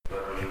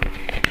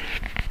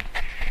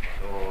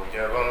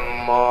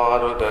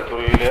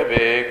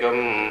मारुततुल्यवेगं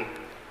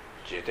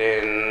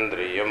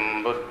जितेन्द्रियं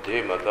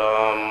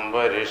बुद्धिमतां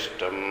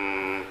वरिष्ठं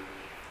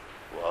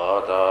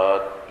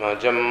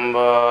वातात्मजं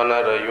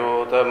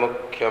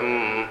वानरयूथमुख्यं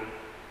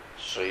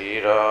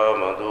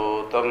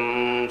श्रीरामदूतं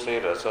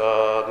शिरसा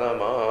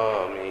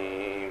नमामि।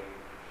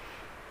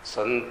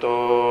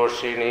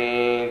 सन्तोषिणी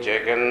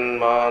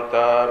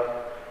जगन्माता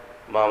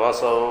मम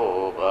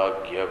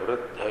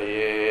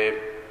सौभाग्यवृद्धये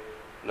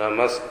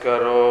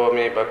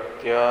नमस्करोमि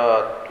भक्त्या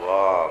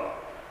त्वां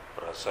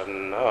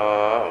प्रसन्ना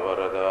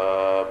वरदा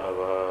भव।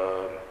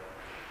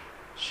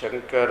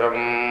 शङ्करं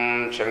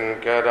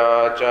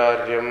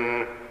शङ्कराचार्यं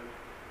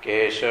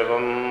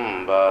केशवं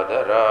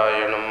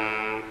बादरायणं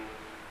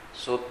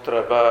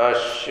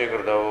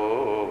सूत्रभाष्यकृतौ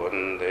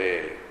वन्दे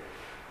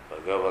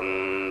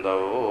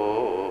भगवन्तौ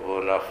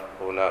पुनः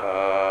पुनः।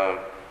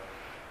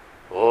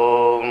 ॐ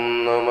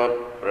नमः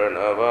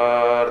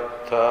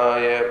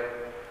प्रणवार्थाय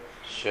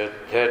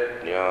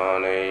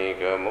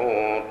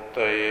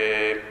शुद्धज्ञानैकमूर्तये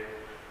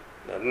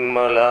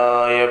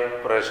निर्मलाय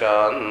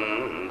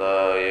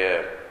प्रशान्ताय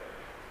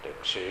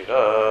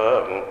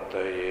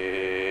दक्षिणामूर्तये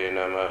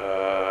नमः।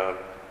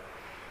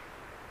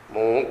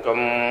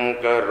 मूकं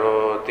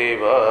करोति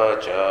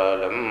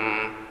वाचालं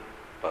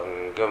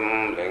पङ्गुं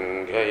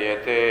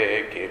लङ्घयते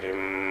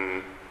गिरिं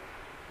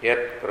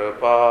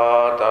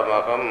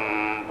यत्कृपातमहं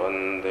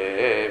वन्दे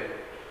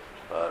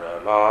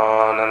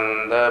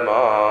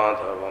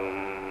परमानन्दमाधवम्।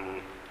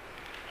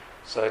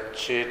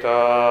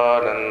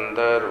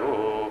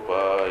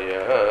 सच्चिदानन्दरूपाय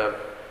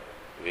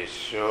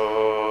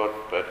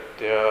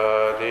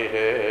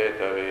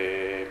विश्वोत्पत्त्यादिहेतवे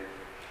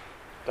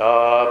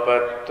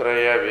तापत्रयविनाशाय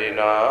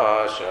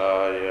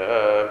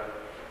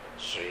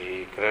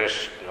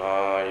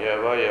श्रीकृष्णाय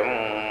वयं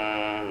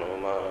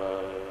नमः।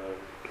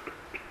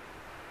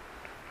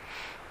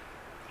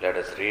 Let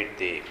us read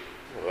the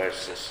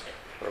verses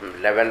from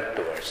 11th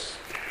verse.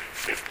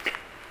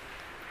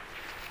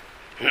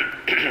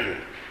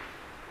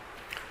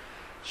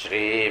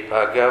 Shri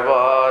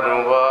Bhagavan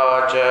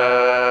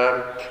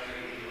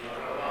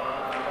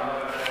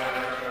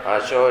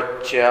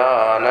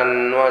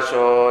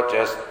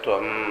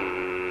Ashocyananvashocastvam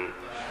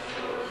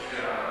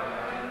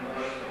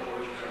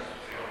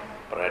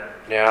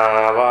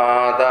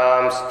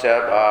Prajnavadamscha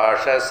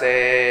bhashase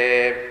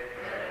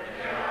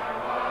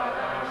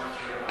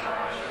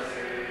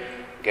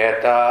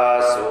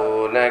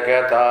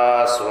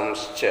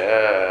Gatasunagatasumscha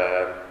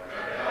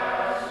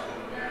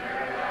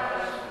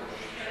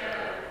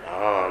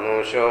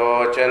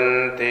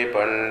Anushocanti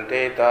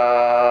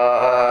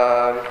panditaः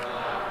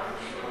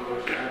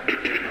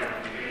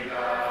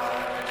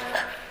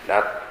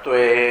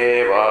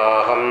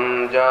Natvevaham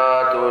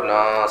jatu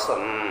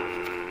nasam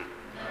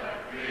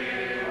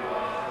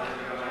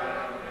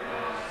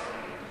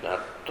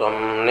Natvam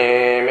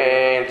neme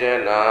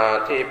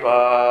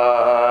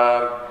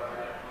janatipah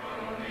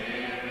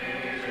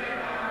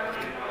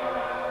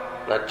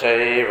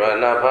Nachaiva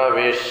na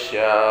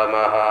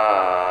bhavishyamaha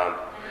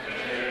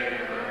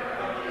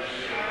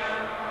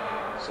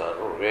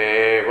Sarve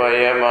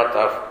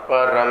vayamatah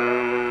param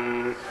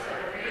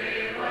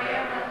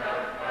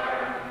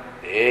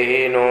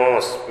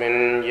Dehinosmin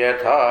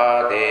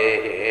yatha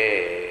dehe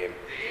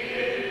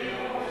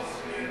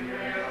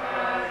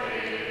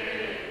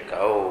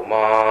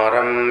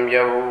Kaumaram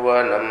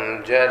yauvanam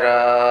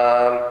jara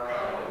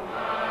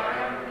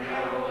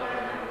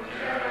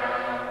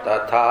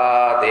Tatha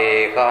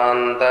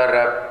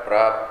dekantara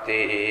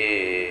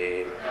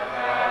praptihi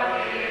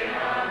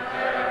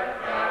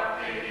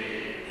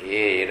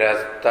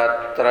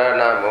Dhirastatra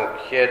na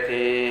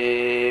mukhyati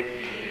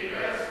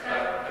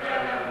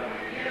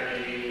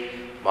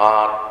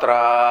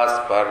Matra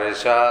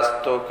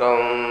sparshastu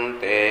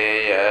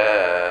kaunteya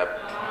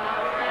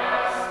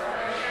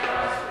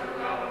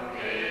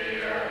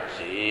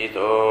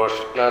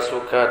Shitoshna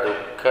sukha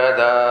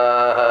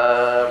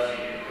dukkhadah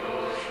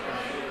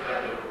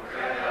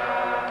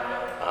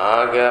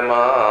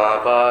Agama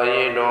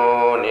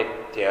vayino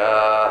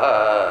nityah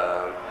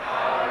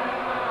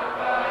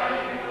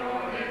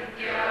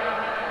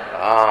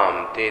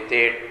Am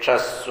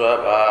titikshasva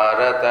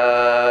bharata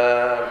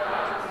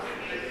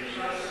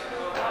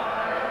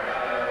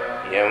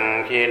Yam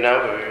hi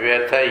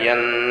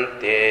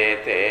navyatayante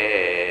te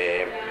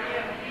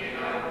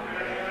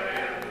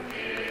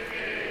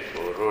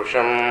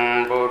Purusham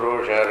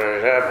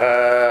purusharabha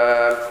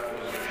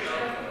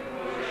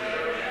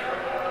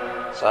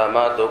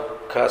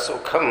Samadukha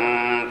sukham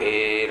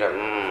dhiram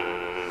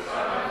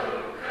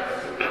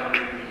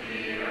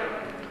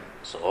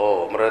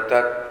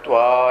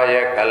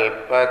Somritatvaya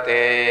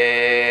kalpate.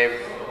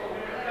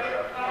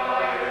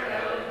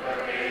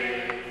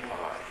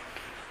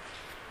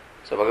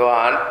 So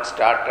Bhagavan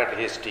started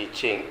his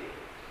teaching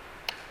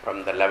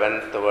from the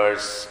 11th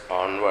verse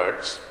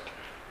onwards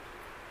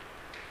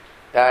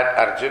that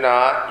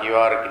Arjuna, you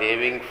are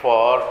grieving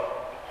for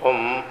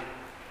whom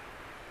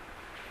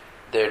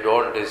they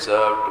don't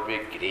deserve to be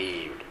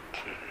grieved.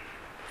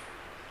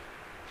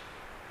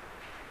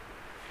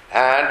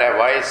 And a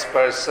wise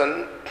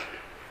person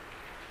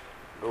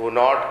do do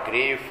not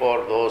grieve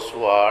for those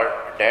who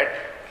are dead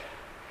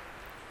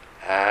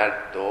and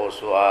those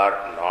who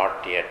are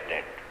not yet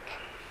dead.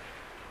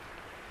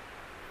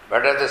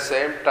 But at the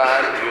same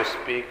time, you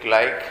speak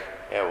like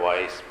a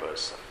wise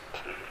person.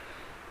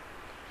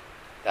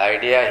 The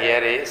idea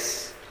here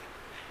is,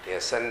 the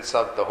essence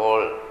of the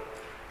whole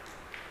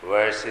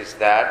verse is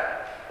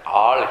that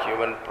all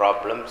human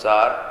problems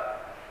are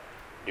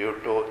due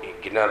to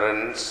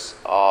ignorance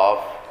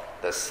of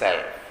the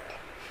self.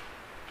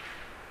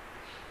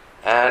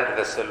 And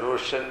the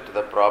solution to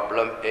the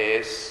problem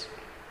is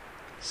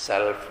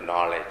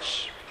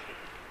self-knowledge.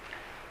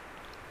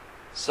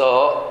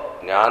 So,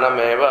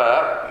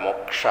 jnanameva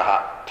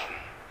moksha.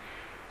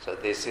 So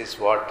this is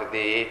what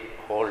the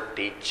whole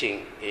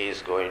teaching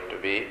is going to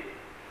be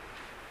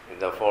in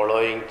the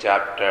following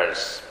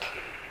chapters.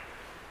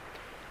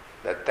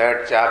 The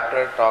third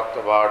chapter talked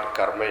about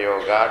Karma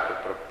Yoga to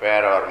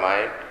prepare our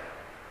mind.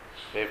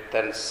 Fifth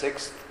and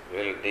sixth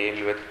will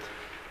deal with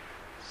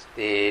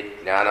the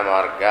Jnana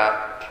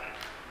Marga.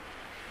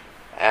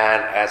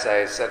 And as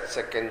I said,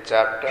 second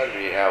chapter,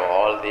 we have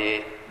all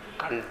the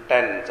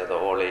contents of the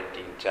whole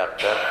 18th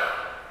chapter.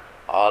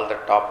 All the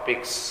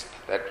topics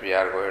that we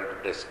are going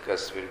to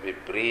discuss will be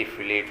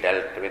briefly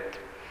dealt with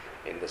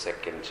in the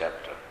second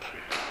chapter.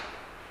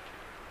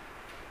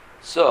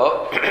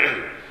 So,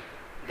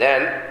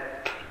 then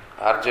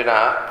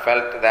Arjuna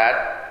felt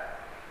that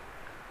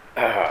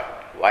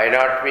why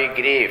not we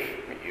grieve?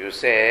 You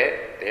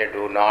say they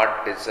do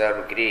not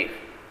deserve grief.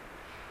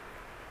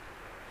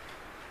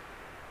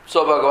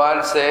 So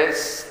Bhagavan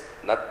says,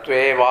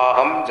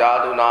 Natvevaham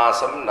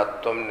jadunasam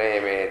natvam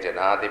neme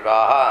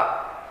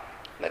janadipaha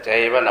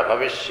nachaiva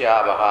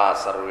nabhavishyamaha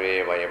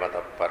sarve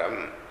vayamata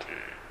param.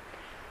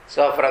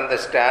 So from the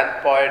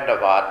standpoint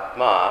of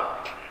Atma,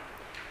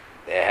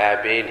 they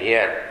have been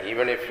here.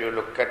 Even if you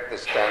look at the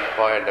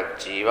standpoint of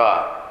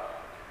Jiva,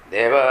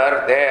 they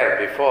were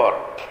there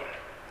before.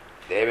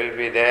 They will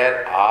be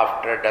there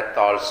after death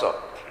also.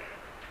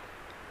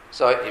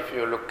 So if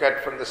you look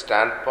at from the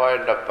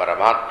standpoint of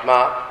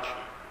Paramatma,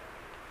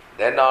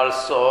 then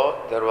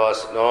also there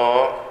was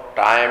no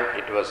time,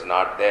 it was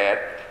not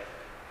there.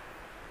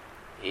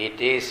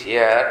 It is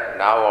here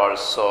now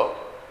also,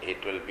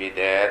 it will be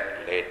there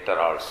later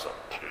also.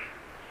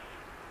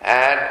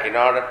 And in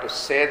order to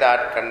say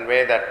that,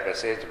 convey that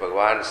message,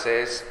 Bhagavan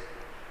says,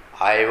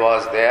 I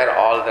was there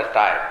all the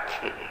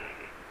time.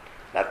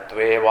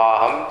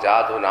 Natvevaham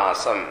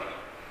jadunasam.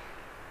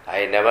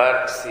 I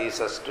never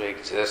ceases to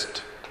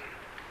exist.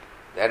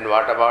 Then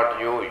what about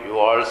you? You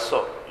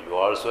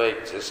also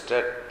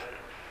existed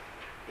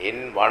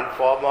in one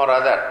form or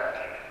other.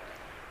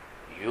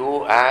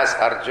 You as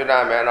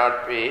Arjuna may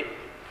not be,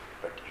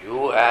 but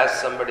you as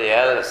somebody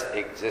else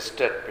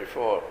existed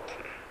before.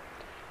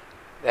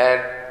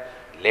 Then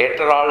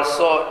later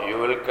also you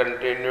will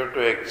continue to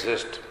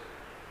exist.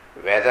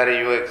 Whether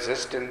you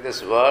exist in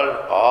this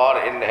world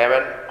or in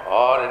heaven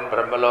or in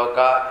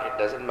Brahmaloka, it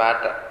doesn't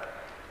matter.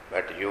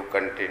 But you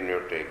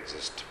continue to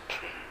exist.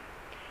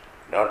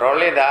 Not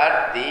only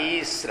that,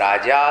 these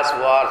Rajas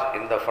who are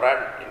in the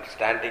front,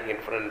 standing in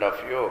front of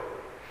you,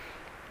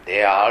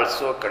 they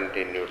also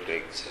continue to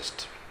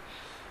exist.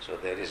 So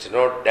there is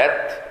no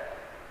death,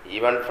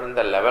 even from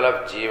the level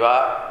of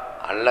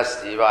Jiva,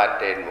 unless Jiva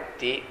attain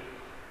Mukti,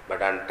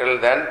 but until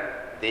then,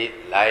 the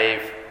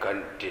life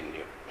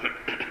continue.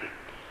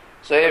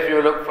 So if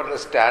you look from the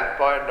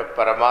standpoint of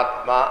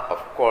Paramatma, of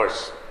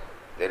course,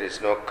 there is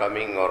no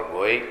coming or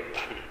going,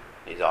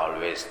 he is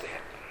always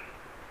there.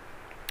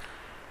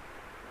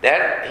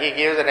 Then he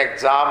gives an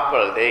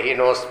example,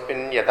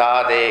 Dehinosmin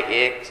yada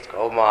dehe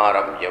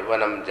kaumaram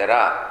yavanam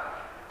jara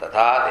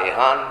tatha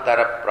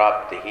dehantara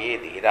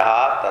praptihi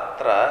dhiraha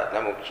tatra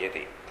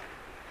namukhyati.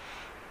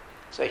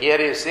 So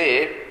here you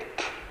see,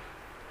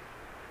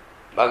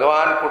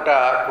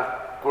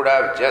 Bhagavan could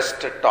have just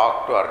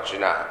talked to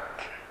Arjuna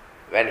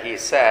when he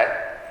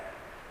said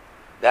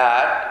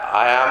that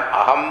I am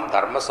aham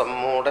dharma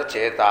sammuda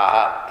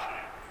chetaha.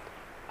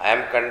 I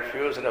am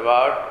confused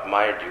about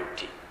my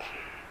duty.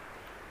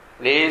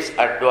 Please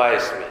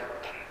advise me.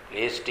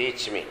 Please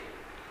teach me.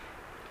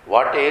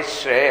 What is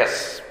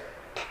Shreyas?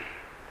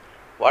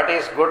 What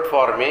is good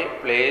for me?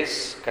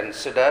 Please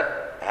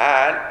consider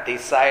and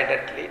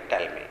decidedly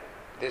tell me.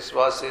 This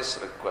was his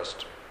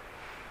request.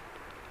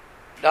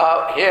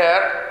 Now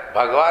here,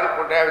 Bhagavan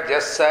could have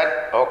just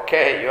said,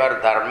 okay, your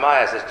dharma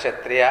as a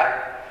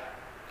Kshatriya,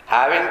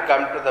 having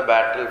come to the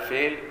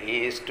battlefield,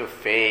 he is to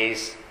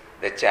face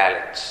the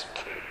challenge.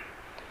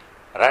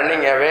 Running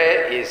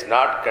away is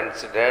not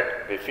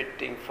considered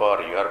befitting for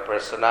your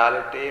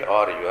personality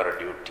or your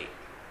duty.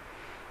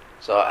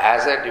 So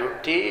as a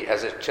duty,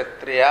 as a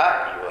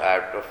Kshatriya, you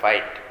have to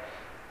fight.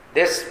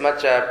 This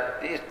much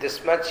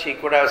he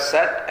could have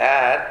said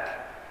and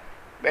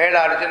made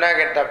Arjuna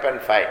get up and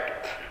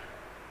fight.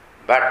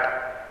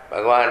 But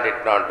Bhagavan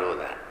did not do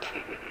that.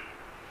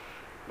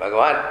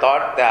 Bhagavan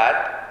thought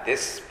that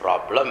this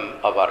problem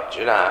of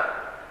Arjuna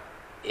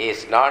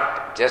is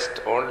not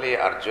just only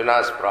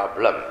Arjuna's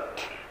problem.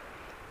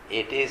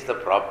 It is the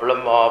problem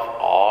of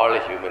all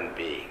human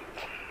beings.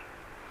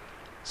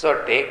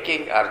 So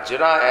taking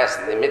Arjuna as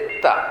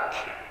nimitta,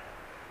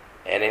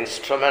 an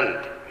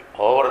instrument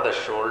over the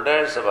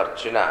shoulders of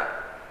Arjuna,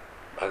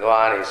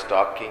 Bhagavan is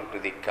talking to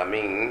the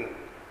coming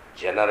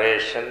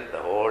generation, the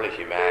whole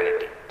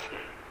humanity.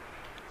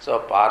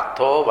 So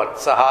Partho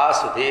Vatsaha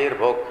Sudhir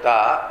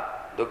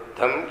Bhokta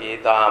Dukdham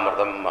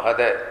Geetamradam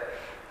Mahad.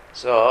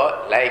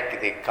 So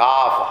like the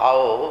calf,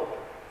 how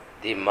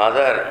the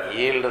mother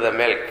yield the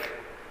milk,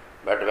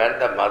 but when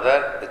the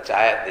mother,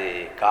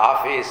 the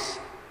calf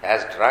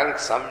has drunk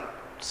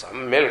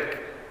some milk,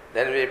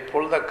 then we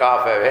pull the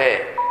calf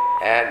away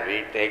and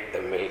we take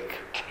the milk.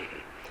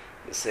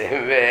 The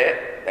same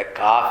way, the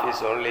calf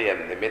is only a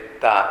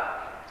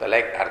nimitta. So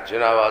like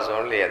Arjuna was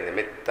only a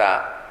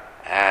nimitta,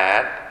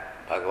 and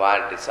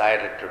Bhagavan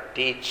decided to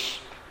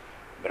teach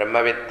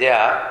Brahma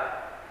Vidya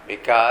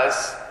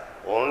because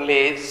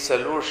only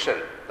solution.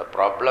 The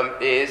problem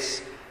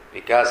is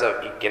because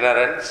of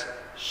ignorance,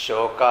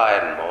 shoka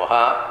and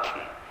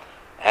moha.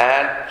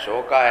 And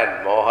shoka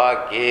and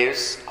moha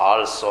gives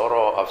all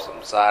sorrow of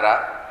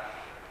samsara.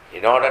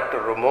 In order to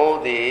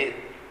remove the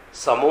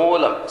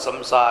samulam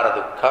samsara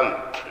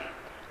dukkham,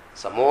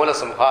 samula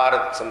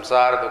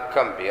samsara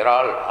dukkham, we are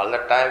all the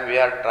time we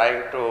are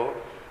trying to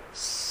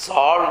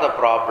solve the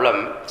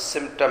problem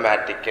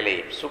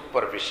symptomatically,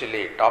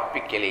 superficially,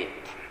 topically.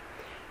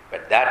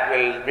 But that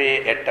will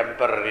be a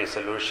temporary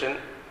solution.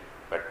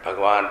 But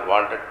Bhagavan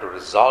wanted to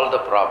resolve the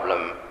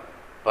problem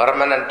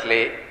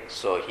permanently,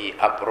 so he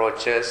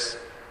approaches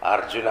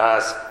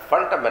Arjuna's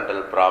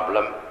fundamental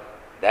problem.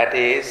 That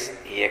is,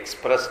 he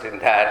expressed in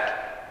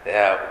that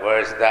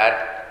verse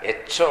that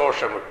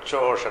Echosha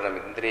Muchoshanam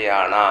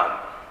Indriyanam.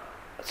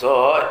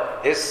 So,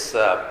 this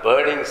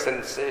burning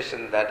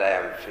sensation that I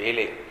am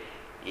feeling,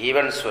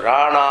 even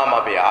Suranam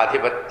Abhi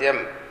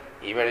Adhipatyam,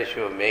 even if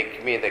you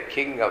make me the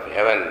king of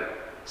heaven,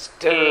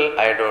 still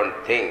I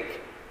don't think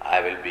I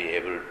will be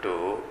able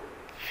to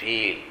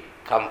feel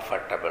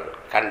comfortable,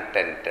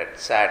 contented,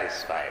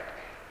 satisfied.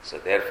 So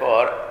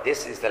therefore,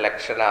 this is the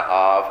lakshana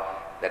of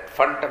that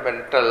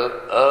fundamental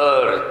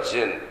urge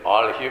in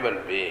all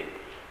human being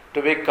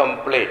to be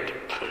complete,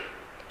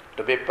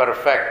 to be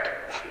perfect,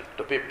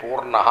 to be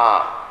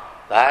purnaha,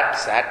 that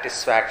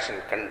satisfaction,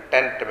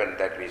 contentment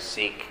that we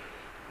seek.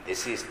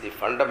 This is the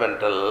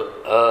fundamental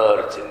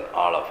urge in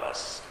all of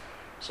us.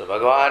 So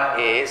Bhagavan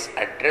is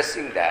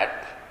addressing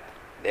that.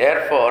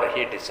 Therefore,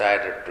 he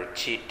decided to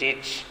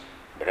teach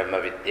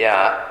Brahma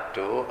Vidya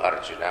to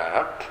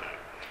Arjuna.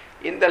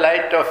 In the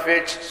light of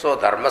which, so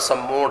Dharma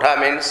Sammudha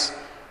means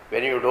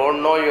when you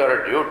don't know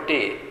your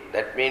duty,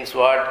 that means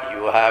what?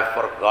 You have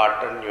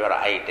forgotten your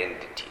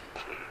identity.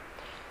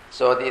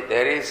 So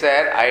there is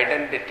an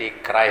identity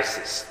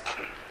crisis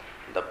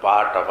on the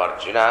part of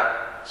Arjuna.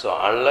 So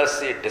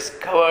unless he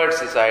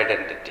discovers his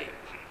identity,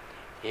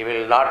 he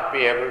will not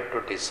be able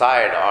to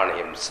decide on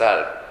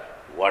himself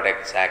what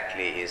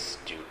exactly is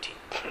duty.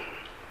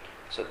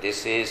 So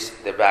this is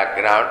the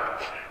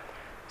background.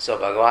 So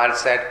Bhagavan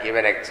said, give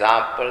an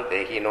example,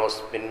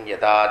 Dehinosmin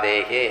yada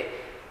dehe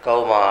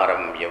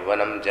kaumaram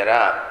yavvanam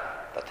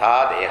jara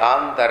tatha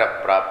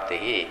dehantara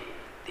praptihi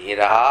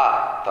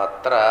dhiraha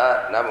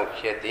tatra na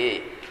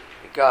mukhyati.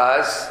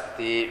 Because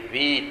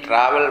we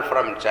travel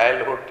from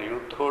childhood to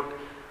youthhood,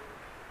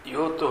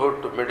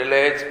 youthhood to middle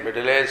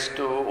age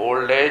to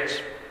old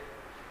age.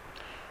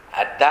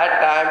 At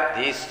that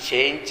time, these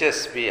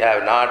changes we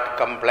have not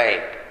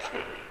complained.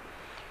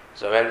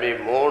 So when we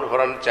moved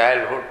from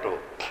childhood to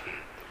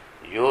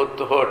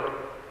youthhood,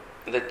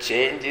 the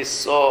change is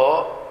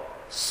so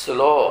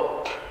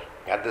slow,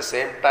 at the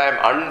same time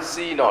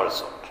unseen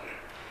also.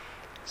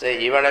 So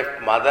even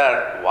if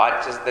mother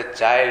watches the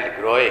child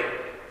growing,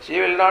 she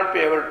will not be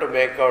able to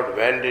make out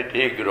when did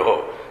he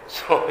grow.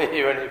 So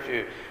even if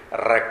you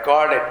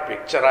record it,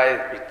 picture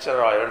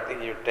or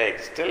everything you take,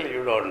 still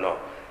you don't know.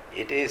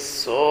 It is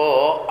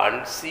so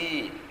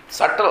unseen,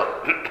 subtle.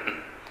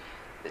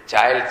 The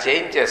child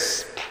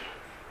changes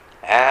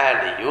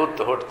and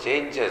youthhood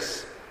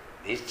changes.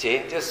 These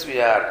changes we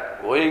are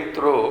going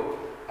through,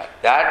 at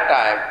that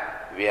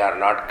time we are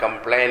not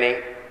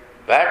complaining.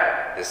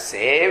 But the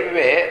same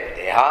way,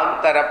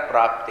 dehantara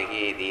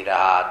praptihi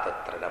dhiraha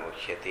tatra na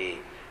mukhyati.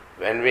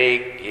 When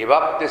we give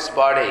up this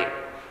body,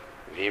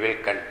 we will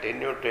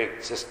continue to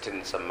exist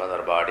in some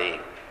other body.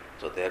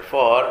 So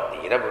therefore,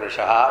 Dhira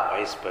Purushaha,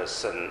 wise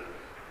person,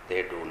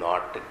 they do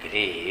not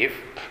grieve.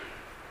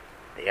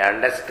 They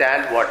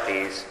understand what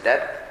is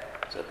death,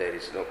 so there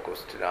is no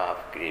question of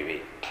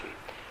grieving.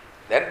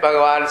 Then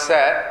Bhagavan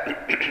said,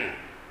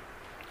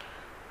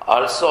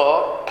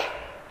 also,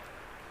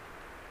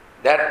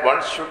 that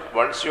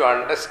once you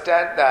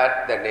understand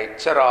that the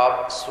nature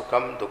of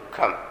Sukham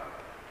Dukkham.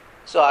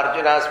 So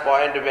Arjuna's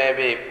point may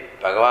be,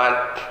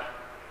 Bhagavan,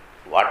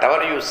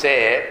 whatever you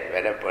say,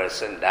 when a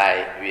person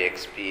dies, we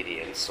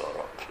experience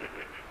sorrow.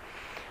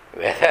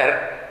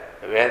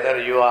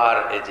 Whether you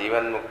are a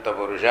Jivan Mukta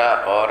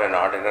Purusha or an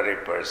ordinary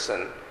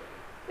person,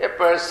 a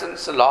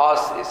person's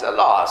loss is a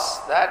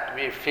loss that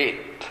we feel.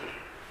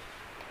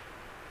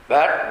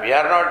 But we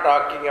are not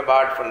talking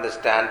about from the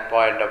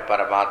standpoint of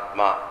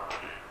Paramatma.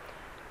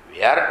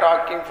 We are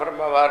talking from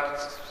our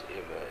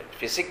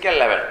physical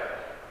level.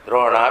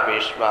 Drona,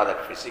 Bhishma,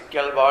 that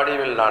physical body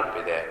will not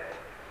be there.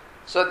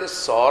 So this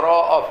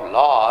sorrow of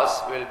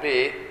loss will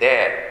be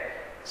there.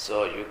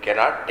 So you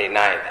cannot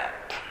deny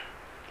that.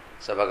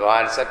 So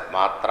Bhagavan said,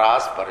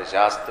 Matras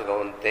parishastu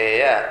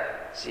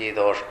gaunteya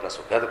Sidoshna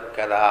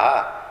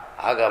Sukhadukkadaha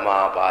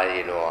Agama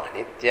Payino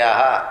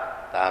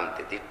Anityaha Tam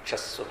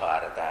Titikshassu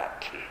Bharata.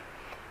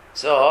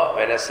 So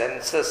when a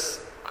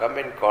senses come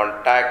in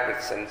contact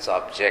with sense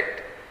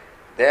object,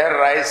 there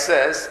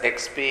rises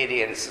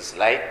experiences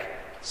like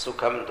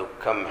Sukham,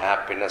 Dukkham,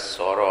 happiness,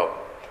 sorrow,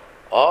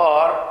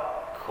 or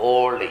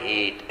cold,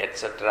 heat,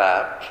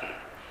 etc.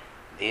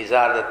 These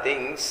are the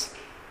things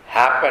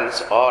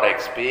happens or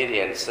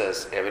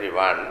experiences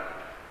everyone,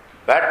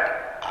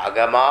 but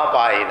agama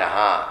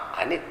painaha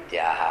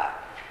anityaha.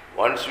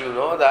 Once you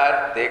know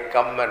that, they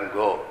come and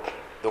go.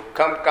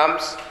 Dukkham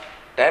comes,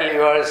 tell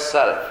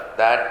yourself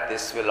that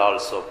this will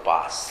also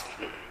pass.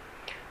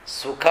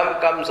 Sukham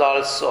comes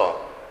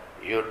also,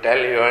 you tell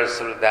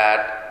yourself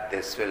that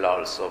this will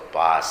also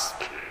pass.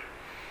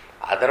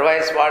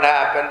 Otherwise, what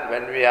happens?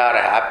 When we are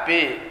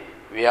happy,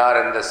 we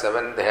are in the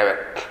seventh heaven.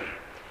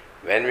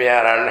 When we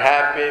are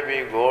unhappy,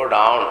 we go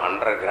down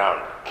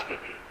underground.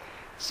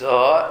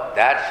 So,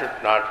 that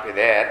should not be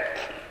there.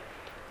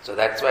 So,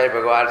 that's why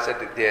Bhagavan said,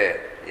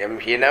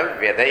 Yamhinam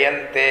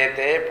Vedayante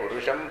te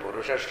Purusham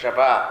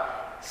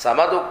Purushashapa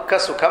Samadukka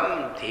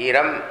Sukham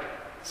Dhiram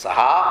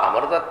Saha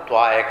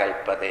Amrutatvaya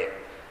Kalpate.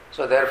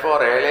 So,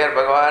 therefore, earlier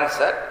Bhagavan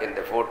said, in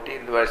the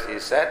 14th verse, he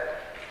said,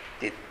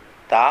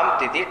 Tam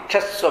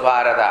Titikshassu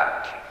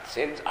Bharata.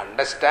 Since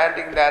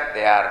understanding that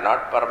they are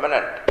not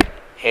permanent,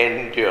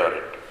 endure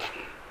it.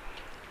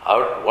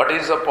 What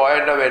is the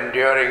point of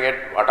enduring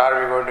it? What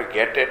are we going to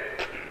get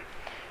it?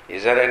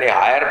 Is there any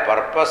higher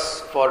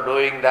purpose for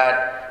doing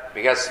that?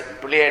 Because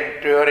simply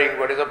enduring,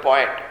 what is the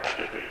point?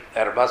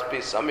 There must be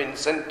some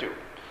incentive.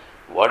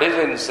 What is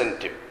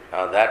incentive?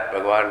 Now that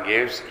Bhagavan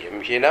gives,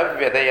 Yamhina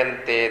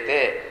Vedayante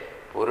te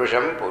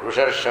Purusham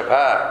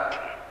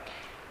Purusharshabha.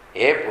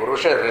 A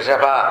Purusha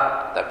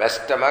Rishabha, the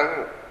best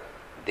among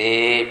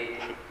the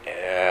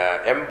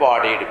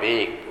embodied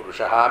being.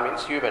 Purushaha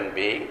means human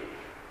being.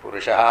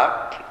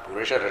 Purushaha,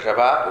 Purusha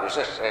Rishabha,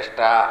 Purusha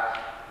Shrestha,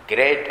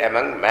 great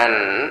among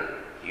men,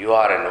 you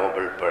are a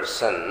noble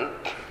person.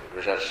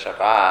 Purusha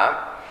Rishabha,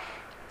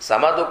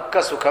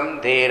 Samadukka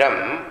Sukham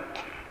Dhiram,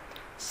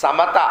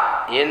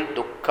 Samata in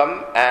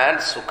Dukkham and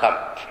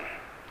Sukham.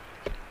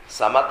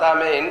 Samata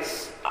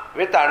means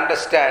with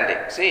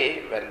understanding.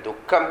 See, when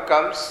Dukkham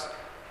comes,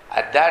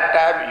 at that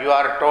time you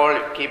are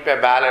told keep a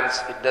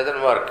balance, it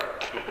doesn't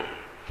work.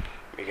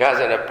 Because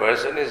when a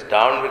person is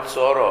down with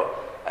sorrow,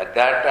 at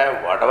that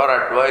time whatever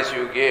advice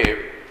you give,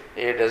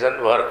 it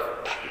doesn't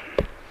work.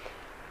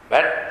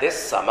 But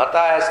this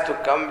samatha has to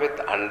come with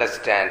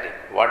understanding.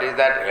 What is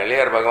that?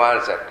 Earlier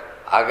Bhagavan said,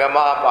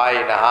 Agama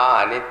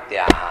painaha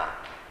anityaha.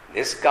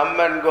 This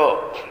come and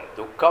go.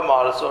 Dukkham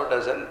also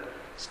doesn't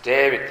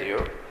stay with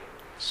you.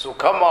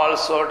 Sukham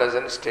also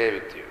doesn't stay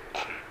with you.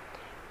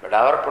 But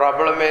our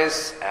problem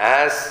is,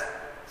 as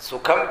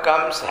Sukham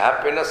comes,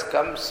 happiness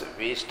comes,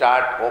 we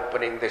start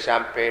opening the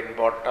champagne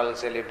bottle,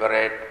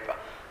 celebrate,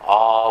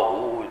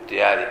 who,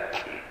 ityadi.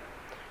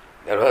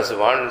 There was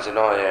once,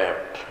 a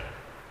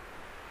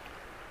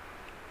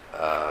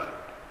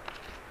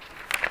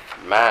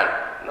man,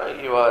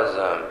 he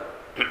was,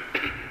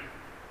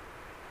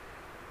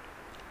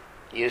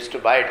 he used to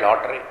buy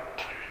lottery.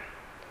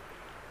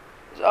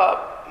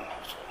 So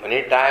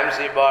many times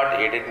he bought,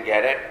 he didn't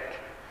get it.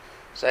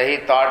 So he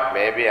thought,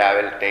 maybe I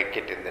will take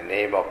it in the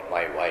name of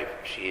my wife.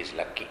 She is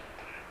lucky.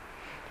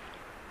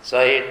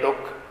 So he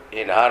took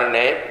in her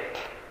name,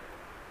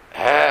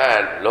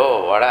 and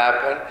lo, what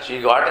happened?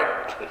 She got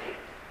it.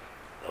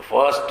 The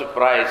first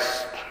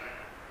prize.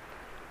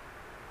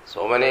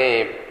 So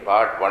many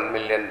bought $1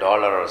 million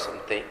or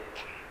something.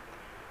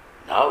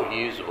 Now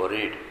he is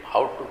worried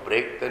how to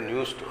break the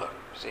news to her.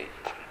 See,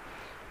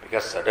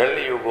 because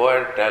suddenly you go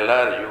and tell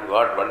her you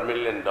got $1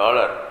 million.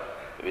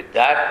 With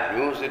that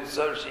news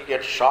itself, she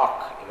gets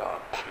shocked.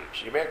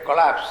 She may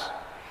collapse.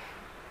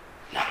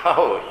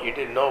 Now he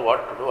didn't know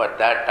what to do at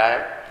that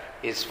time.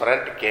 His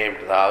friend came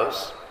to the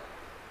house.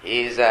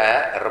 He is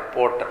a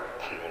reporter.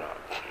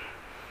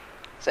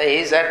 So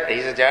he said,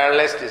 he's a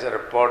journalist, he's a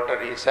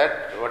reporter. He said,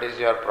 what is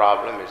your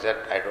problem? He said,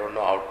 I don't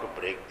know how to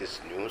break this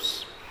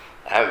news.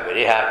 I am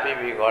very happy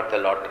we got the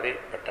lottery,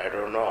 but I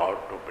don't know how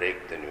to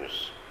break the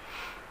news.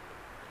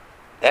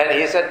 Then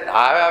he said,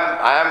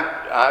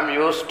 I am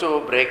used to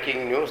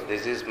breaking news.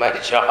 This is my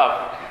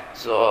job.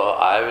 So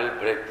I will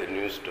break the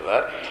news to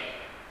her.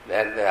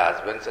 Then the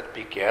husband said,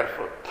 be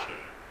careful.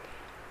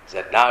 He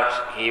said, now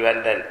he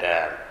went and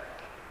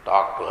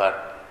talked to her.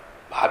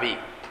 Bhabhi,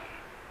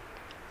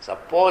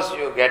 suppose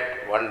you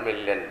get $1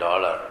 million.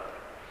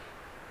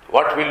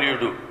 What will you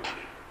do?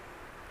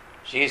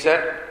 She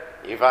said,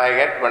 if I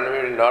get $1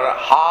 million,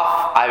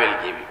 half I will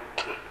give you.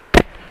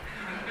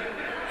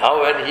 Now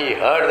when he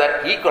heard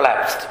that, he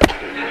collapsed.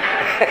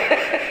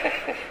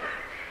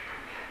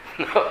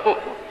 No.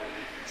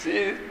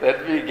 See, when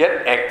we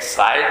get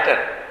excited,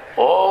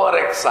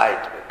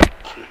 overexcitement,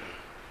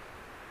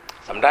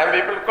 sometimes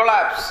people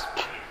collapse.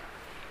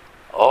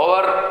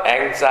 Over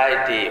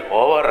anxiety,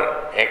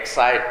 over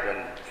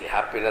excitement, the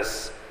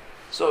happiness.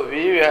 So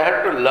we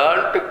have to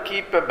learn to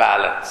keep a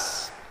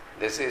balance.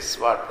 This is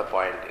what the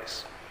point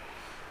is.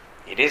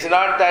 It is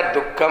not that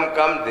dukkham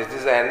comes, this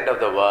is the end of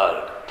the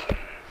world.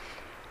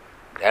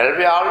 There will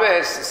be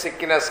always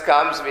sickness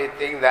comes, we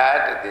think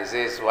that this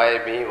is why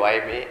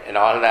me, and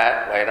all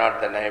that, why not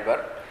the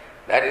neighbor?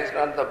 That is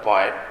not the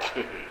point.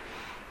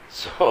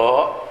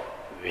 So,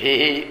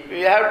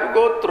 we have to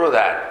go through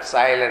that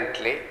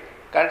silently.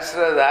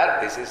 Consider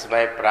that this is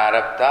my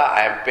prarabdha,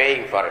 I am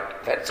paying for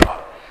it. That's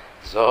all.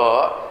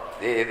 So,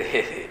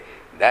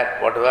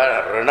 that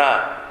whatever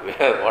rana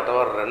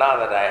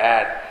that I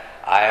had,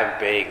 I am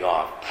paying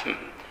off.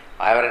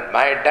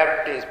 My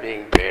debt is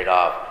being paid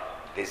off.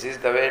 This is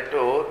the way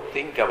to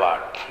think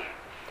about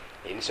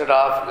it. Instead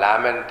of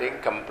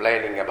lamenting,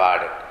 complaining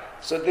about it.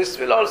 So this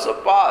will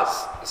also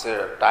pass.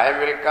 So time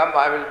will come,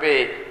 I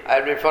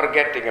will be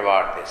forgetting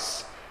about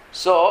this.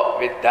 So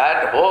with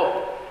that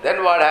hope,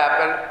 then what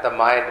happened? The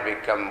mind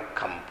become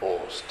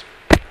composed.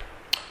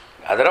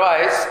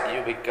 Otherwise,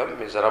 you become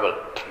miserable.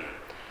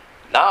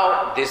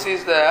 Now, this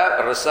is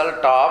the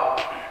result of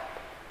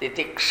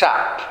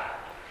titiksha.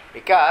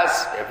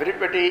 Because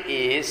everybody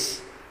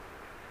is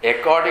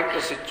according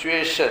to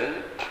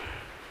situation,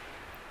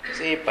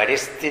 see,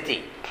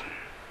 paristhiti.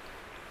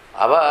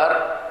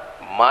 Our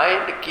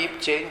mind keep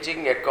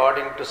changing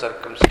according to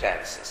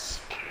circumstances.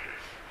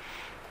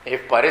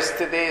 If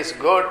paristhiti is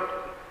good,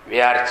 we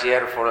are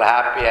cheerful,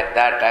 happy. At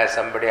that time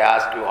somebody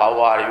asks you,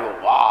 how are you?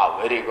 Wow,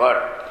 very good.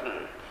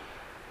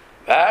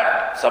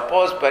 But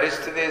suppose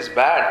paristhiti is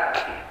bad,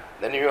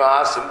 then you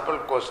ask simple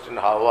question,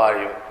 how are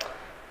you?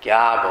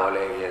 Kya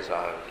bolenge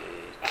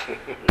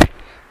Swamiji?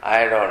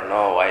 I don't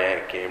know why I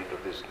came to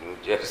this New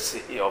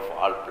Jersey of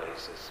all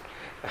places.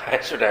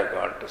 I should have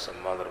gone to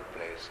some other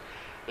place.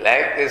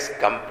 Like this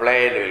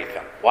complaint will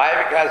come. Why?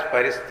 Because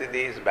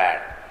paristhiti is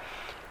bad.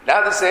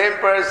 Now the same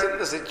person,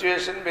 the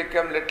situation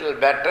become little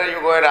better,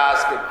 you go and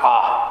ask him,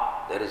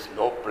 there is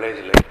no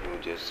place like New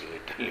Jersey,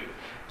 I tell you.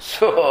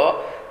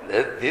 So,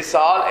 this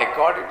all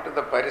according to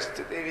the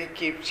paristhiti we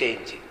keep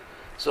changing.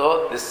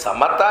 So, this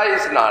samatha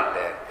is not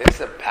there. There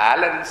is a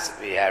balance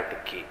we have to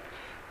keep.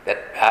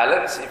 That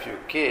balance if you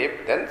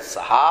keep, then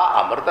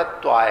saha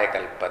amritatvaya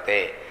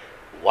kalpate.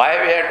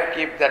 Why we have to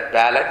keep that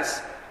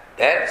balance?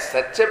 Then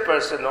such a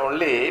person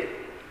only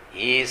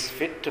is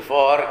fit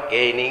for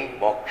gaining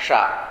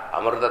moksha.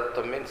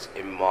 Amritattva means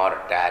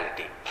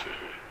immortality.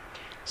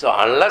 So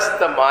unless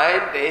the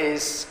mind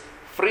is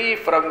free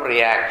from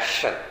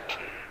reaction,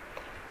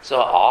 so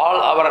all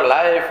our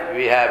life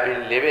we have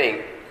been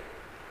living,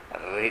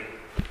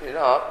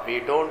 we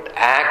don't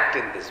act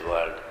in this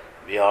world.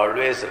 We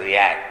always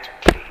react.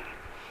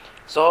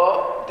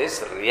 So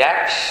this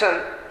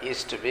reaction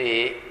is to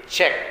be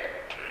checked.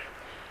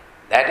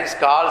 That is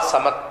called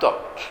samatva.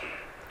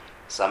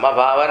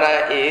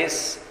 Samabhavana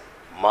is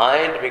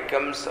mind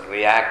becomes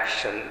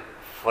reaction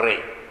free.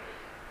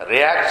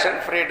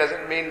 Reaction free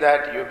doesn't mean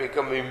that you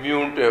become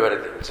immune to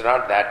everything. It's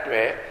not that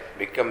way.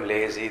 Become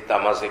lazy,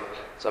 tamasic.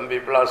 Some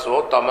people are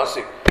so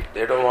tamasic,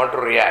 they don't want to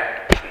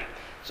react.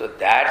 So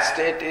that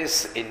state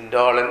is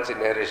indolence,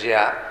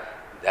 inertia.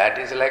 That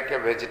is like a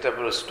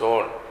vegetable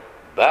stone.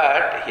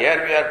 But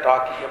here we are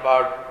talking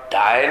about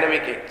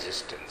dynamic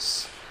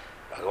existence.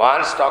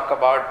 Bhagavans talk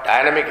about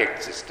dynamic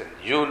existence.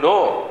 You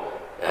know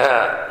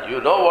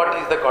what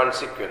is the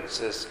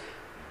consequences,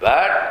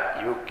 but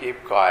you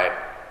keep quiet.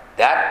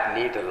 That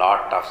need a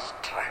lot of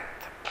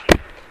strength.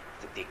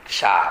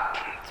 Diksha.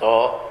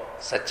 So,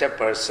 such a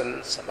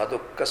person,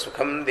 samadukka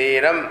sukham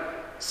dheram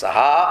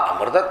saha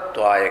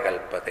amritatvaya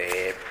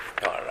kalpate.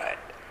 Alright.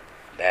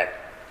 Then,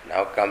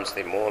 now comes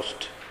the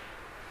most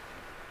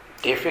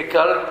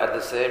difficult, at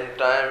the same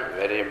time,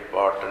 very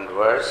important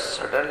verse.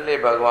 Suddenly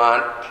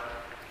Bhagavan,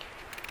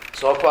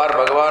 so far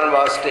Bhagavan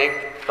was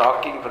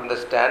talking from the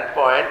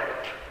standpoint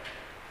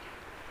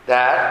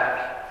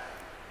that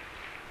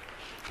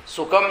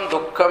Sukham,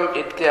 Dukkham,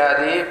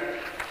 Ityadi,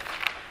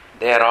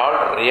 they are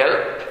all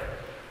real.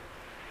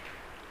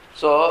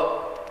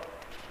 So,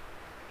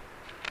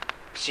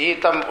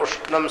 Sheetam,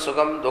 Ushnam,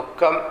 Sukham,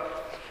 Dukkham,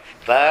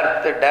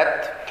 birth,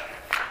 death,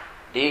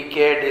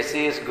 decay,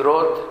 disease,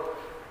 growth,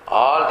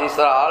 all these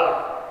are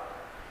all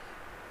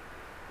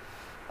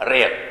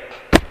real.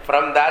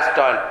 From that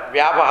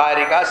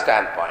Vyavaharika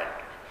standpoint,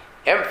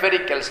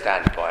 empirical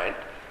standpoint,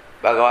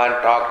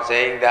 Bhagavan talked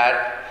saying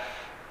that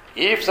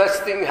if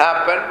such thing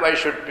happen,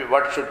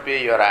 what should be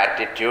your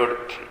attitude?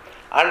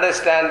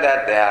 Understand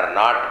that they are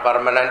not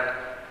permanent,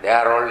 they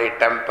are only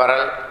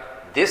temporal.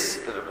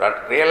 This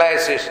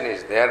realization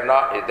is there,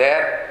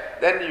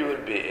 then you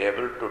will be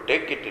able to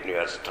take it in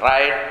your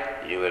stride,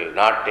 you will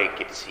not take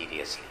it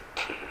seriously.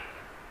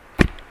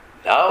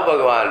 Now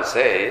Bhagavan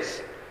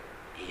says,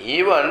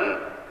 even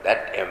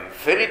that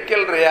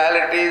empirical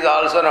reality is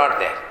also not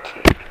there.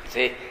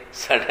 See,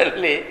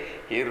 suddenly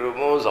he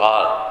removes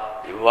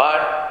all.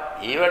 What?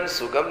 Even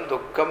Sukham,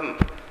 Dukkham,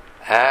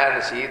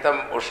 and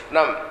Shitam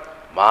Ushnam,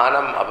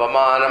 Manam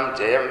Apamanam,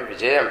 Jayam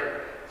Vijayam.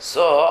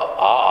 So,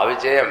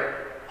 Avijayam,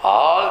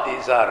 all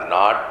these are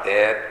not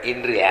there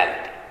in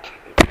reality.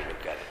 If you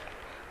look at it.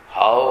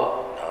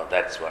 How? Now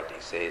that's what he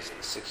says in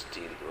the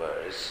 16th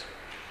verse.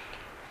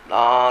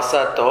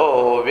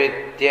 Nasato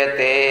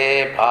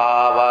vidyate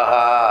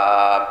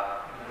bhavaha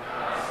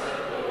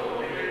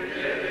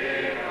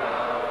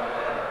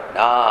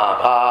na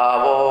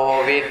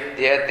bhavo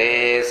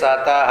vidyate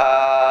sataha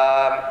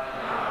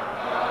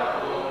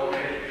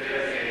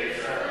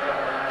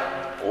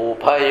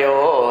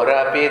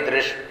ubhayorapi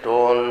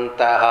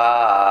drishtontaha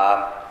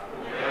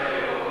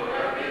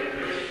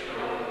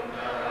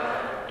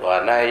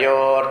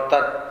tvanayor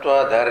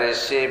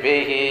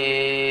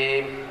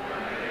tattvadarshibhihi.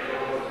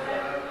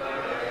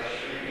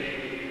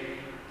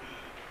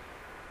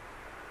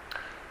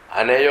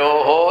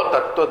 Anayoho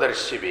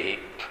tattvadarshibhihi.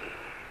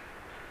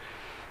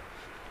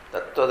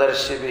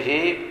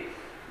 Tattvadarshibhihi,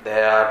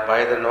 they are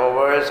by the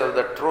knowers of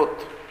the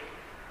truth.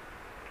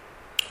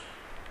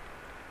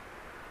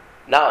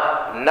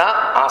 Now,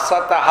 na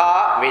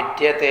asataha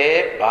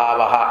vidyate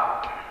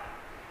bhavaha.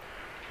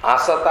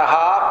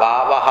 Asataha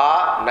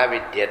bhavaha na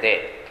vidyate.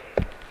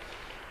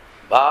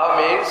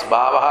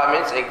 Bhavaha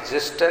means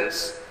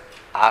existence.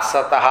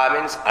 Asataha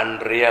means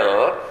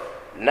unreal.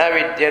 Na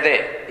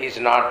vidyate is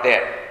not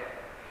there.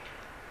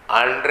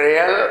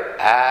 Unreal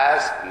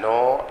has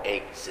no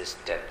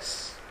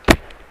existence.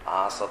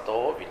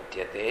 Asato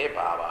vidyate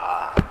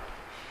bhavaha.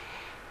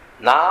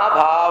 Na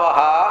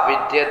bhavaha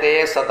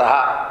vidyate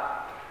sataha.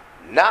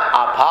 Na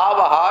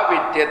abhavaha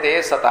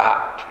vidyate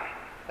sataha.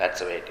 That's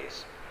the way it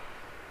is.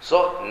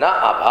 So,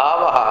 na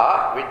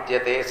abhavaha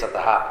vidyate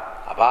sataha.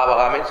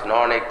 Abhavaha means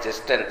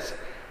non-existence.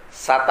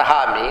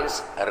 Sataha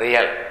means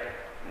real.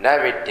 Na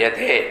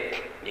vidyate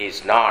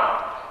is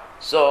not.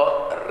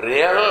 So,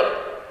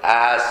 real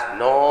has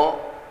no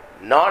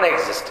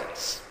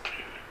non-existence.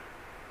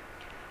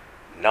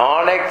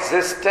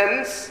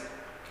 Non-existence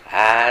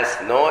has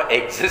no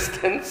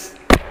existence.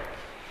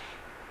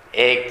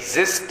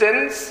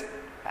 Existence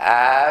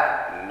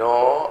has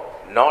no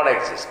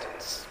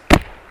non-existence.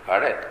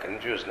 Got it?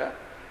 Confused, na?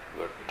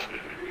 Good.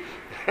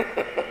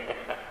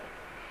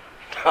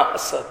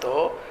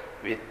 Sato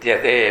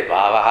vidyate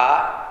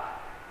bhavaha.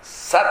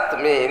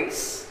 Sat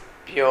means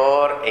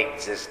pure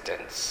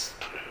existence.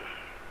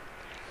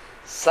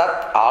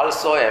 Sat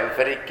also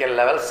empirical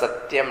level,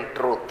 Satyam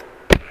truth.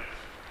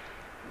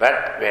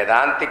 But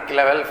Vedantic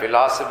level,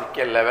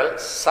 philosophical level,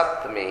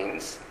 Sat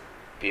means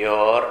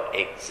pure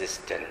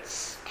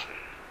existence.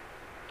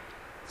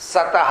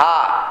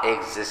 Sataha,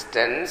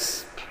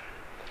 existence,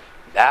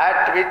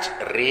 that which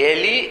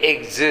really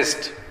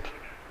exists,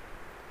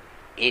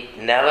 it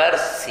never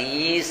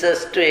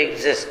ceases to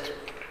exist.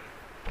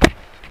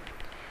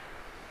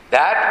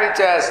 That which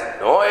has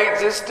no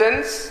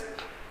existence,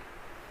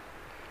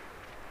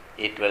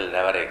 it will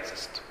never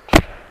exist.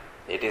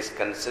 It is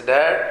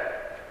considered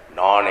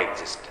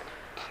non-existent.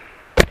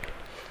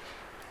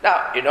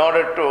 Now, in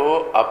order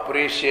to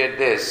appreciate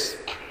this,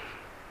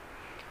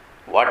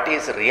 what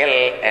is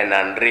real and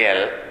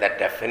unreal, that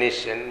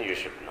definition you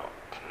should know.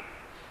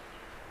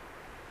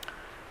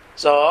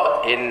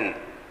 So, it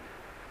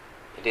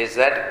is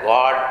that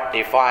God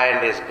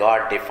defined is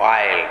God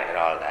defiled and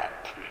all that.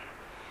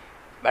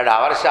 But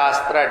our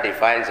Shastra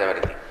defines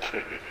everything.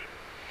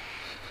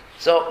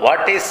 So,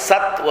 what is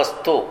Sat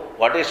Vastu?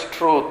 What is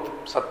truth?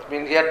 Sat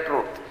means here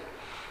truth.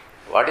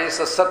 What is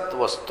a Sat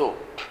Vastu?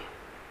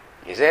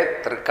 He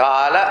said,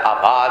 Trikala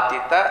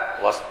Abhatita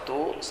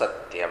Vastu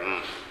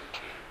Satyam.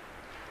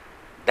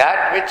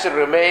 That which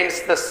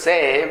remains the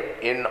same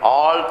in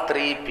all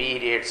three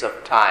periods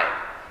of time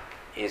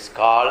is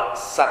called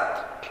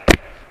Sat.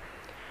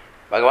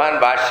 Bhagavan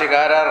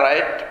Bhashyakara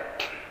writes,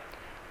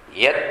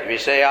 Yat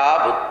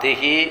Vishaya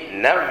Buddhihi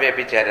Na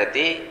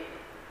Vyabhicharati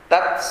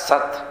Tat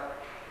Sat.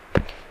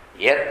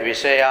 Yat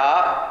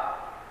Vishaya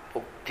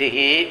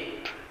Buddhihi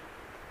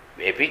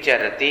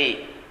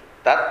Vyabhicharati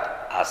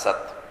Tat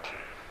Asat.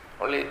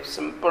 Only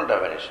simple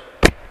definition.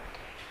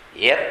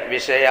 Yat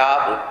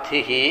Vishaya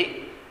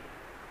Buddhihi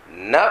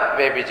Na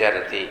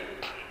Vyabhicharati.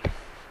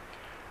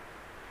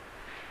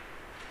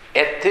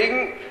 A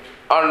thing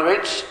on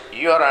which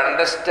your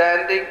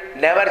understanding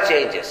never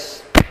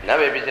changes. Na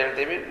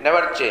Vyabhicharati means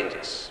never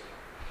changes.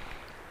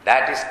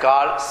 That is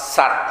called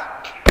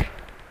Sat.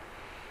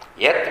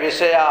 Yat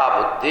Vishaya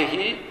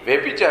Buddhihi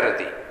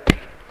Vyabhicharati.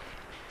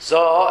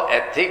 So,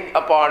 a thing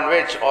upon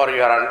which, or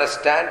your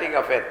understanding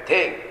of a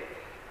thing,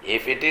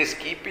 if it is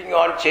keep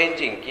on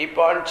changing,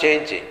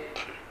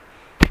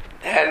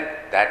 then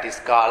that is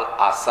called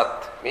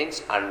Asat,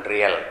 means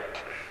unreal.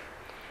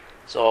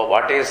 So,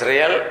 what is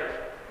real?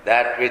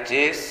 That which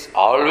is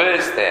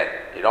always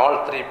there in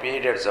all three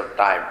periods of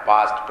time,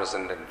 past,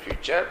 present and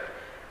future.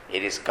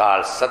 It is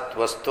called Sat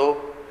Vastu.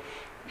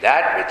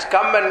 That which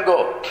come and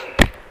go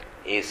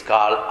is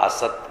called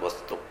Asat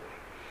Vastu.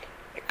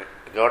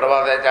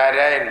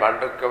 Gaudavadacharya in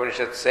Mandukya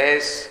Upanishad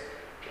says,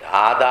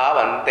 Ada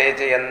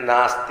vanteja yan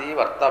nasti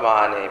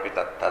vartamane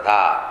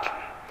pitattada.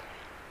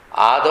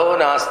 Ado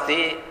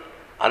nasti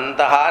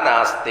Antaha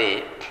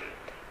nasti.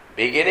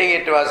 Beginning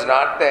it was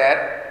not there.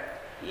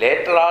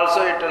 Later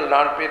also it will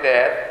not be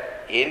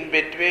there. In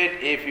between,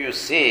 if you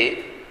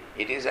see,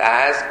 it is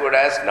as good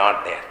as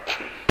not there.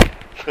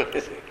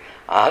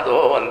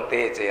 Ado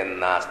ante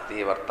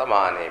chayannasti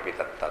vartamanepi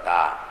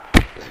tattada.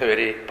 It's a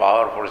very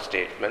powerful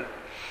statement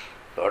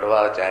Lord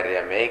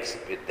Vajrayana makes.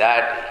 With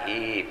that,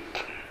 he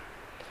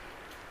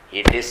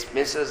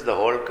dismisses the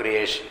whole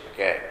creation.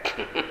 Okay.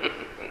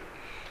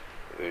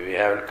 We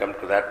haven't come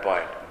to that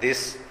point.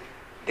 This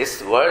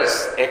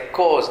verse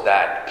echoes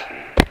that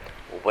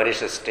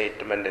Upanishad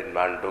statement in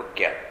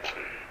Mandukya.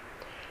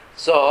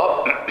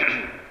 So,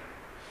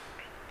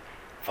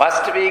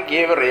 first we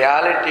give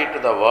reality to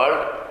the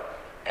world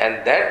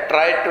and then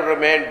try to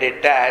remain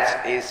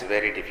detached is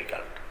very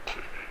difficult.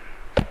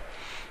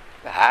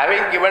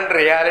 Having given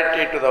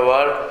reality to the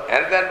world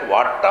and then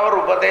whatever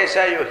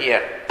Upadesha you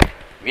hear,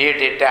 be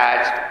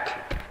detached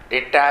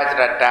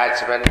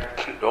attachment,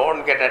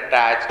 don't get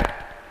attached,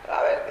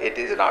 it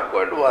is not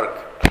going to work.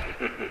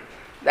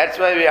 That's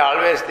why we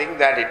always think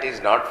that it is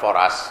not for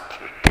us.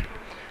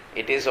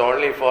 It is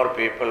only for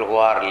people who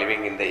are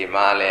living in the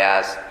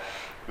Himalayas,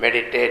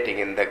 meditating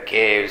in the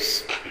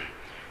caves.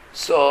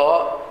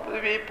 So,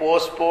 we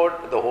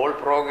postpone the whole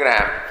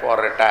program for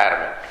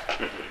retirement.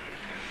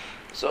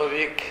 So,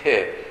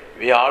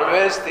 we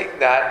always think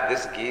that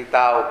this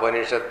Gita,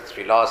 Upanishad,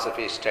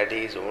 philosophy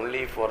study is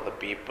only for the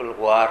people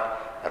who are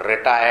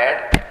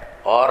retired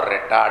or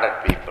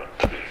retarded people,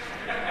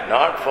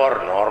 not for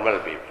normal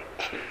people.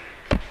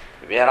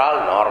 We are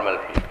all normal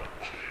people.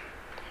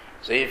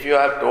 So if you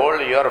have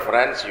told your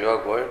friends you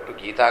are going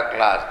to Gita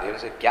class, they will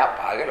say, "Kya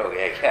pagal ho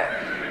gaya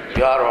kya?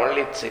 You are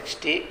only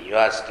 60, you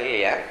are still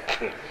young.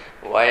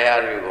 Why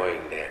are you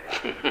going there?"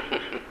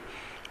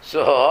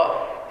 So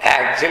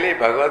actually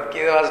Bhagavad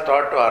Gita was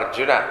taught to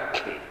Arjuna.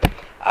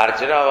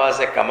 Arjuna was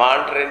a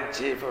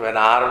commander-in-chief of an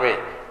army,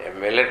 a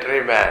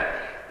military man,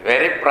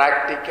 very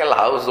practical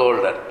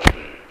householder.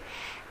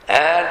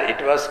 And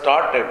it was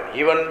taught him,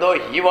 even though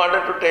he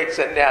wanted to take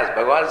sannyas,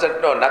 Bhagavan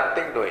said, "No,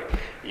 nothing doing.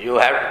 You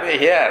have to be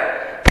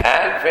here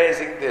and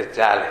facing this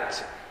challenge."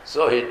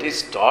 So it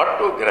is taught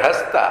to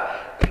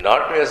Grihastha,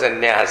 not to a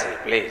sannyasi,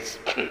 please.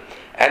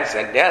 And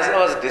sannyasa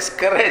was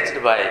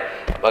discouraged by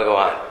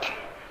Bhagavan.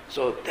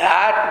 So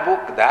that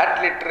book,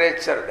 that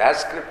literature, that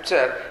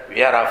scripture,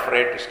 we are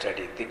afraid to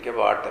study. Think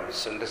about the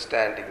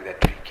misunderstanding that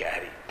we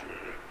carry.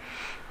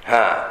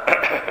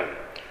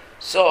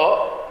 So,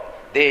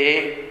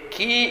 the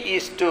key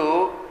is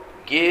to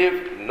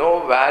give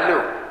no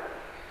value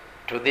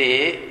to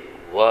the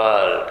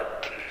world.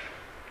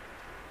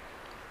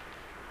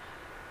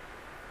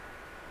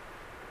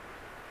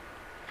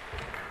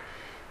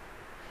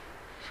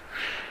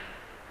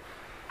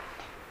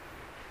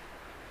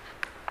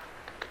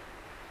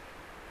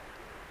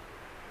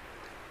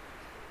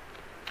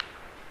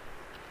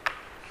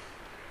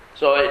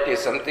 So it is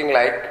something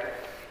like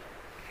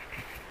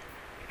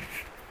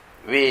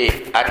we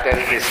attend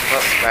this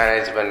stress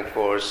management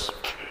course,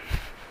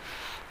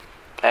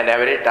 and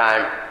every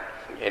time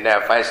in a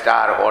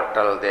 5-star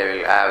hotel they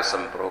will have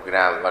some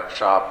program,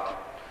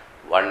 workshop,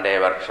 1-day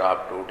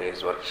workshop, 2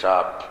 days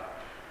workshop,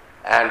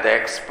 and the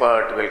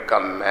expert will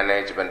come,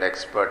 management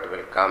expert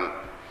will come.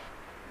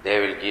 They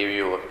will give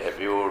you a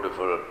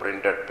beautiful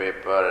printed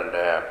paper and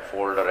a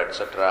folder,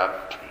 etc.,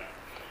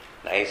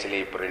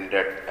 nicely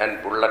printed,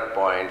 and bullet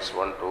points,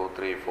 1, 2,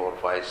 3, 4,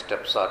 5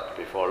 steps are to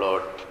be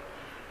followed.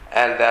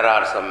 And there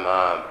are some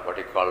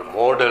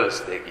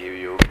models they give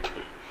you.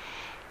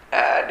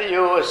 And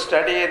you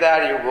study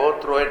that, you go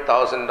through it,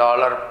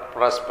 $1,000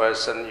 plus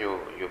person,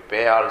 you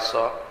pay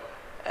also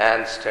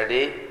and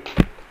study.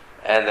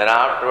 And then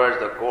afterwards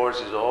the course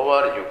is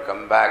over, you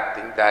come back,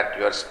 think that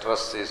your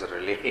stress is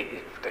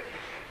relieved.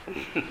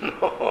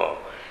 No.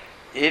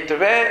 It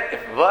may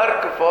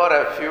work for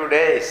a few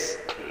days.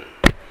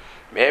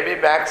 Maybe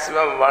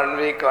maximum 1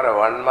 week or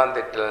 1 month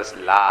it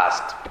will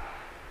last.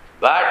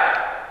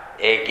 But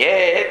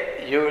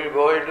again, you will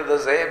go into the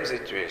same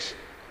situation.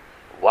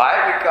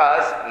 Why?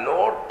 Because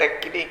no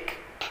technique,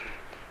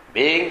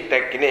 being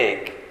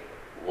technique,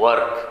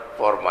 work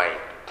for mind.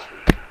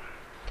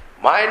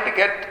 Mind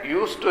get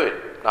used to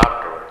it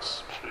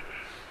afterwards.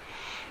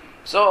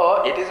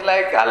 So it is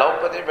like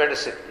allopathy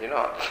medicine,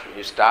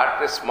 You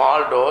start with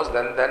small dose,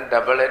 then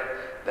double it,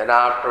 then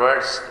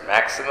afterwards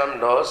maximum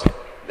dose,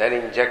 then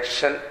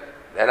injection,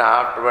 then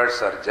afterwards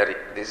surgery.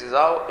 This is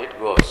how it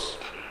goes.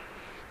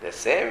 The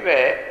same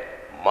way,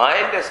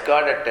 mind has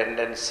got a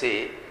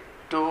tendency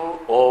to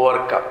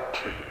overcome.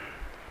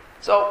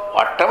 So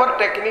whatever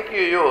technique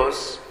you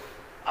use,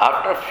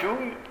 after a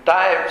few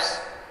times,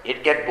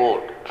 it get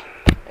bored.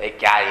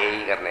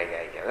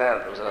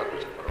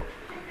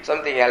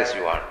 Something else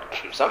you want,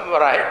 some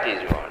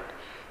varieties you want.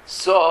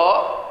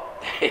 So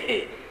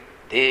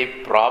the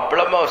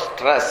problem of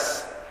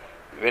stress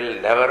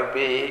will never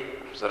be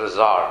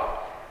resolved.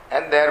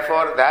 And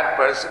therefore that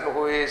person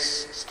who is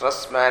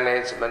stress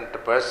management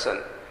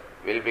person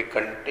will be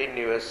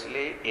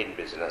continuously in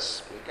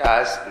business,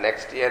 because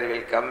next year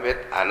will come with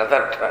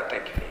another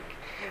technique.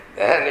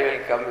 Then he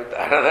will come with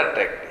another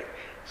technique.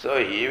 So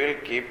he will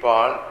keep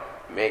on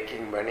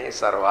making money,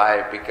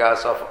 survive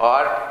because of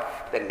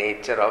what? The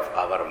nature of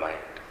our mind.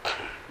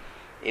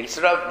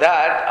 Instead of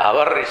that,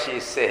 our Rishi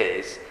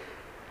says,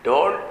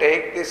 don't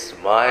take this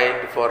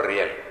mind for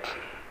real.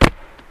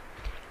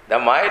 The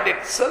mind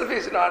itself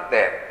is not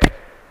there.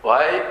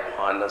 Why?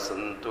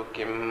 Manasantu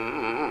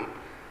kim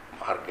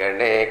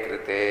margane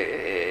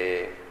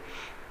krite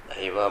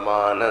naiva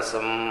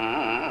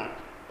manasam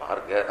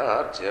marga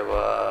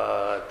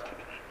arjavad.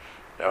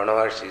 Ramana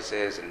Maharshi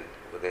says in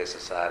Udesa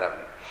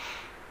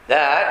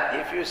that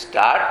if you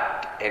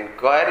start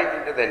inquiring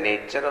into the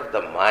nature of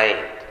the mind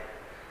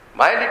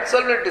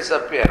itself will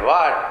disappear.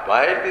 What?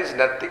 Mind is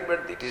nothing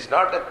but, it is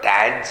not a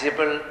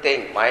tangible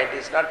thing. Mind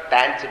is not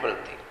tangible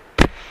thing.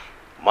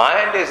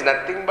 Mind is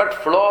nothing but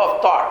flow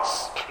of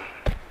thoughts.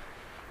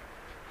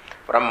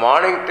 From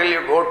morning till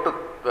you go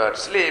to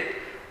sleep,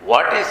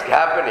 what is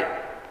happening?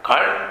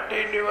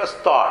 Continuous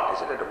thought,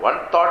 isn't it? One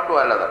thought to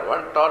another,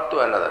 one thought to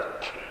another.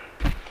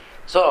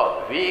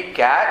 So we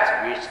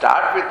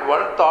start with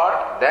one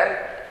thought, then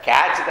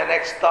catch the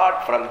next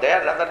thought, from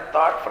there another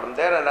thought, from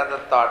there another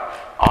thought,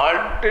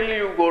 until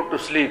you go to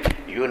sleep.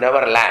 You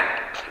never land.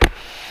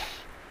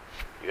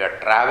 You are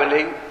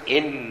traveling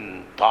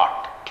in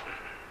thought.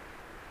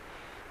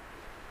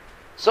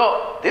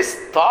 So this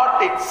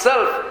thought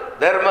itself,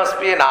 there must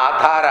be an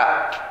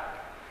adhara.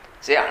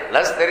 See,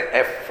 unless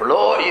a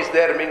flow is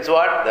there, means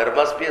what? There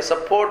must be a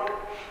support,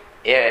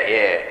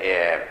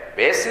 a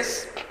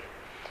basis.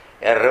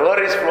 A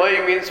river is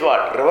flowing means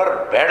what?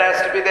 River bed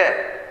has to be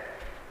there,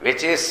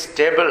 which is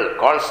stable,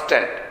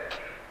 constant.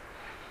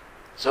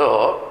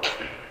 So,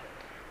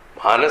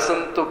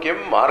 manasantu kim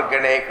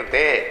margane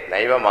krite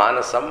naiva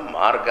manasam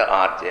marga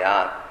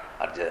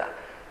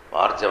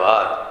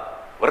arjavad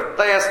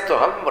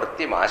vrittayastuham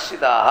vrittim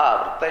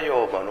ashidaha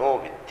vrittayo mano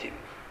viddhim.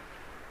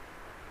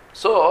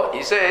 So,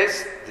 he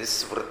says,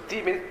 this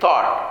vritti means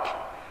thought.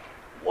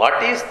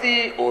 What is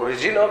the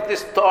origin of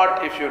this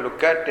thought? If you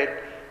look at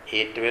it,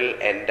 it will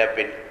end up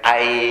in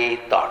I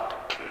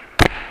thought.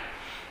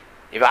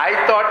 If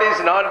I thought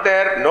is not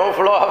there, no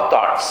flow of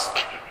thoughts.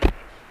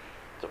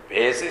 The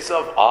basis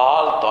of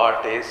all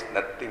thought is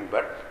nothing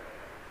but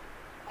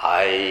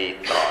I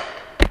thought.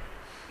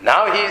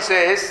 Now he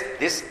says,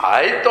 this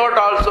I thought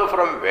also,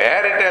 from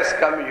where it has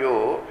come,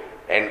 you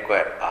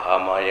inquire.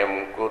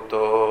 Ahamayam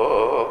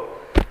kuto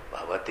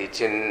bhavati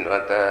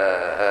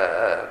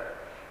chinvata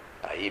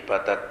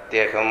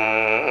aipatatyaham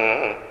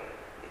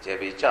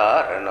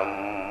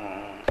vicharanam.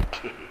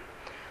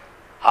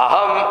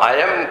 Aham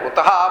ayam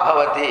kutaha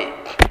bhavati.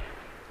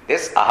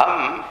 This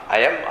aham,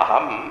 ayam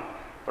aham,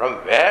 from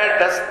where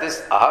does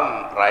this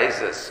aham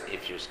rises?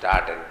 If you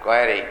start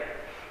inquiring,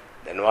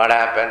 then what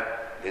happened?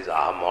 This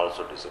aham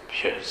also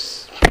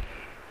disappears.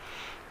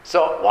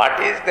 So what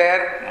is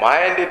there?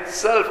 Mind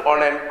itself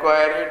on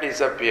inquiry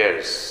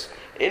disappears.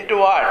 Into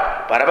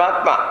what?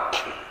 Paramatma.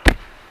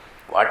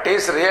 What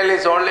is real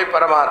is only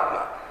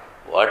Paramatma.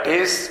 What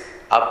is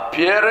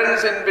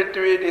appearance in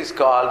between is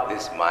called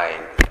this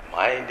mind.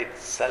 Mind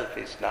itself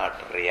is not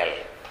real.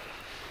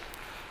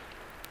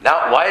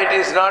 Now, why it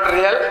is not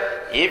real?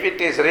 If it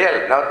is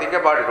real, now think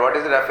about it. What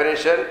is the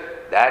definition?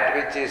 That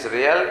which is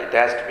real, it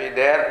has to be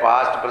there,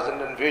 past,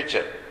 present and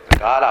future.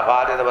 Kala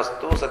bhadita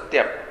vastu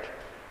satyam.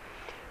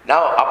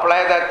 Now,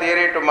 apply that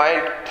theory to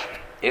mind.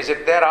 Is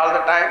it there all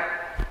the time?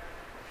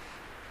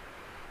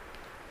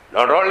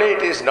 Not only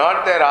it is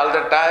not there all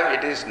the time,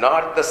 it is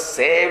not the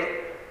same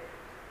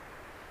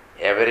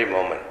every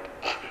moment.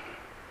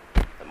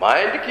 The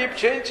mind keeps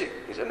changing,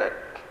 isn't it?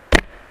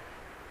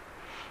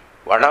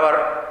 1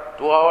 hour,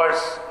 2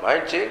 hours,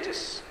 mind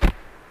changes.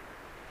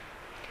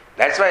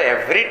 That's why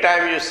every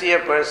time you see a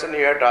person,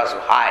 you have to ask,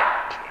 hi.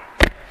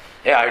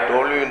 Hey, I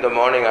told you in the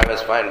morning I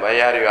was fine. Why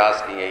are you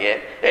asking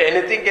again? Hey,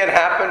 anything can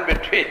happen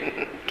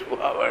between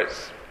 2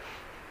 hours.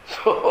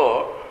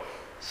 So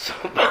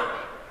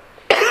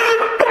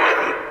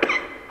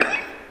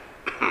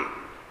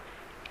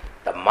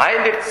the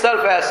mind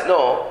itself has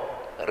no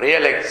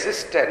real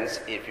existence.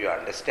 If you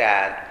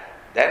understand,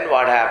 then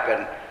what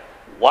happened?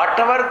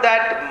 Whatever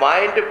that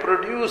mind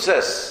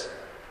produces,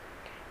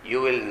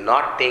 you will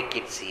not take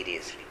it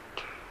seriously.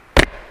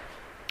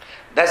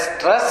 The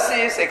stress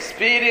is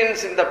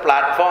experienced in the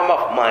platform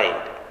of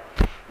mind.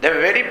 The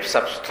very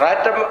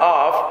substratum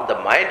of the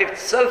mind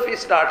itself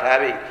is not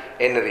having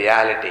any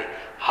reality.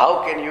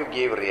 How can you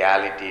give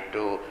reality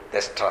to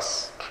the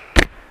stress?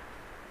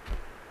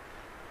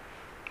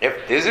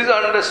 If this is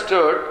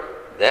understood,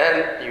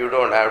 then you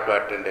don't have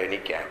to attend any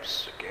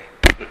camps. Okay?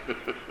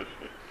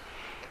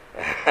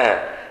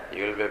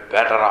 You will be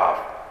better off.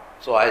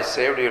 So I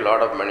saved you a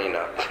lot of money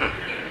now.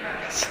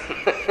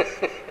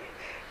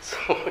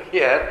 So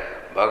here,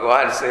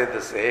 Bhagavan said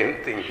the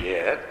same thing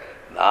here.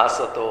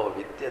 Nasato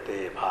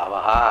vidyate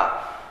bhavaha,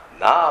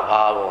 na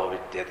bhavo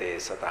vidyate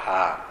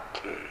sataha.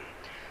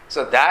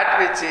 So that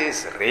which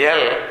is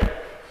real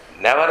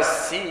never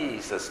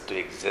ceases to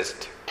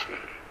exist.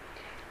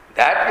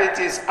 That which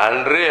is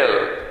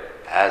unreal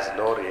has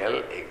no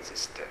real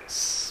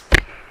existence.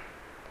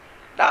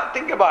 Now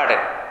think about it.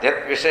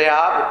 Yat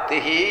Vishaya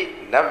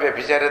Buddhihi na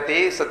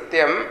Vyabhijarati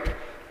Satyam.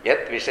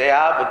 Yat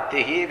Vishaya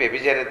Buddhihi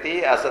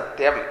Vyabhijarati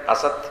Asatyam.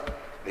 Asat.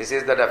 This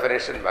is the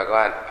definition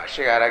Bhagavan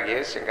Bhashyakara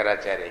gives,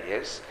 Shankaracharya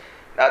gives.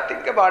 Now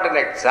think about an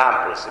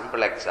example,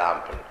 simple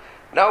example.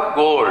 Now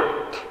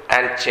gold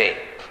and chain.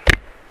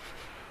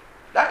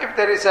 Now if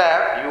there is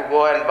you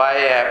go and buy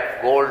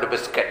a gold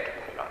biscuit.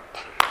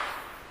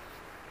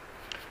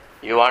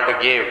 You want to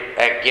give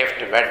a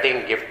gift,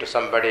 wedding gift to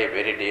somebody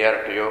very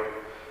dear to you.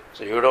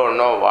 So you don't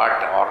know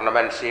what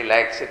ornament she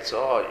likes it,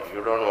 so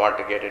you don't want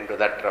to get into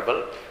that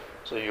trouble.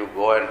 So you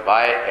go and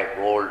buy a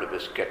gold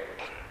biscuit.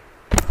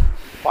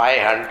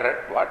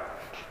 500 what?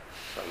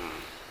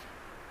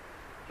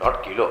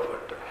 Not kilo,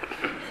 but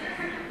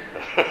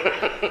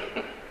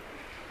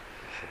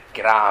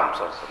grams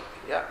or something.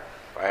 Yeah,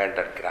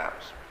 500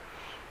 grams.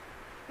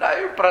 Now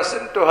you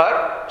present to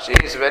her. She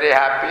is very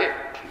happy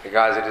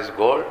because it is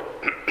gold.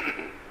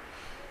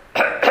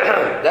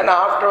 Then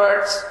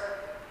afterwards,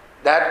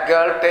 that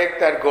girl take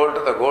that gold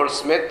to the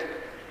goldsmith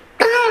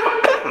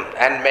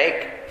and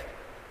make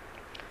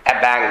a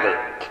bangle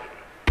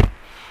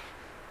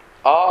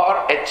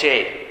or a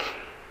chain.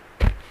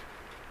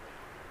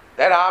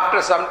 Then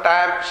after some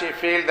time she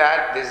feel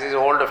that this is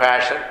old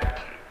fashioned.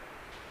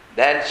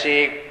 Then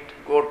she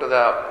go to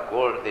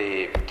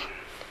the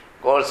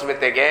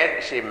goldsmith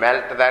again. She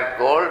melt that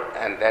gold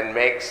and then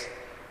makes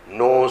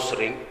nose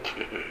ring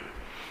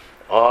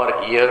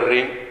or ear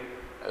ring,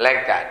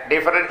 like that.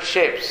 Different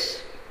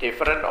shapes,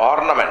 different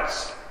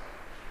ornaments.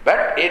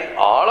 But in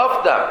all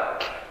of them,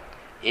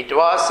 it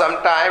was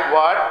sometime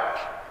what?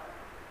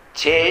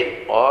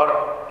 Chain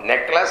or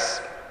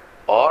necklace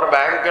or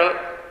bangle,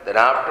 then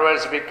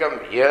afterwards become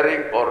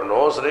earring or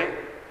nose ring.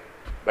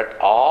 But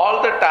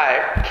all the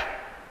time,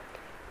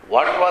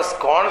 what was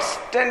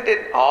constant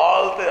in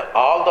all the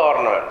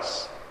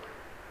ornaments?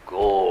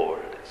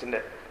 Gold, isn't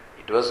it?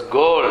 It was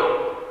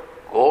gold.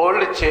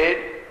 Gold chain,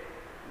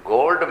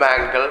 gold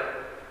bangle,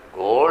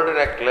 gold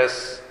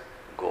necklace,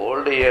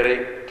 gold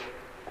earring,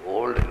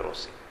 gold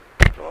nose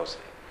ring.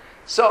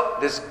 So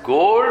this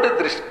gold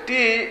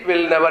drishti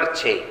will never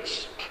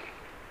change.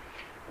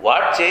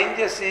 What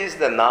changes is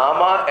the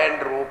nama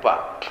and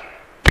rupa,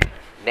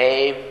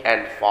 name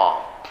and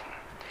form.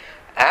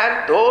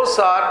 And those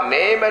are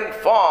name and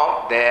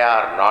form, they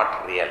are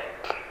not real.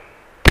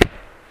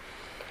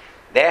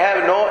 They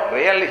have no,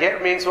 real here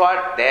means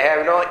what? They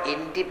have no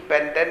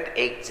independent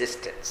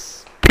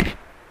existence.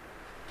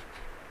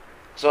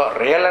 So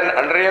real and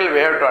unreal we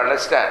have to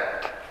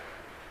understand.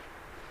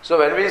 So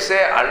when we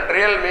say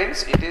unreal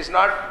means it is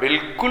not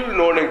bilkul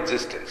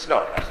non-existence.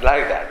 No, it's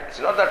like that. It's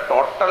not the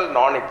total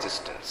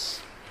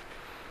non-existence.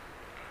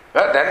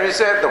 Well, then we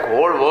say the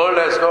whole world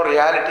has no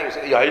reality. We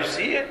say, yeah, you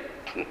see it.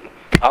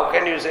 How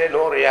can you say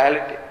no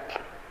reality?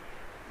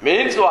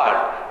 Means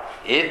what?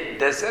 It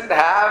doesn't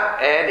have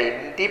an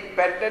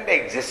independent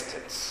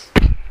existence.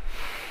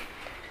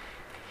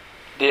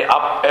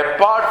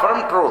 Apart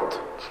from truth,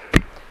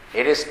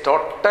 it is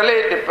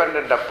totally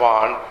dependent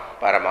upon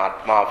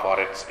Paramatma for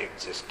its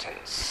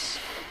existence.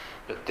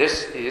 So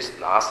this is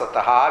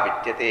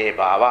nasataha vidyate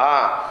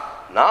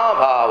bhavaha na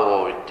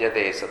bhavo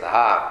vidyate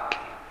sataha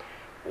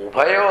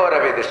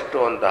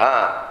ubhayoravidishtontaha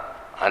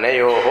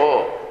anayoho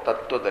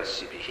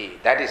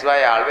tattvadarshibhihi. That is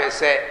why I always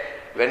say,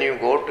 when you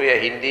go to a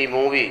Hindi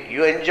movie,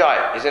 you enjoy,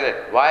 isn't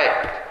it? Why?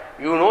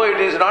 You know it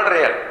is not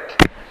real.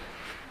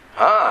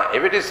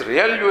 If it is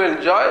real, you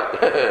enjoy.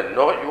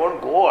 No, you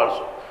won't go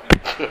also.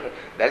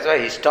 That's why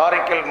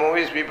historical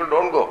movies people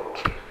don't go.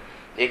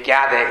 ये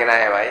क्या देखना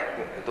है भाई?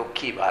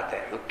 दुखी बात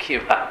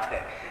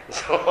है.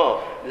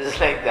 So this is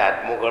like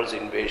that, Mughals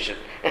invasion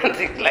and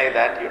things like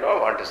that. You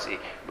don't want to see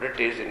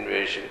British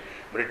invasion,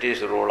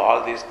 British rule,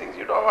 all these things.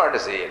 You don't want to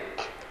see it.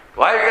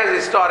 Why? Because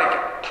it's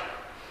historical.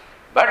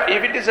 But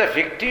if it is a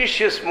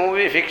fictitious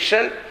movie,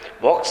 fiction,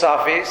 box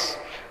office,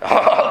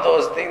 all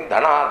those things,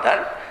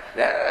 dhan,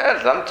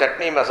 then some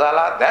chutney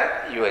masala,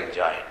 then you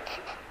enjoy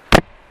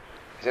it.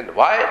 Isn't it?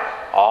 Why?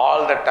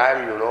 All the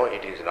time you know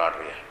it is not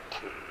real.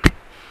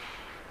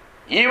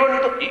 Even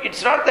though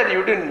it's not that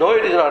you didn't know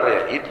it is not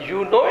real.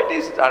 You know it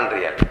is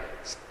unreal.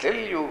 Still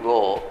you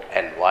go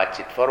and watch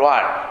it for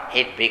what?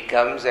 It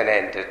becomes an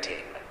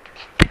entertainment.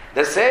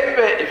 The same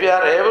way, if you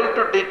are able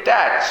to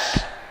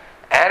detach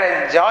and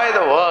enjoy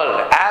the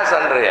world as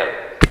unreal,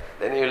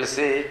 then you will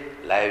see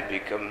life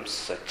becomes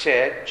such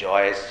a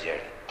joyous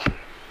journey.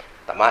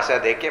 तमाशा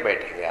देख के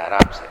बैठेंगे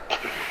आराम से.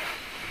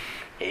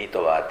 यही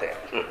तो बात है.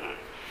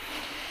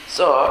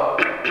 So,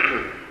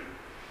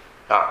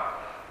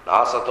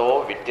 नासतो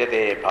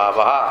विद्यते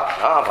भावः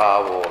न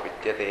भावो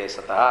विद्यते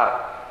सतः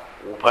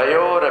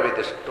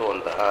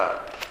उभयोरविदिष्टोन्तः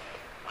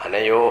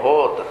अनयोः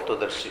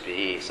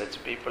तत्त्वदर्शिभिः.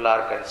 Such people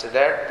are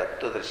considered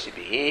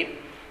तत्त्वदर्शिभिः,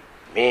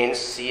 means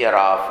seer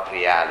of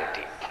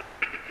reality.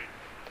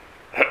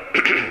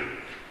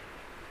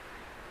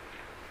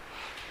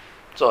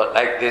 So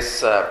like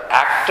this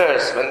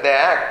actors, when they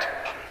act,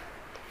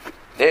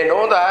 they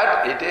know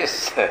that it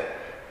is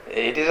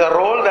a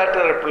role that they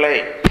are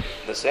playing.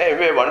 The same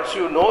way, once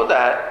you know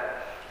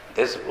that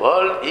This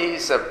world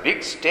is a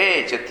big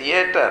stage, a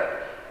theater,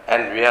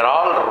 and we are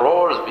all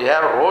roles, we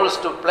have roles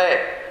to play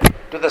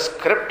to the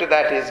script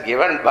that is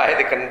given by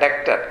the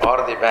conductor or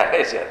the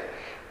manager.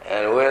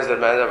 And who is the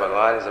manager?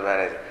 Bhagavan is the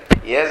manager.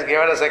 He has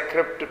given us a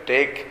script to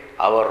take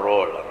our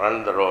role,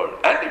 run the role.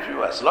 And if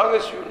you, as long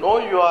as you know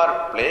you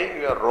are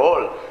playing your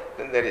role,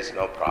 then there is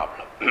no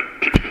problem.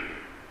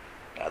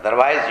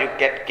 Otherwise, you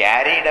get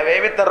carried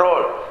away with the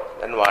role.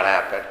 Then what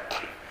happened?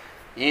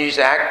 He is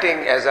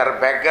acting as a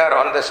beggar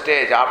on the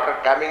stage. After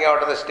coming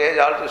out of the stage,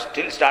 also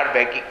still start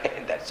begging.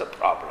 That's a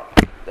problem.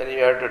 Then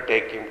you have to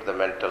take him to the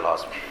mental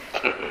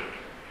hospital.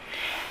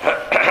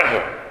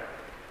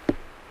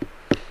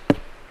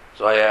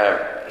 So a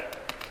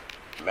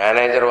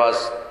manager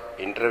was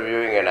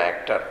interviewing an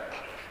actor.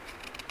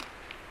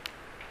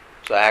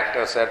 So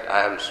actor said,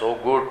 I am so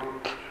good.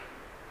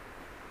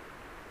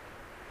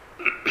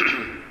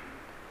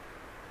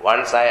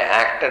 Once I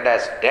acted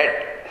as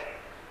dead.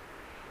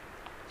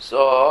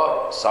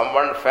 So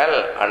someone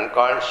fell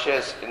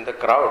unconscious in the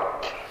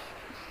crowd.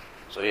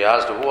 So he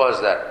asked, who was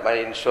that? My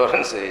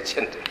insurance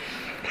agent.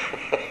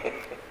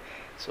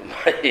 So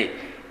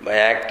my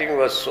acting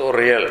was so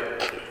real.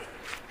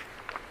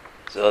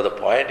 So the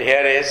point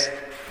here is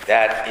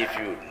that if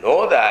you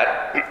know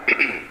that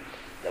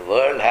the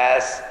world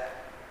has,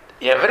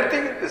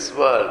 everything in this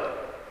world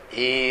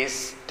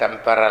is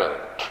temporal.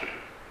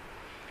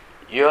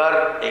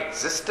 Your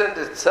existence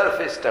itself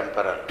is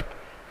temporal.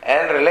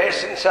 And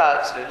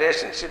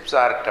relationships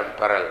are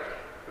temporal.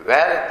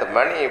 Wealth,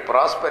 money,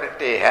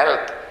 prosperity,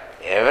 health,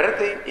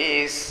 everything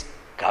is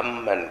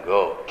come and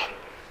go.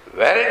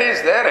 When it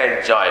is there,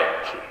 enjoy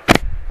it.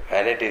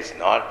 When it is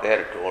not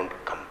there, don't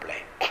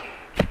complain.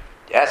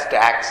 Just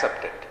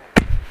accept it.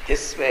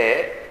 This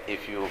way,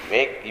 if you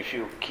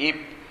keep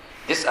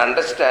this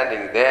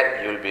understanding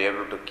there, you will be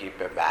able to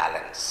keep a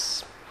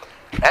balance.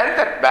 And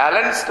that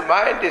balanced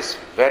mind is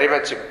very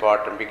much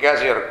important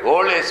because your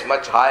goal is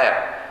much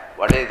higher.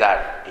 What is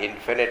that?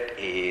 Infinite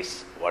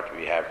is what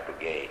we have to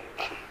gain.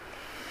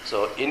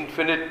 So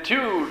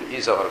infinitude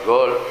is our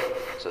goal.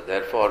 So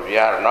therefore we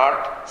are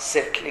not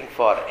settling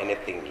for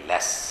anything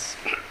less.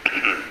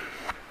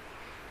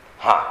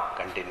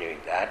 Continuing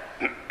that.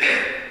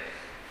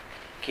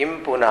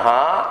 Kim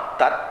punaha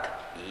tat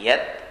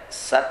yat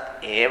sat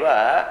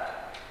eva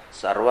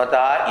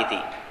sarvata iti.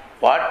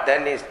 What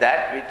then is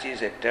that which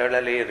is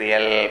eternally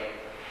real?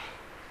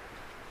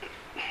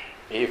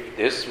 If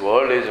this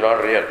world is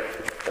not real,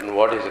 then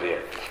what is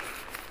real?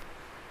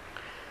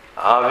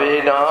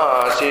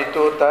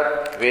 Avinashitu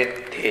tat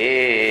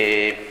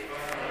vidhi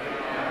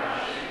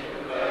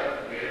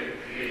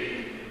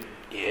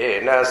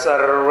yena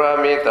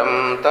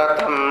sarvamitam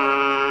tatam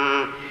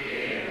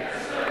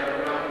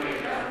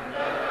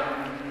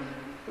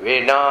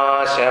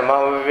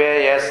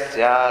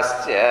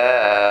vinashamavyayasyasya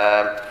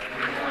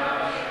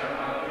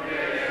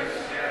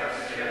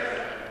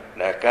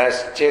na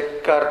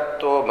kaschit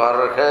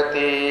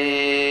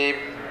kartumarhati.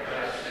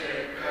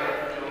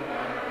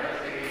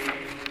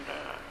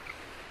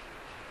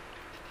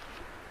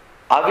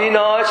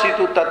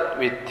 Avinashitu tat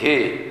vidhi.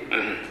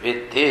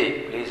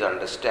 Vidhi, please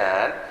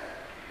understand.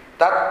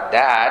 Tat,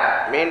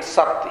 that means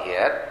sat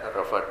here,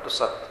 referred to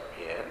sat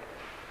here.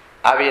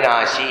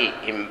 Avinashi,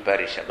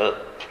 imperishable.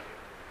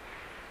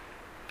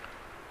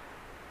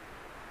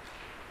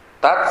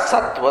 Tat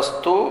sat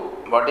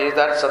vastu, what is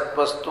that sat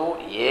vastu?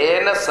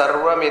 Yena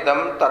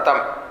sarvamidam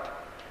tatam.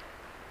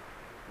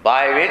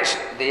 By which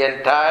the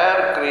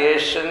entire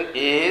creation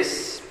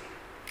is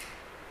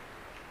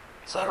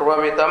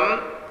sarvamidam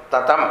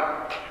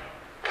tatam.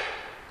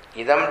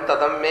 Idam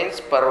tatam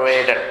means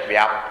pervaded,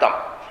 vyaptam.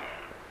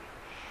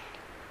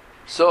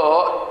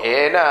 So,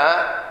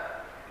 ena,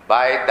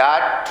 by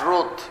that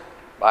truth,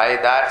 by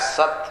that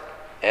sat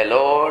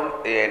alone,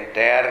 the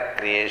entire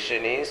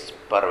creation is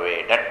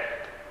pervaded.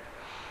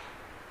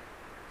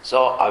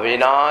 So,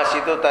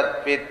 avinashitu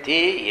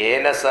tatvidhi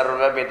yena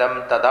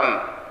sarvamidam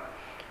tadam.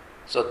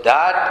 So,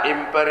 that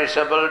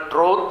imperishable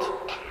truth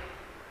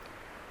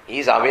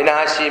is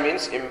avinashi,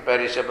 means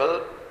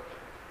imperishable.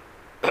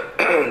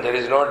 There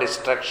is no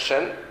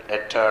destruction,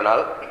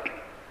 eternal,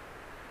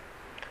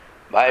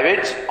 by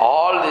which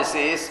all this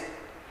is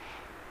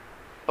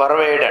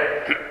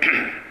pervaded.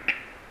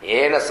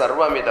 Yena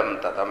sarvamidam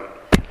tatam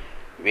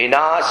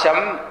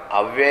vinasham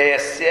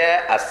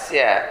avyayasya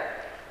asya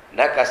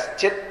na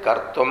kaschit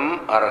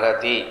kartum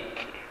arhati.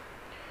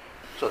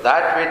 So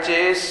that which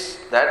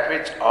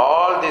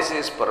all this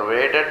is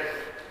pervaded,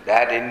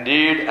 that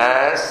indeed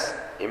as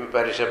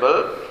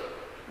imperishable,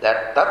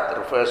 that tat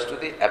refers to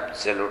the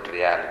absolute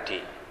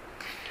reality.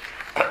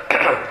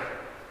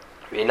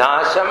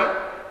 Vinasham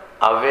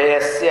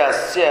avyayasya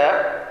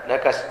asya na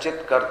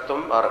kaschit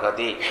kartum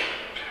arhati.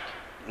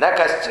 Na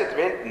kaschit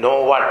means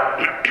no one.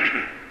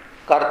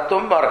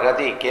 Kartum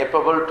arhati,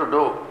 capable to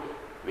do.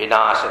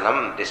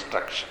 Vinashanam,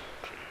 destruction.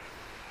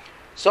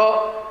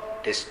 So,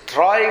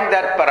 destroying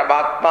that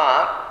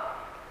Paramatma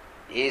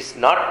is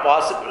not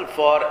possible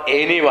for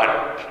anyone.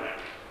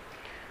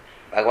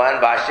 Bhagavan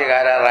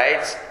Bhashyakara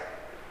writes,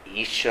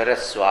 Ishvara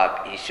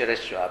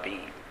Swabi.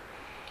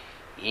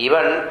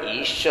 Even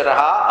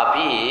Ishvaraha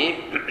api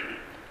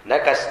na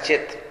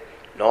kaschit.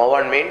 No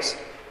one means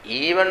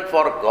even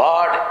for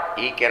God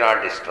he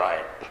cannot destroy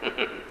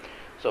it.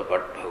 So,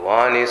 but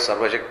Bhagavan is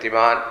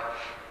Sarvashaktiman,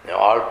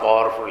 all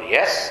powerful.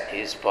 Yes,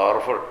 he is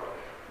powerful,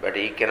 but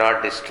he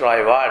cannot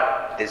destroy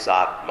what? This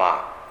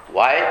Atma.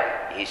 Why?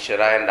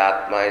 Ishvara and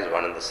Atma is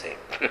one and the same.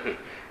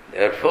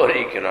 Therefore,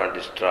 he cannot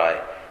destroy.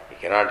 He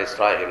cannot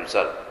destroy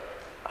himself.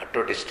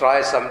 To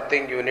destroy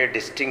something, you need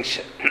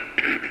distinction.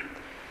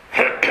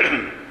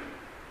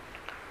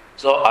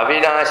 So,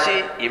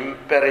 Avinashi,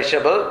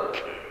 imperishable.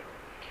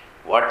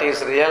 What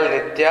is real,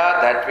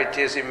 Nitya? That which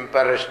is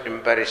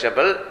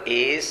imperishable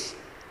is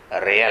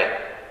real.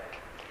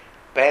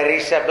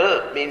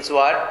 Perishable means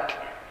what?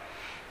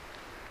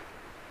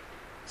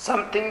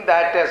 Something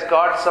that has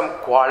got some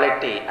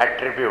quality,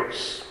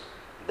 attributes.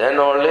 Then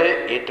only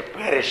it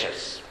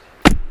perishes.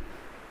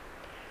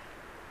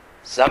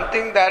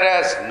 Something that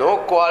has no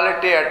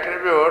quality,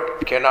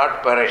 attribute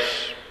cannot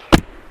perish.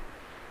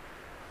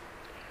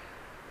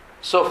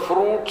 So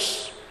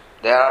fruits,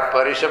 they are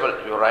perishable.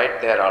 You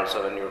write there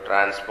also when you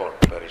transport,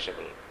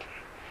 perishable.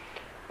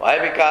 Why?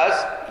 Because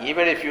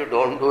even if you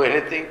don't do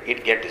anything,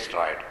 it gets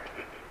destroyed.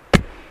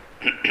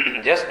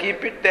 Just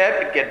keep it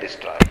there, it gets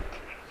destroyed.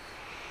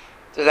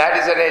 So that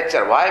is the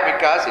nature. Why?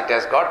 Because it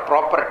has got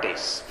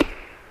properties.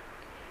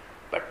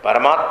 But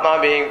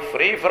Paramatma, being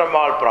free from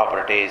all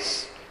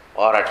properties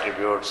or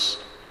attributes,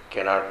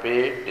 cannot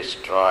be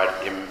destroyed,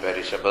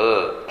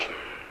 imperishable.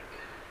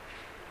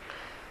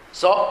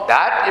 So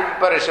that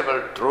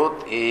imperishable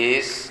truth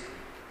is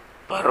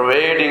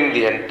pervading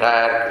the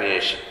entire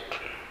creation.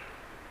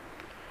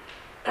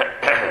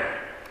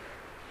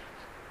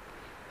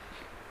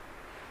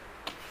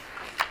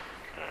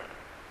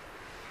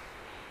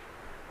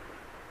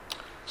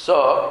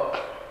 So,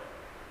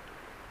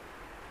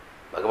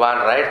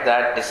 Bhagavan writes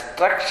that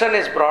destruction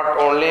is brought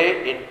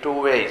only in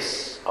two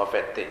ways of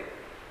a thing.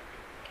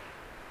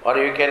 Or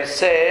you can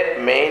say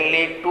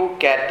mainly two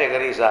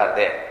categories are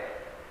there.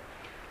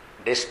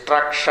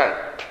 Destruction.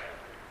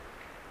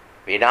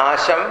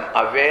 Vinasham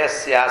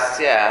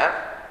avyasyasya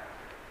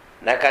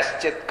na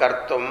kaschit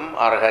kartum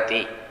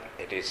arhati.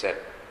 It is said.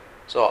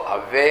 So,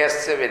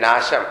 avyasya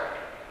vinasham,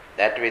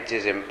 that which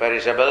is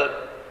imperishable,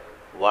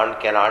 one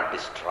cannot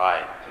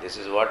destroy. This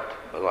is what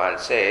Bhagavan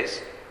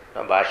says.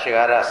 Now,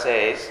 Bhashyakara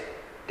says,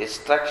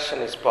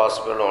 destruction is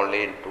possible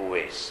only in two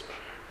ways.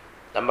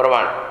 Number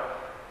one,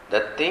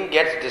 the thing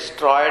gets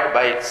destroyed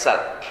by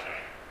itself.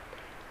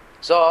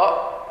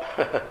 So,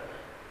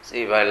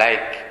 see,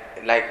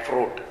 like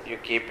fruit, you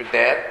keep it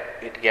there,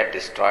 it gets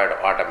destroyed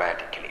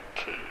automatically.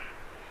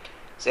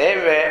 Same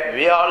way,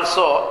 we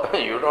also,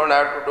 you don't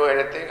have to do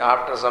anything,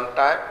 after some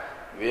time,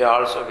 we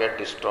also get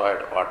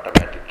destroyed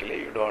automatically.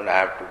 You don't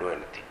have to do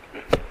anything.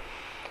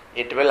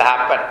 It will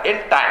happen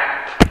in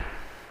time.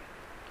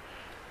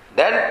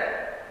 Then,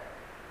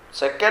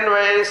 second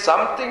way is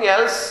something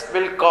else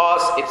will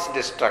cause its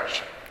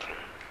destruction.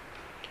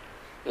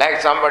 Like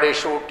somebody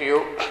shoot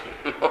you,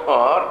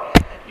 or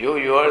you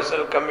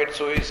yourself commit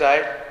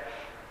suicide,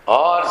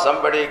 or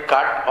somebody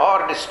cut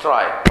or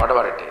destroy,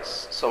 whatever it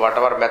is. So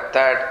whatever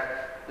method,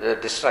 the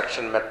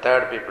destruction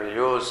method people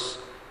use,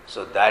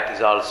 so that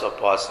is also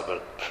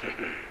possible.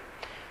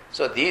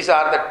 So these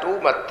are the two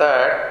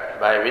methods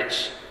by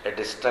which a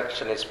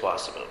destruction is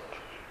possible.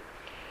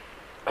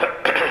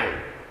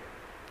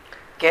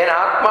 Can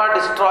Atma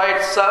destroy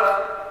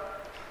itself?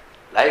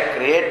 Like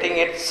creating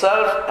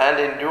itself and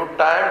in due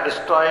time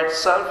destroy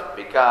itself?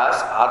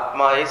 Because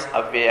Atma is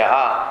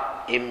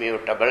avyaha,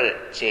 immutable,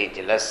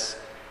 changeless.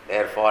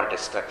 Therefore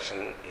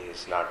destruction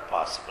is not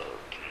possible.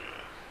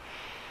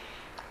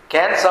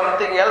 Can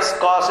something else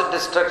cause a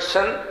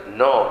destruction?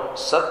 No.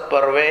 Sat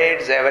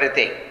pervades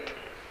everything.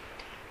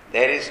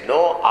 There is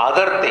no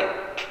other thing.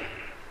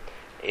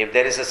 If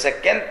there is a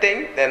second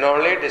thing, then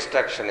only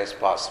destruction is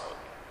possible.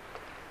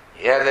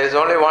 Here there is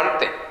only one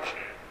thing.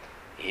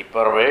 He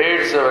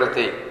pervades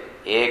everything.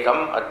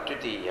 Ekam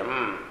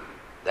Adyutiyam.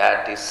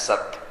 That is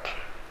Sat.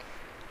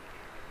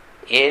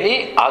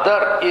 Any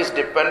other is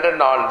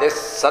dependent on this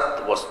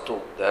Sat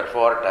Vastu.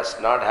 Therefore does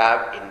not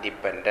have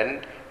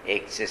independent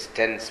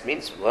existence.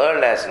 Means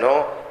world has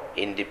no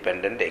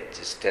independent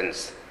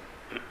existence.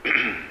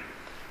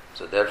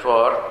 So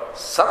therefore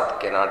Sat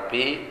cannot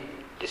be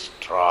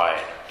destroyed.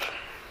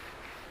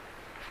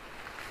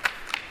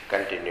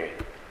 Continuing.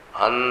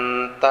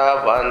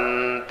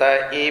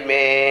 Antavanta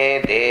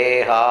ime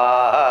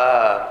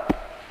deha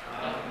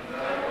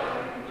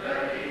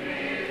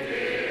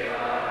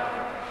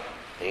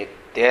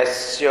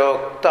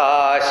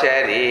nityasyokta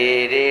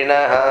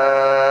sharirinaha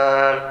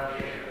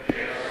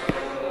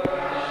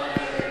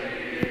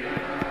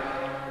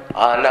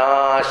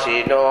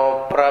anashino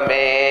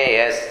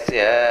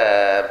prameyasya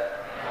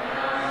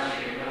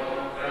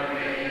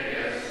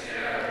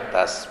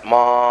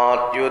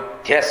tasmat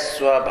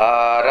yudhyasva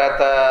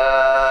bharata.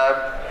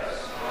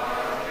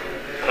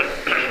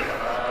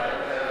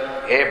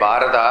 Hey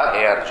Bharata,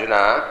 hey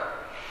Arjuna,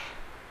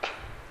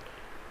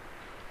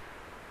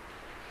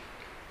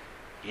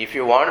 if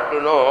you want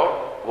to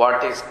know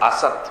what is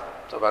asat,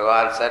 So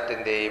Bhagavan said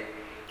in the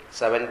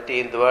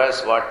 17th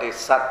verse, what is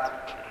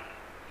Sat?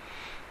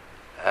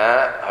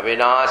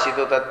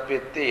 Avinashitu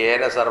tatvitti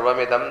yena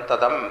sarvamidam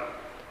tadam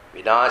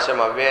vinasham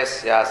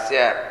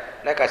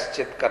avyasyasya na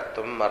kaschit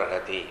kartum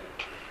arhati.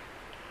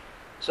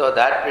 So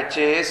that which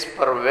is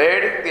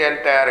pervading the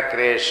entire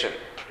creation,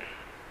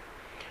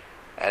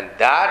 and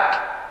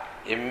that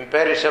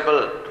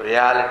imperishable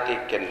reality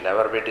can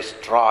never be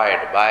destroyed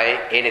by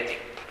anything.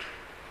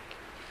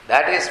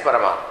 That is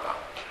Paramatma.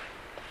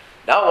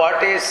 Now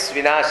what is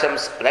Vinasham?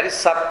 That is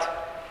Sat.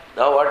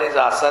 Now what is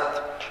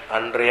Asat?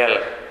 Unreal.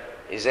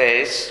 He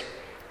says,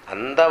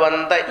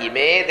 Andavanda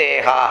ime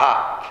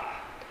dehaha.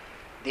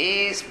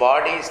 These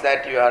bodies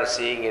that you are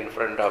seeing in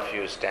front of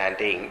you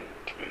standing,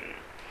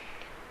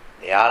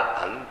 they are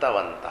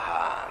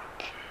antavantaha.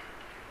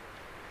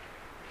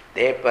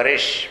 They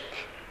perish.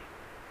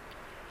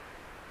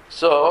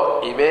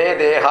 So, ime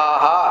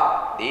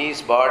dehaha,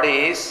 these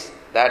bodies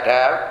that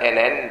have an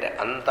end,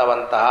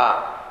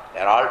 antavantaha, they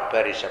are all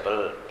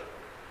perishable.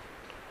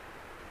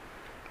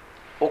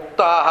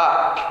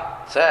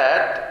 Uktaha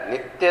said,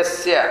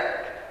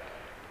 nityasya,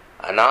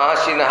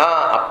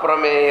 anashinaha,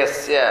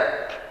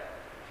 aprameyasya.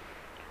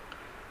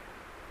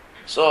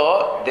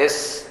 So,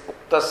 this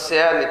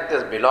uktasya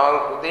nityas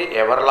belong to the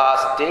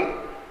everlasting,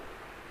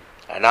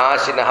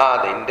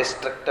 anashinaha, the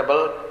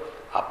indestructible,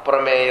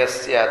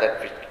 aprameyasya,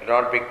 that which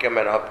cannot become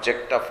an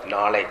object of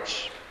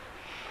knowledge.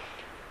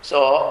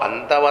 So,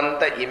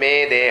 antavanta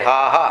ime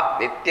dehaha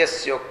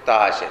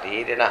nityasyukta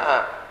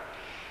sharirinaha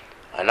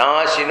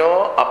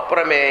anashino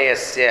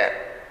aprameyasya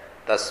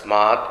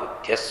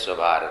tasmat udhyasva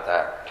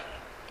bharata.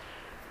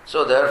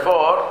 So,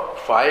 therefore,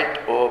 fight,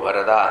 O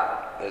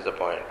Bharata. That is the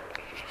point.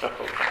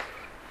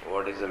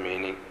 What is the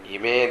meaning?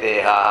 Ime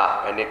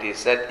dehaha. When it is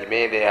said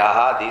ime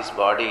dehaha, these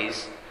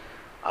bodies,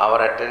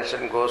 our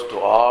attention goes to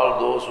all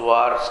those who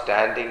are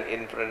standing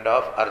in front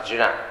of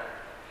Arjuna.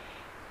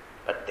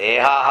 But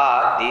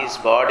dehaha, these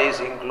bodies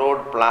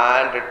include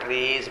plant,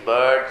 trees,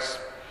 birds,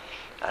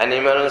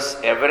 animals,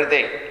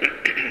 everything.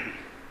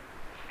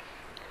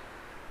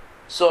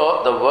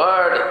 So the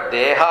word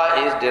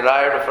deha is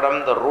derived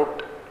from the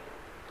root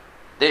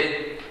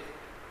di,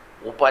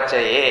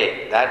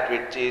 upachaye, that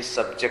which is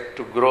subject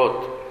to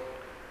growth.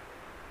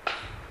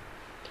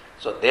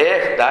 So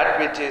that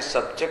which is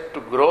subject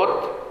to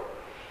growth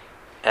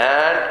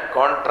and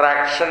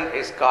contraction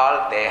is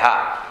called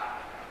deha.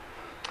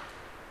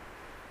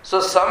 So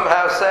some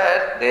have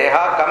said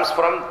deha comes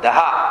from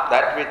daha,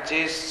 that which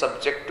is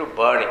subject to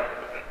burning.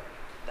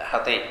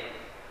 Dahati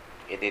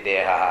iti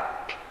deha.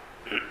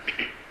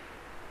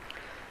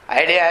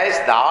 Idea is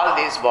that all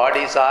these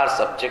bodies are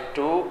subject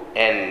to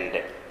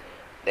end.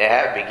 They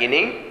have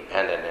beginning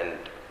and an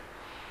end.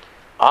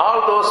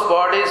 All those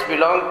bodies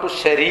belong to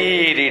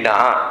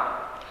Sharirina,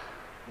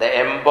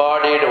 the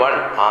embodied one,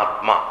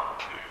 Atma.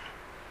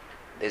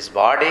 These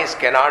bodies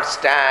cannot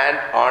stand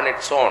on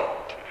its own.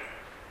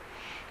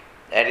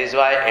 That is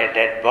why a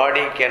dead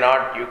body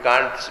you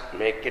can't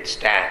make it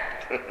stand.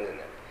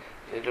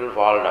 It will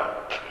fall down.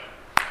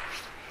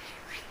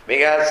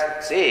 Because,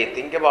 see,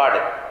 think about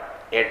it.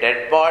 A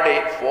dead body,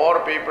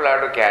 4 people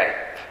have to carry.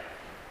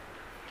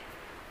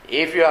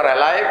 If you are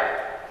alive,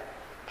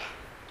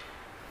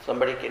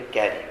 somebody can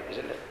carry you,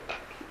 isn't it?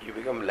 You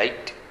become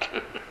light.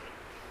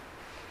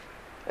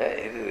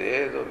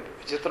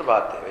 विचित्र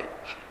बात है भाई.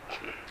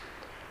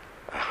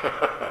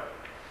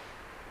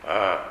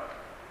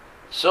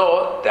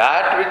 So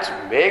that which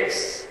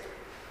makes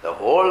the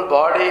whole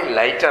body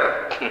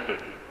lighter,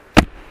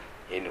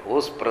 in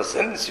whose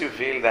presence you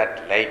feel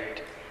that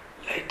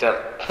lighter,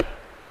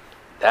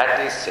 that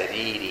is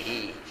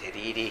Shariri.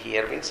 Shariri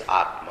here means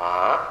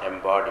Atma,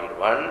 embodied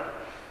one.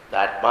 The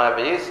Atma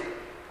is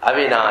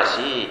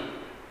Avinashi.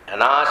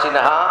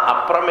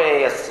 Anashinaha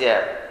aprameyasya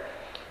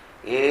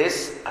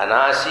is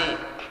Anashi,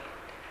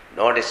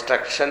 no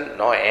destruction,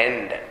 no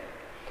end.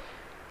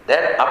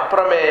 Then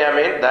aprameya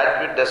means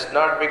that which does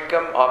not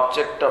become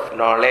object of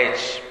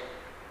knowledge.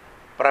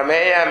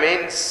 Prameya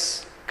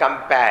means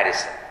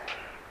comparison.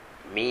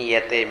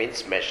 Miyate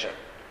means measure.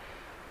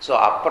 So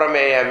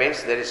aprameya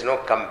means there is no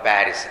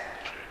comparison.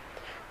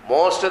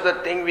 Most of the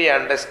thing we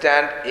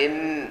understand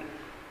in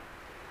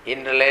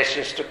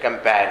relations to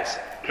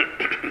comparison.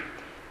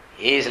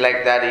 He is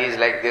like that, he is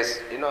like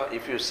this.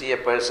 If you see a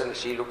person,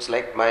 she looks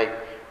like my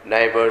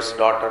neighbor's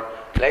daughter.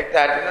 Like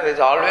that, there is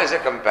always a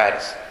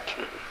comparison.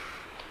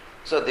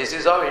 So this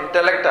is how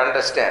intellect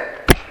understands.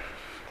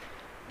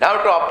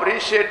 Now to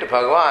appreciate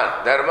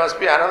Bhagavan, there must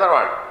be another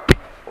one.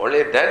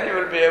 Only then you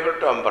will be able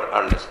to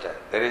understand.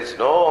 There is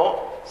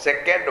no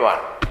second one.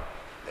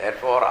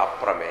 Therefore,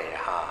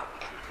 aprameya.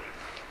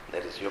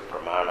 That is your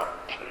pramana.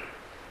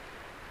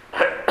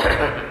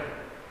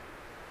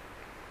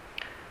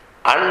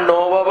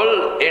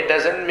 Unknowable, it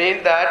doesn't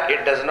mean that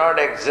it does not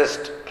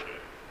exist.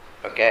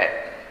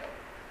 Okay?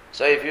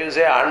 So if you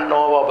say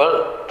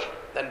unknowable,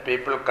 then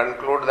people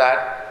conclude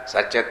that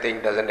such a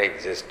thing doesn't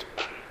exist.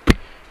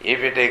 If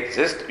it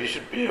exists, you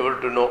should be able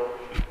to know.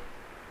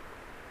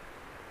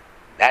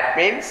 That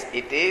means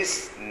it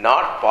is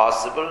not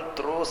possible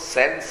through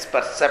sense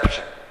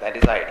perception. That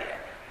is the idea.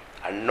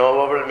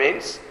 Unknowable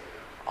means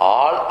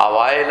all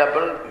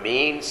available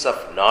means of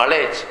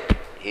knowledge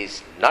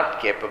is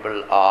not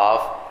capable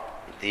of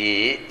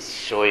the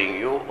showing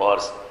you or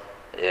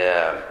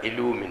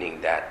illumining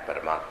that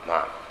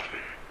Paramatma.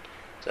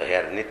 So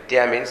here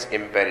Nitya means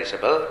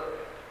imperishable,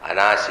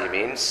 Anashi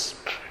means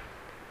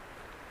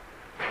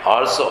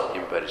also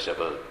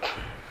imperishable.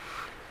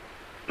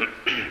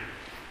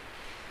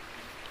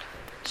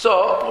 So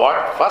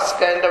what first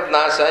kind of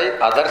Nasha is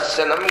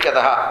Adarshanam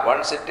Gadaha.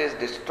 Once it is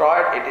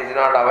destroyed, it is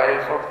not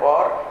available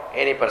for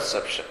any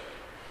perception.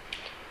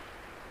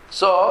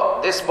 So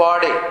this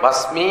body,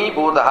 Basmi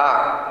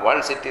Buddha,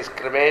 once it is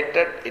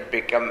cremated, it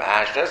becomes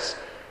ashes,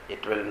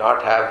 it will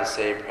not have the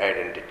same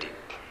identity.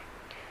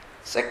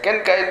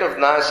 Second kind of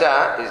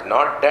Nasha is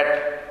not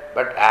dead,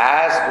 but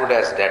as good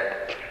as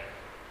dead.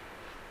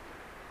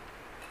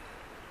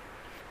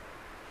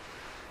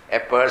 A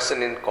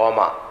person in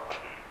coma,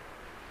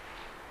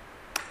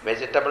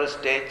 vegetable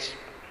stage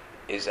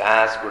is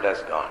as good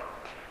as gone.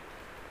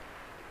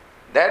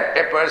 Then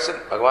a person,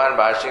 Bhagavan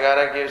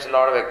Bhashyakara gives a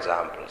lot of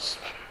examples.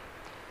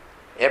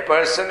 A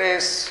person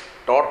is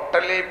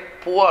totally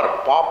poor,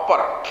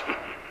 pauper.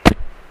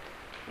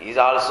 He is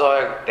also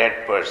a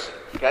dead person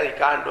because he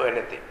can't do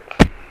anything.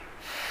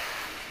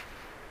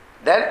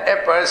 Then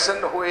a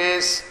person who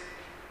is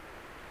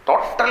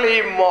totally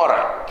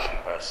immoral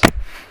person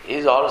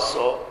is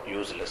also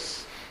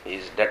useless. He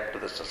is dead to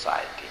the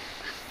society.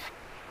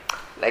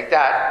 Like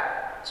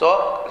that.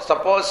 So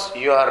suppose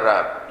you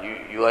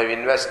have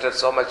invested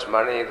so much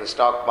money in the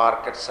stock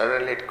market,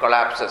 suddenly it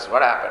collapses.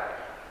 What happened?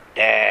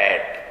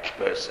 Dead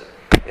person.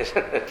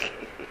 Isn't it?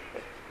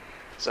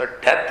 So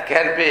death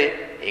can be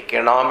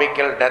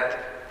economical death,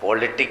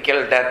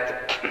 political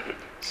death,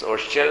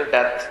 social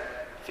death,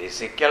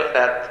 physical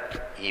death,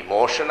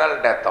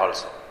 emotional death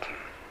also.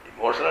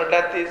 Emotional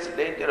death is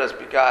dangerous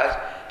because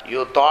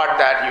you thought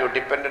that you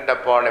depended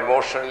upon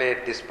emotionally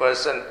this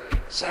person,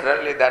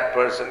 suddenly that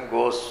person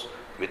goes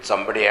with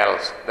somebody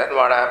else. Then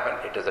what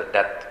happened? It is a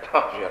death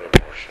of your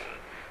emotion.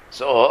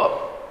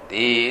 So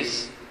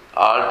these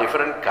are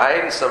different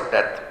kinds of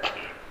death.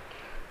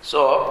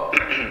 So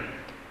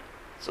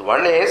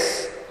one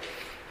is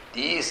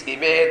these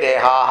ime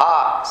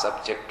dehaha,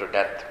 subject to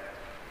death.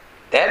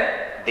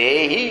 Then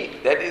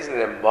dehi, that is an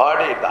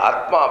embodied, the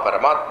Atma,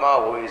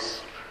 Paramatma, who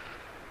is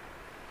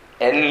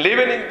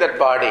enlivening that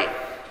body,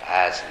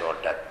 has no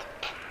death.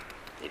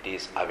 It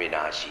is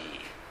Avinashi.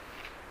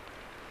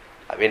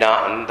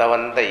 Avina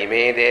andavanda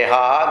ime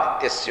deha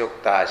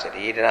nityasyukta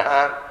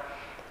sharirinaha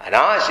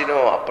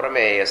anashino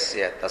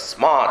aprameyasya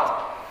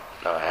tasmat.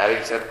 Now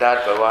having said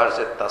that, Bhagavan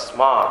said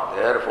tasmat,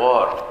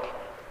 therefore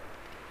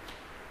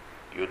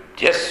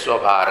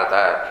yudhyasva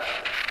bharata,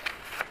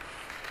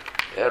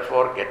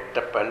 therefore get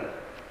up and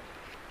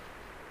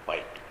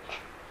fight.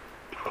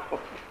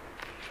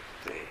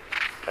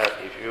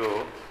 If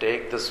you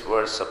take this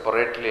verse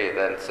separately,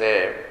 then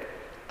say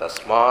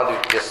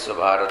tasmad yudhyasva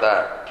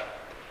bharata,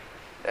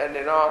 then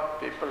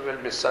people will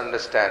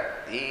misunderstand.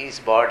 These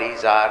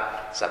bodies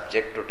are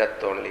subject to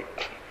death only.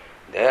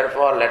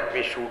 Therefore let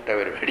me shoot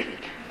everybody.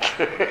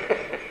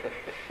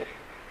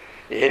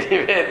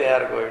 Anyway they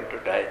are going to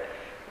die.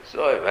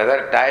 So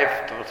whether die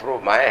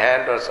through my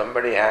hand or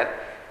somebody's hand,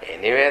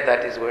 anyway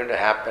that is going to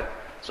happen.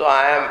 So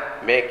I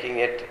am making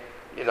it,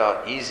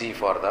 easy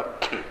for them.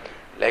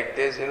 Like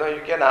this,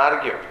 you can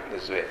argue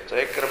this way. So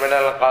a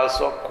criminal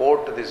also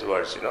quote these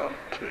words,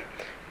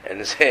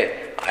 and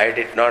say, I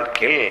did not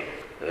kill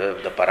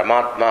the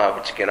Paramatma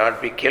which cannot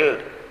be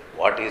killed.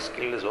 What is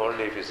killed is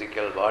only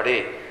physical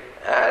body.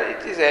 And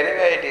it is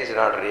anyway, it is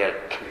not real.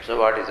 So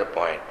what is the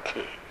point?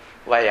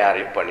 Why are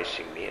you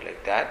punishing me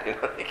like that? They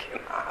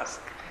can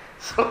ask.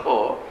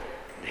 So,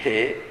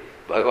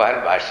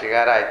 Bhagavan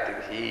Bhashyakara, I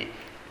think he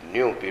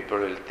knew people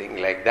will think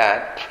like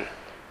that.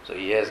 So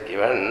he has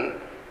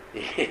given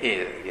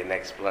an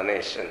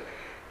explanation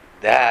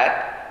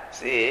that,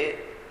 see,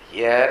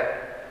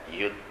 here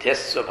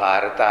Yudhyasva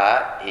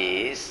Bharata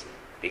is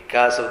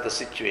because of the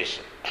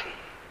situation.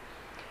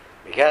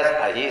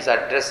 Because he is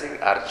addressing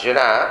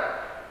Arjuna,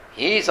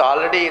 he is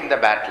already in the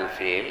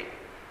battlefield,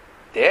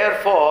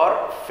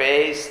 therefore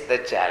face the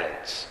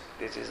challenge.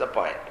 This is the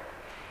point.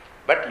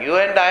 But you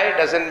and I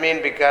doesn't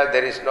mean because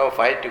there is no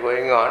fight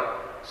going on,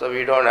 so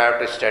we don't have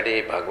to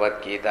study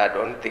Bhagavad Gita.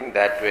 Don't think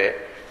that way,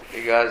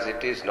 because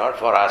it is not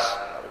for us,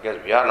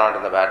 because we are not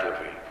in the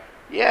battlefield.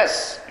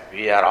 Yes,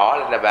 we are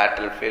all in the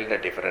battlefield in a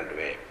different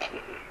way.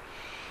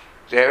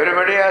 So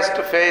everybody has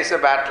to face a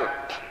battle.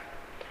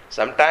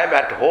 Sometime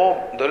at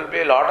home there will be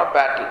a lot of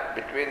battle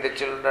between the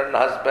children,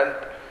 husband,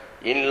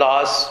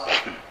 in-laws,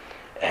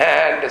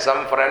 and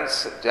some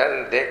friends.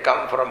 Then they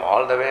come from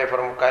all the way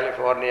from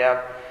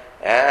California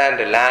and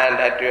land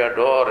at your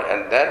door,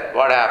 and then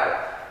what happens?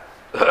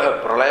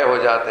 Pralay ho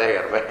jate hai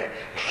ghar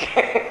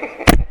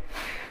mein.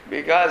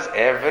 Because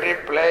every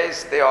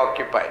place they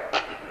occupy.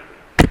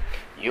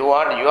 You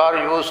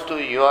are used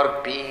to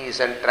your peace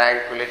and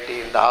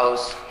tranquility in the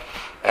house.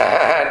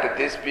 And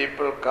these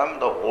people come,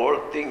 the whole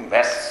thing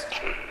mess.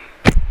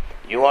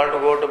 You want to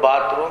go to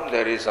bathroom,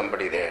 there is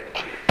somebody there.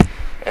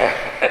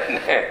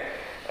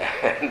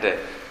 and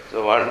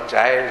so one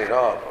child,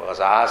 was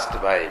asked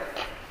by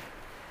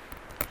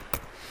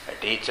a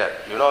teacher,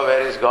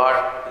 where is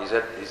God? He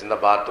said, he's in the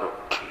bathroom.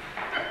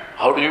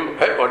 What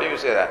do you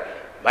say that?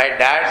 My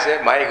dad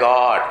said, my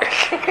God.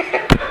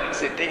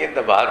 Sitting in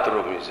the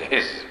bathroom, he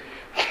says.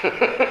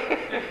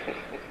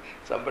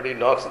 Somebody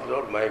knocks the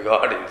door, my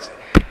God.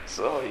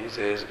 So he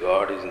says,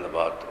 God is in the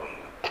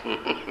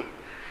bathroom.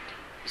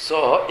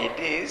 So it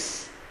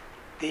is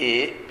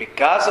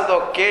because of the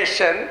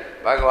occasion,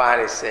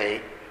 Bhagavan is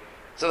saying.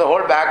 So the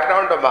whole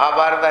background of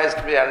Mahabharata is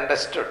to be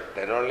understood.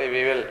 Then only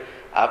we will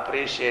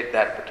appreciate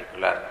that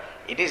particular.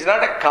 It is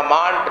not a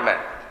commandment.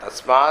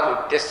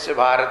 Tasmad Uddhyasya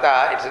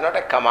Bharata, it is not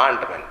a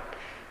commandment.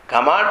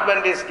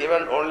 Commandment is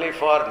given only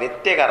for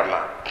Nitya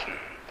Karma.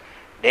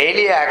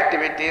 Daily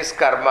activities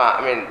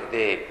karma,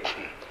 the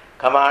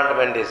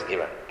commandment is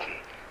given.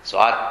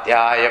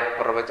 Swadhyaya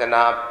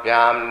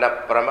pravachanabhyam na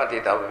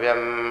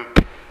pramatitavyam.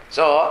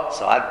 So,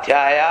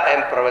 Swadhyaya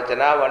and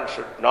pravachana one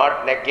should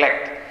not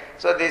neglect.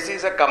 So, this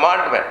is a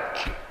commandment.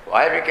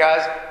 Why?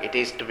 Because it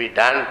is to be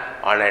done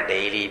on a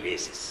daily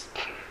basis.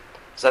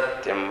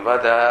 Satyam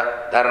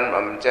vada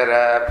dharmam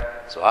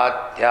chara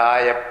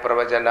swadhyaya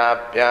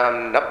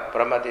pravachanabhyam na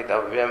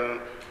pramatitavyam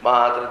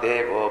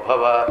Matrudevo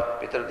bhava,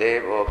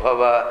 Pitrudevo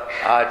bhava,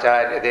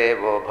 Acharya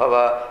devo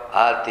bhava,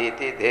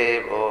 Atiti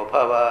devo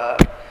bhava.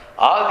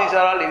 All these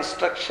are all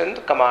instructions,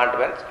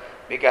 commandments,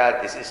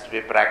 because this is to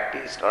be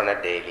practiced on a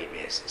daily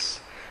basis.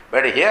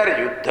 But here,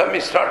 Yuddham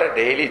is not a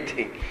daily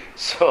thing.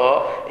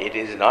 So, it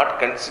is not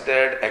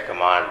considered a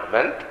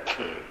commandment.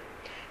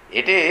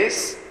 It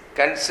is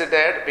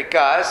considered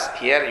because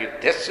here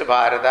Yuddhasya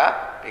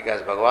Bharata,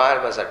 because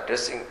Bhagavan was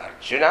addressing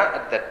Arjuna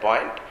at that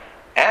point,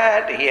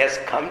 and he has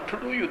come to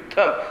do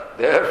Yuddham.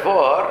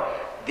 Therefore,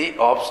 the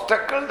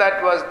obstacle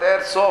that was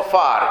there so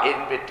far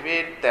in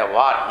between the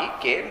war, he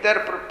came there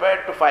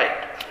prepared to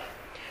fight.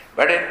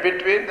 But in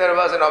between there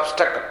was an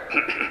obstacle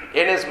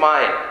in his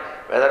mind,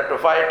 whether to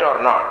fight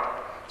or not.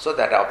 So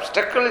that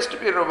obstacle is to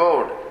be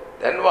removed.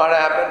 Then what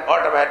happened?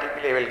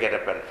 Automatically he will get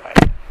up and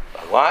fight.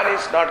 Bhagavan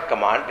is not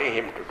commanding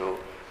him to do.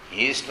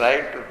 He is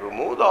trying to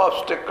remove the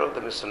obstacle,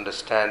 the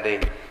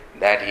misunderstanding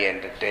that he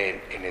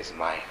entertained in his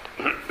mind.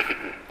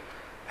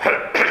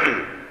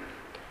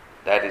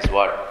 That is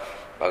what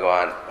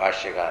Bhagavan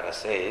Bhashyakara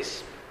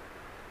says.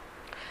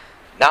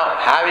 Now,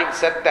 having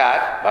said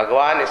that,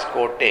 Bhagavan is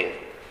quoting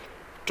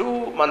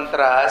two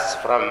mantras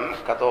from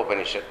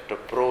Kathopanishad to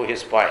prove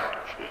his point.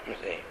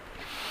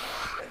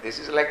 This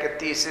is like a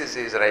thesis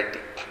he is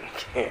writing.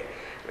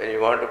 When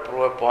you want to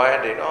prove a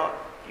point,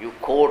 you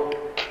quote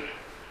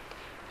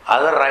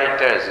other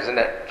writers, isn't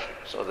it?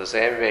 So the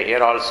same way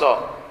here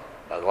also,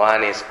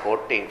 Bhagavan is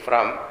quoting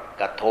from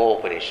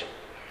Kathopanishad.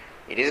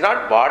 It is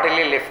not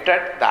bodily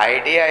lifted, the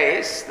idea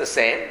is the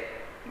same,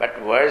 but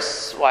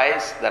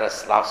verse-wise there are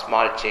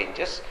small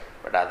changes,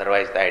 but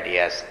otherwise the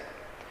idea is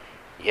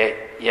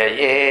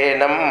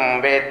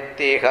Yayenam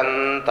vetti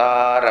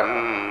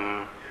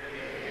hantaram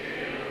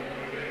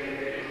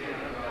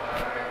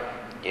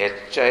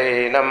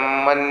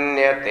Yachainam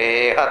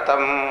manyate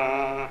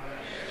hatam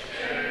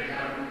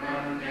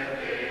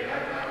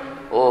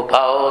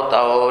Ubhau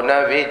tau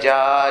na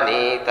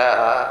vijanita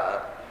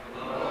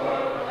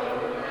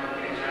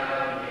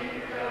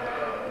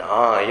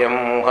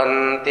Nayam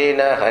hanti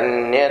na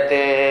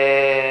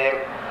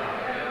hanyate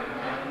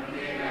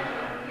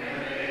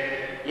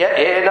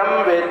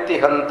Yaenam vetti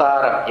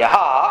hantaram.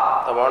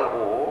 Yaha, the one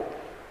who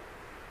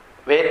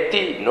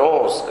vetti,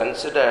 knows,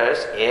 considers,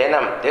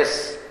 enam,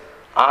 this,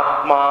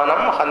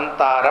 atmanam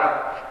hantaram.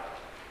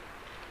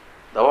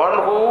 The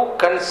one who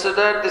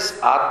considers this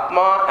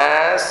atma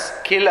as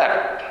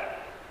killer.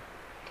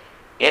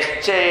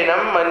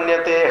 Yaschainam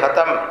manyate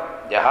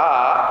hatam.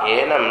 Yaha,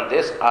 enam,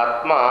 this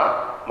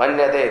atma,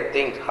 manyate,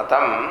 thinks,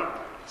 hatam,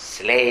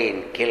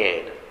 slain,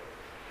 killed.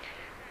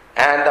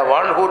 And the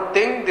one who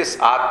thinks this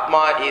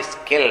Atma is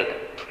killed,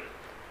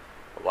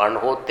 one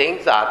who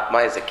thinks the Atma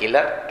is a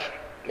killer,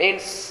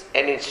 means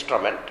an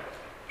instrument,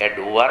 a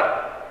doer,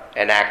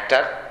 an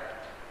actor,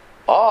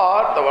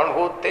 or the one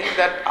who thinks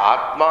that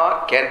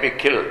Atma can be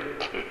killed,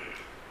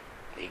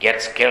 he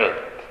gets killed.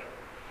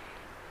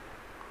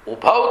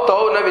 Ubhau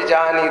tau na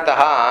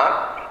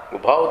vijanitaha,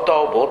 ubhau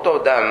tau, both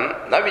of them,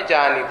 na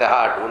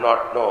vijanitaha, do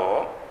not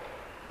know,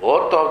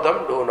 both of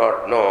them do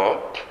not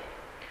know.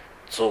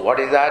 So what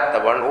is that? The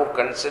one who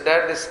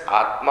considers this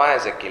Atma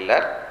as a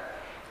killer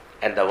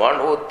and the one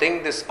who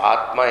thinks this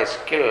Atma is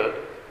killed,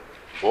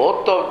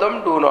 both of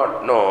them do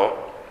not know.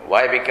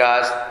 Why?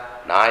 Because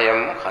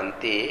Nayam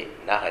hanti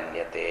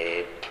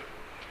nahanyate.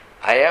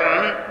 I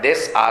am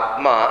this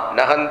Atma,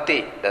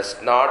 nahanti, does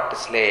not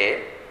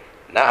slay,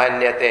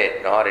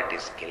 nahanyate, nor it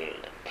is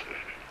killed.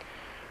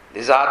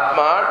 This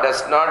Atma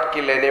does not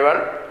kill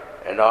anyone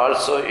and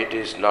also it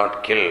is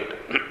not killed.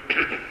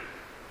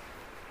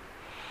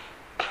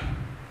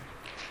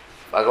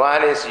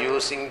 Bhagavan is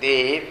using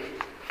the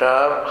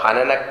term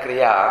Hanana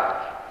Kriya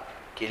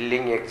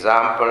killing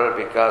example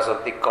because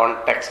of the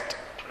context.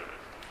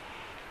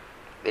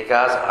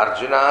 Because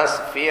Arjuna's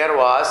fear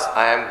was,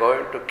 I am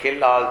going to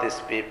kill all these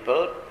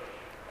people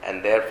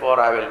and therefore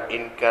I will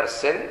incur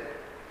sin.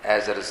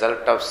 As a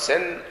result of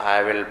sin,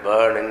 I will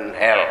burn in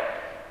hell.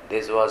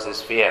 This was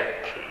his fear.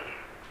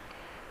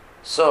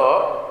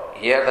 So,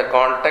 here the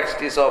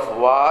context is of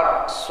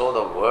war, so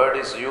the word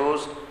is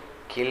used,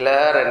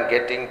 killer and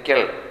getting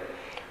killed.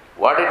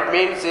 What it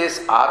means is,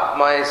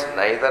 Atma is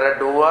neither a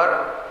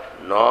doer,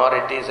 nor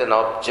it is an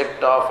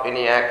object of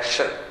any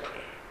action.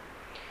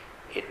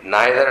 It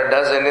neither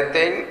does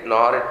anything,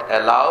 nor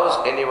it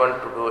allows anyone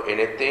to do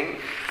anything.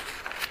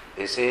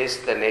 This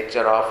is the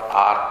nature of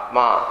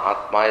Atma.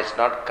 Atma is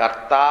not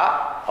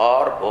Karta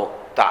or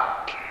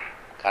Bhokta.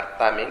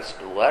 Karta means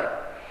doer.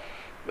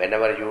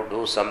 Whenever you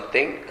do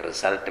something,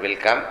 result will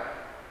come.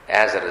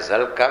 As a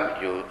result come,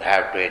 you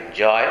have to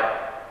enjoy.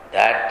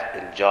 That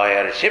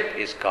enjoyership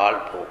is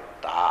called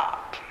Bhokta.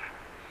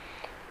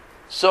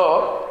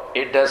 So,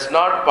 it does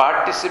not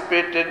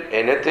participate in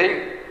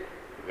anything,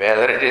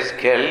 whether it is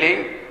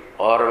killing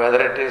or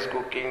whether it is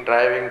cooking,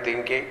 driving,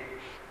 thinking.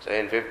 So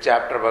in 5th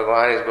chapter,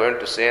 Bhagavan is going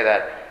to say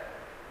that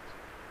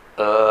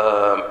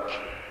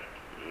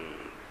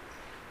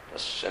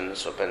Pasyan,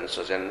 Sopan,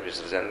 Sojan,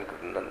 Visrajan,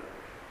 Kurnan,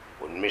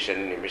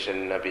 Unmishan,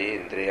 Nimishan,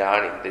 Nabi,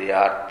 Indriyan,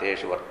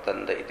 Indriyarteshu,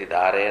 Vartanda, Iti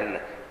Dharayan,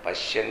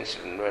 Pasyan,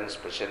 Srinvan,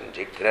 Spashan,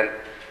 Jigran,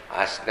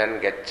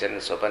 Asnan, Gachan,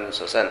 Sopan,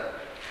 Sosan,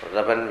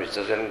 Pradaban,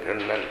 Visrajan,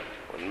 Kurnan,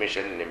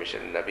 Unmishan,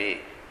 Nimishan, Nabi,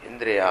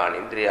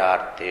 Indriyan,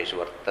 Indriyarteshu,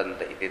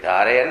 Vartanda, Iti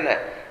Dharayan.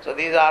 So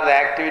these are the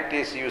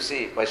activities you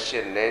see,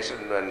 Pasyan,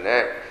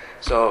 Srinvan.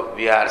 So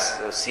we are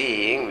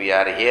seeing, we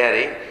are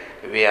hearing,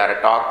 we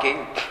are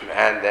talking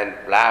and then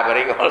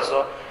blabbering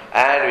also,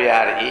 and we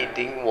are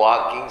eating,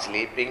 walking,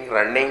 sleeping,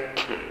 running.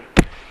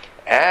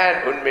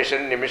 And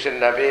Unmishan, Nimishan,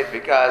 Nabi,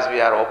 because we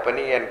are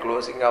opening and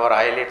closing our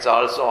eyelids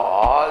also,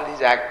 all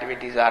these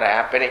activities are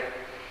happening.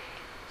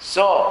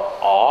 So,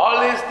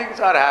 all these things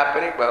are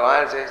happening.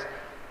 Bhagavan says,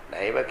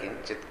 Naiva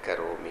kinchit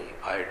karomi,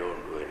 I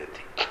don't do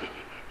anything.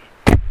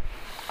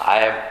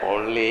 I am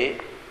only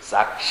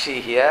Sakshi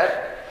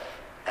here,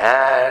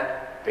 and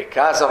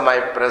because of my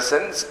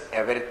presence,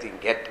 everything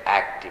get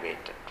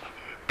activated.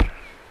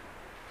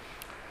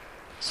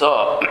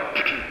 So,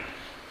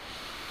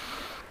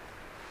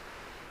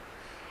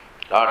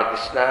 Lord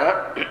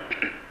Krishna,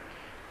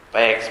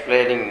 by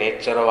explaining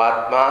nature of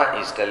Atma,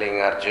 is telling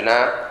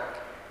Arjuna,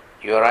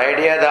 your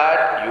idea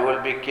that you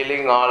will be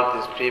killing all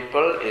these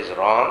people is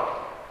wrong,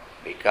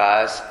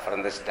 because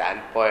from the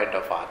standpoint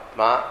of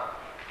Atma,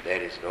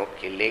 there is no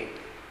killing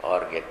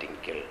or getting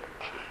killed.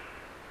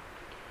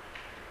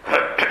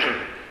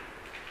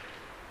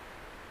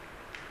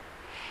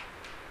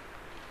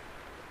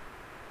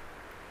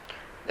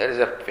 There is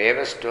a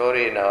famous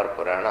story in our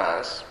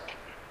Puranas.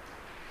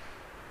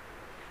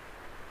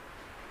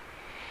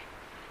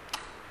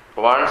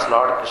 Once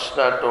Lord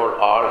Krishna told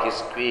all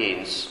his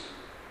queens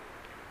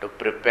to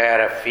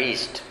prepare a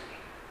feast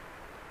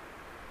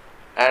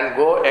and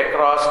go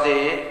across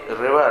the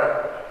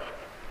river.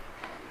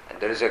 And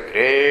there is a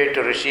great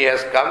Rishi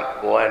has come,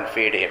 go and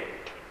feed him.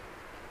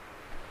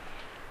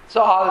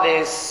 So all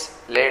these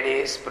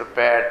ladies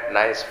prepared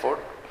nice food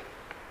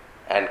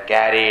and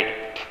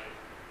carried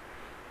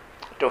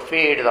to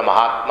feed the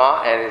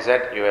Mahatma, and he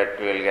said, you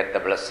will get the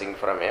blessing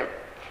from him.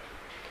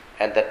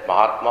 And that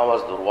Mahatma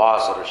was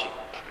Durvasa Rishi.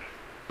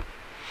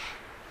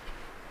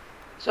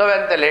 So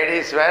when the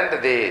ladies went,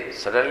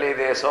 suddenly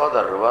they saw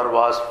the river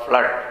was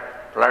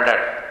flooded.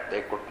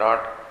 They could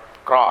not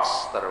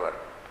cross the river.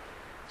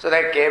 So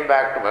they came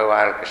back to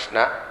Bhagavan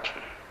Krishna.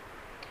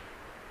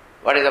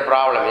 What is the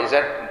problem? He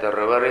said, the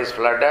river is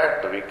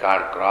flooded, we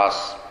can't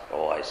cross.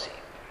 Oh, I see.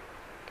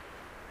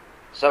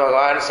 So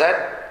Bhagavan said,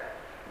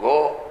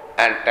 go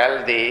and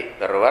tell the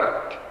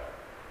river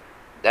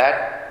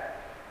that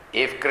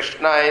if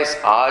Krishna is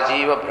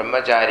Ajiva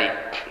Brahmachari,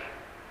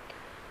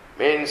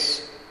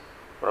 means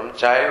from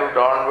childhood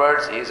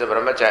onwards he is a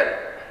Brahmachari,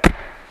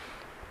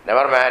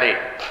 never married,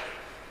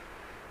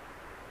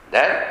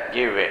 then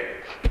give way.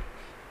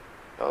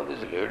 Now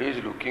this lady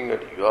is looking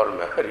at, you are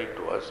married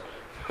to us.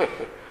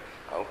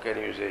 How can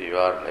you say you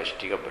are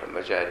Nashtika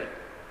Brahmachari?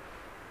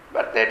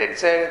 But they didn't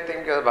say anything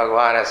because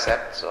Bhagavan has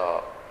said.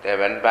 So they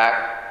went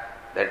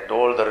back, they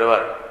told the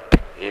river,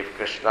 if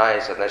Krishna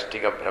is a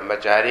Nashtika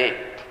Brahmachari,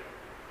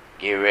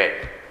 give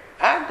way.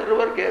 And the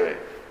river gave way.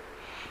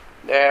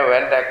 They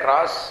went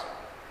across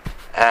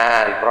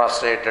and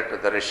prostrated to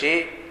the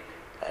Rishi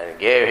and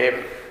gave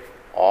him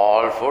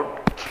all food.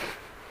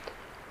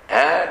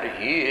 And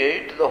he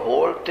ate the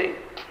whole thing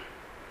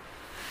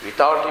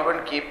without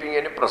even keeping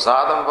any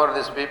prasadam for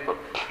these people.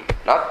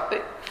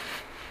 Nothing.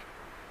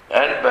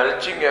 And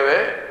belching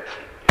away,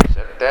 he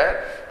sat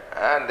there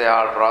and they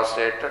all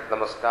prostrated,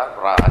 namaskar,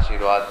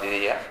 ashirvad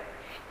diya.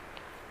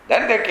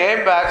 Then they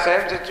came back,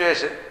 same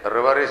situation, the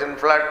river is in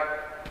flood.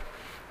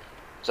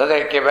 So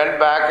they went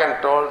back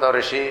and told the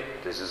Rishi,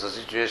 this is the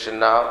situation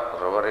now,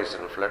 the river is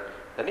in flood.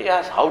 Then he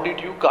asked, how did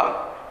you come?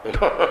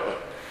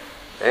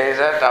 He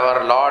said,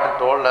 our Lord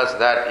told us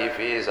that if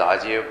he is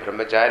Ajiva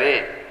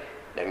Brahmachari,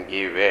 then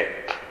give way.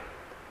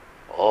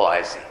 Oh,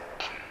 I see.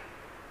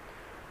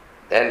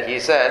 Then he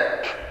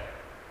said,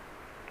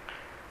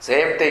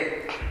 same thing.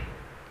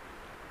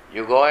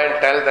 You go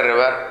and tell the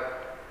river,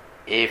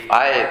 if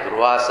I,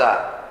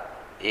 Durvasa,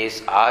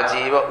 is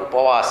Ajiva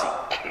Upavasi,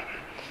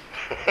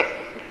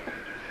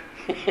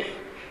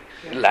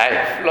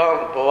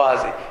 lifelong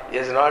Upavasi, he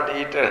has not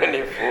eaten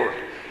any food.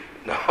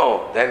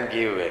 No, then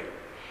give way.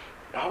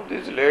 Now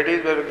these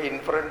ladies were in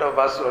front of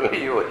us,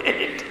 only you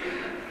ate.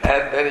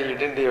 And then you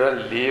didn't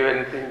even leave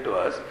anything to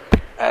us.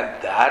 And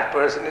that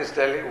person is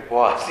telling,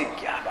 Upavasi,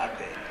 kya baat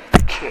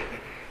hai?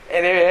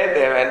 Anyway,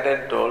 they went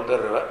and told the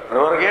river.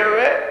 River gave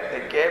way,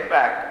 they came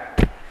back.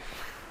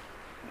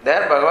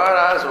 Then Bhagavan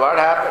asked, what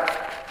happened?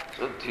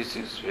 So this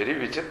is very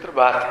vichitra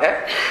baat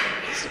hai.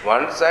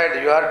 One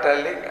side you are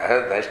telling,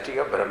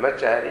 Nashtika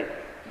Brahmachari.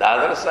 The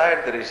other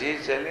side, the Rishi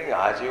is telling,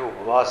 Ajiva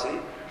Upavasi.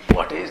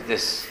 What is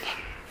this?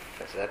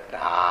 I said,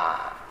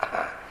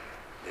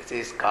 this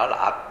is called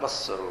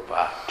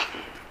Atmaswarupa.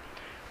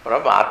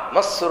 From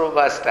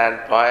Atmaswarupa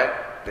standpoint,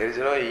 there is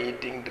no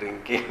eating,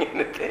 drinking,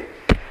 anything,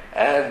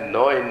 and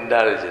no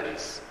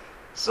indulgence.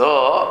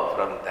 So,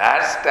 from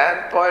that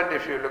standpoint,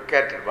 if you look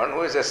at it, one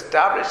who is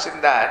established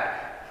in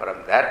that,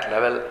 from that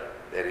level,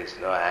 there is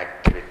no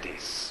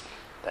activities.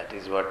 That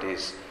is what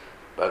is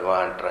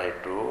Bhagavan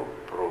tried to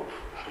prove.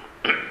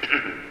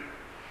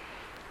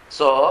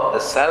 So, the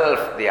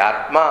self, the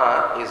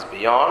Atma, is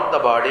beyond the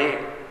body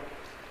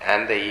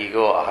and the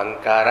ego,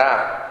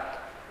 Ahankara.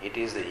 It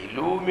is the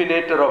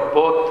illuminator of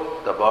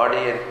both the body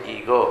and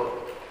ego.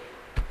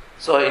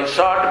 So, in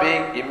short,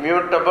 being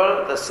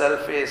immutable, the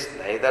self is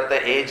neither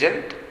the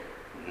agent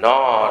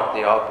nor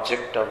the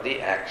object of the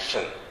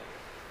action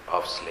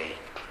of slaying.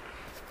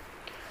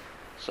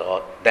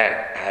 So, then,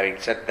 having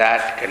said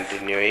that,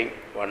 continuing,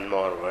 one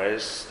more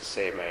verse,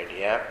 same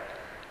idea.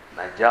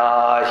 न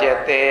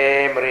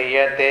जायते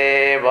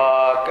म्रियते वा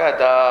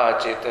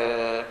कदाचित्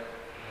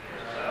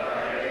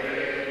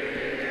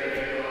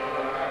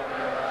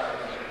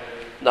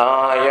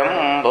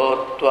नायं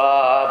भूत्वा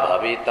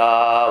भविता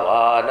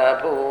वा न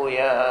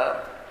भूयः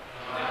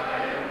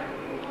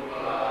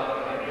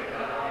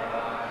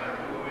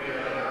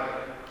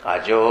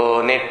अजो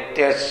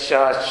नित्यः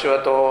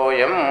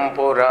शाश्वतोऽयं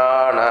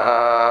पुराणः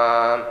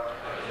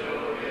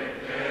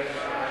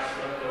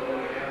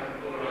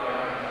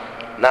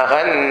न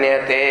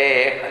हन्यते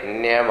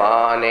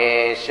हन्यमाने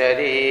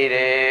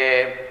शरीरे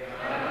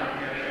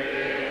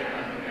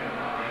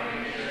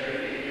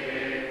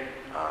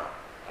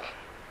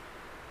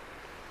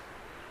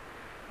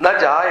न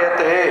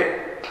जायते.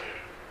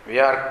 We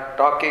are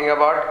talking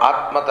about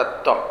Atma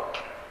Tattva.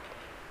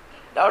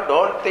 Now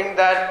don't think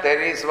that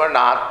there is one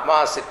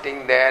Atma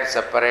sitting there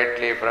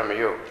separately from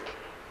you.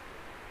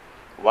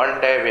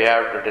 One day we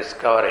have to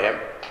discover him.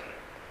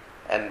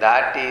 And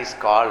that is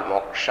called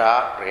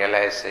moksha,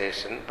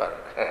 realization,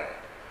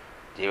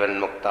 Jivan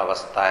Mukta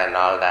Avastha and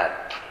all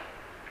that.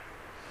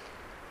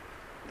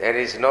 There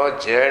is no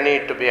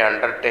journey to be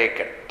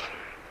undertaken.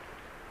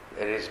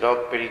 There is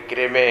no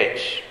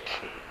pilgrimage.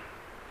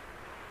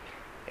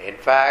 In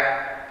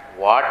fact,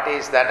 what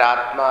is that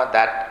Atma?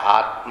 That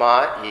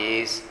Atma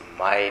is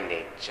my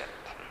nature.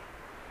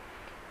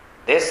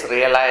 This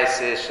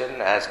realization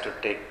has to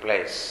take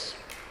place.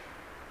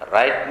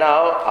 Right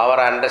now, our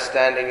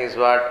understanding is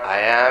what? I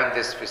am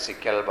this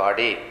physical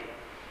body,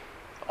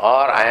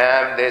 or I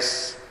am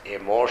this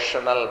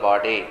emotional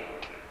body,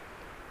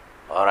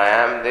 or I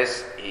am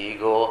this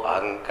ego,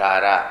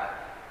 ahankara.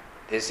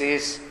 This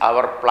is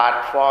our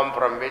platform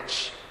from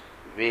which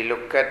we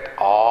look at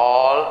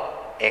all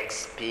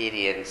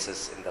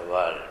experiences in the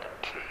world.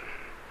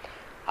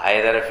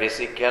 Either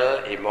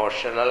physical,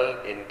 emotional,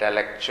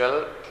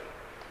 intellectual,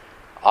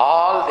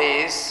 all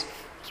these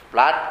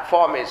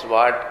platform is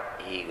what?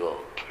 Ego.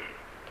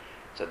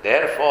 So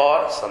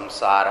therefore,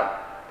 samsara.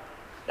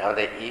 Now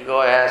the ego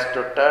has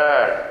to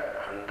turn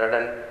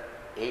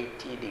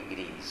 180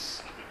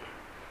 degrees.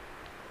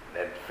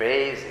 Then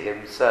face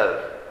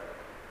himself.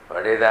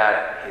 What is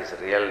that? His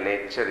real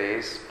nature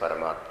is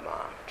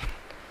Paramatma.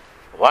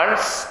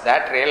 Once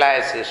that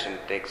realization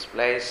takes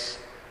place,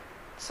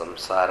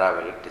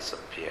 samsara will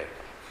disappear.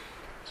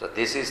 So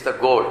this is the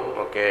goal.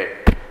 Okay.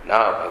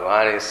 Now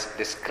Bhagavan is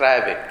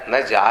describing.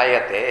 Na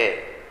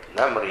jayate. न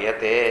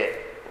म्रियते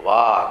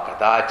वा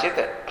कदाचित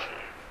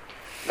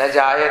न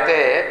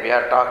जायते. We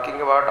are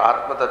talking about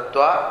Atma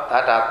Tattva.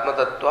 That Atma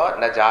Tattva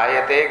न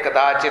जायते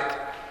कदाचित.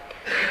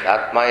 The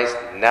Atma is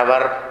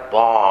never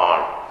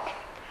born.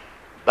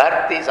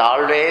 Birth is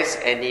always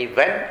an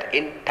event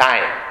in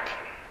time.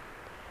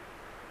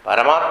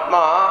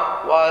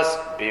 Paramatma was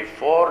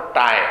before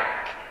time.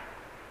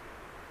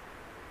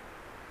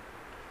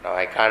 Now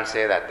I can't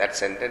say that. That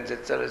sentence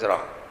itself is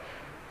wrong.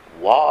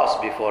 Was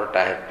before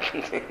time.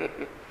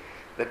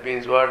 That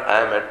means what?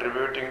 I am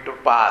attributing to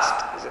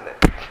past, isn't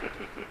it?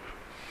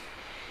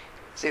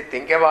 See,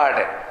 think about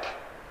it.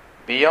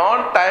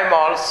 Beyond time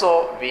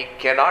also we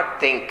cannot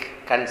think,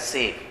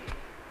 conceive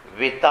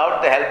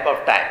without the help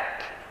of time.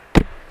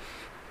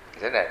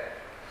 isn't it?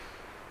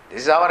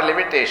 This is our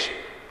limitation.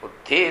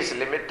 Buddhi is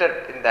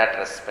limited in that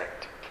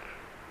respect.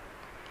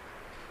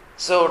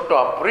 So to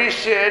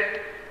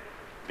appreciate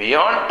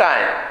beyond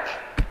time,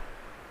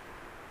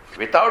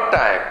 without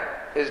time,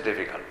 is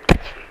difficult.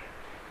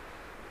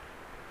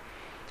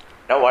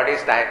 Now what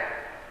is time?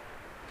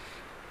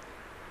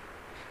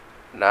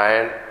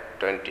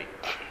 9:20.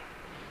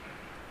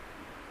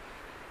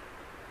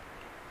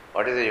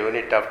 What is the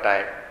unit of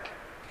time?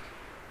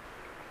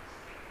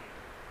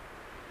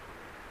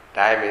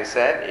 Time is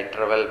an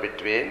interval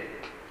between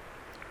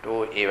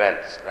two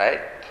events,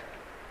 right?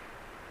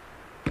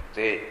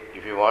 See,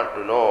 if you want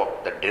to know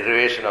the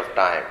derivation of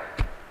time,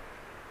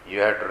 you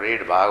have to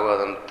read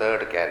Bhagavatam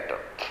 3rd canto.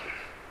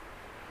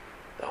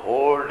 The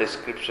whole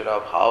description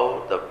of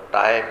how the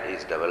time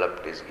is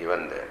developed is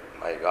given there.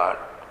 My God,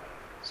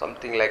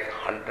 something like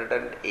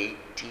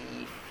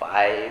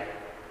 185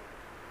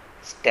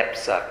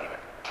 steps are given.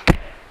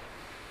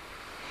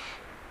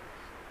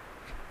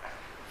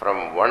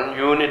 From one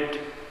unit.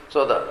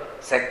 So the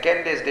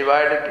second is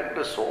divided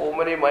into so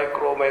many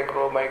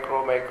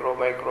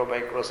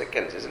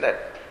microseconds, isn't it?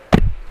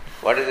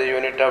 What is the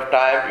unit of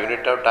time?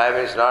 Unit of time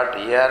is not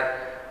year,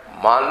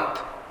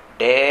 month,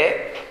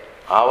 day,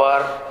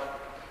 hour,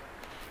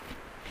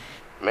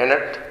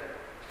 minute,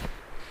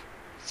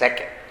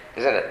 second,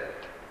 isn't it?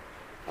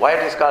 Why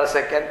it is called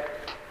second?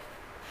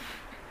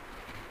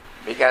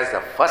 Because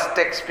the first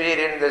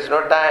experience there is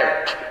no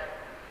time.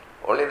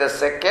 Only the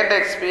second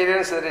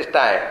experience there is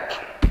time.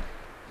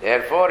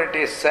 Therefore it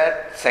is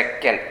said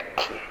second.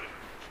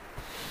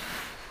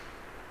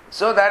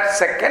 So that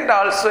second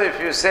also, if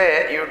you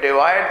say, you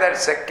divide that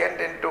second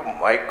into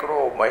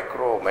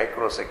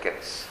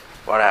microseconds,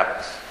 what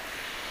happens?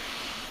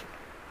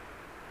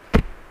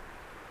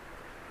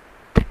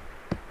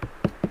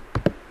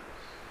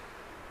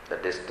 The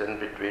distance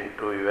between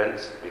two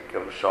events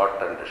becomes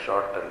shortened,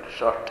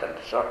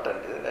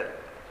 isn't it?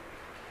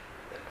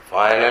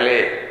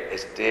 Finally, a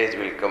stage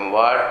will come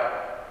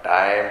what?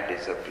 Time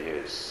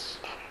disappears.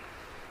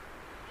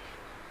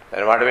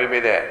 Then what will be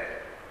there?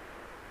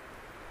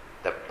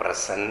 The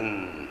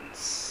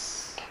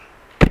presence.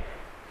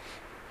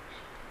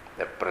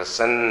 The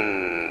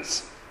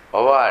presence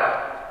of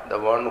what? The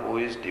one who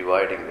is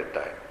dividing the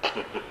time.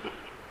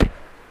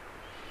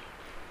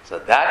 So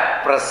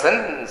that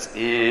presence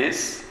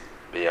is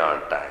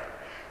beyond time.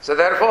 So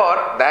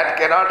therefore, that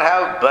cannot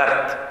have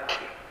birth.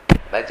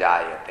 Na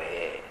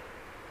jayate.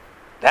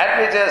 That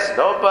which has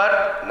no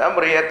birth, na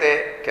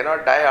mriyate,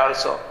 cannot die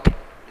also.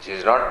 Which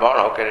is not born,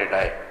 how can it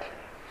die?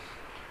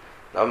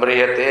 Na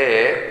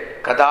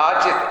mriyate,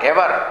 kadachit,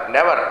 ever,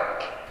 never.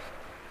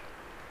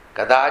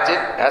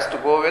 Kadachit has to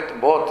go with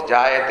both,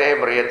 jayate,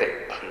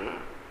 mriyate.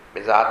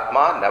 Because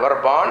Atma never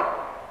born,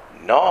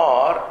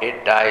 nor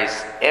it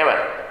dies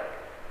ever.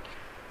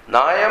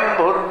 Nayam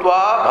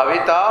bhutva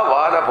bhavita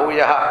vana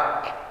bhuyaha.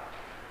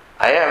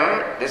 I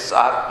am this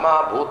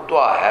Atma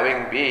bhutva,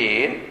 having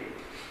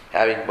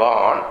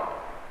born,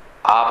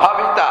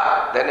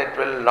 abhavita, then it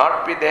will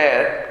not be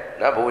there,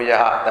 na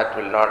bhuyaha, that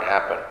will not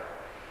happen.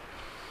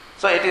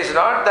 So it is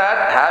not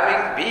that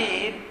having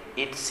been,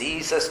 it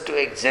ceases to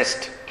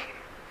exist.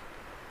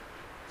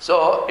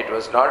 So it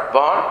was not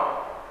born,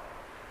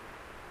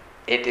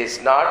 it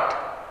is not,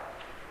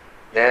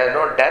 there is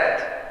no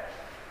death.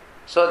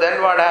 So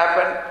then what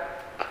happened?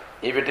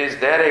 If it is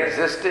there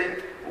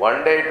existing,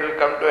 one day it will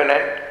come to an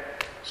end.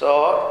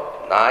 So,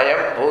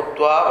 Nayam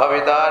Bhutva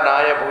Bhavita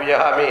Naya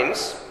Bhuyaha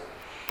means,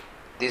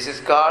 this is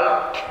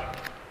called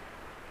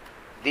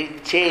the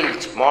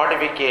change,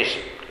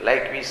 modification.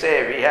 Like we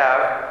say, we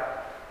have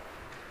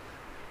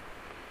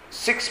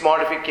 6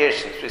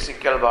 modifications,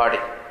 physical body.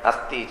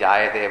 Asti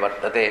Jayate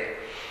Vartate,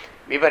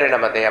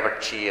 Vivarinamate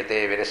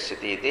Avachiyate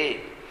Vinashyati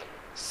iti.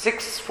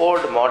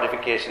 6-fold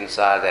modifications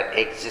are there.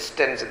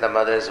 Existence in the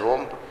mother's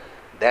womb,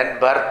 then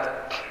birth,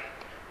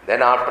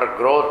 then after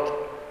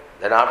growth.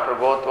 Then after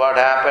growth what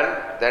happened?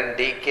 Then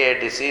decay,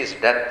 disease,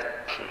 death.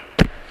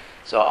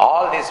 So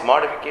all these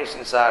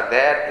modifications are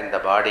there in the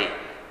body.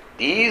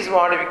 These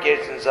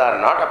modifications are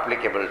not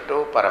applicable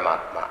to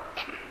Paramatma.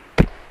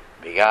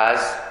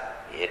 Because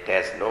it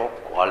has no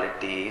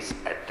qualities,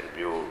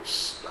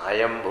 attributes.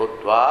 Nayam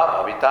bhutva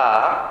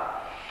bhavita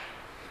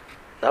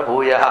na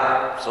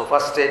bhuyaha. So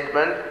first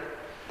statement,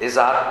 this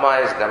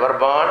Atma is never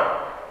born,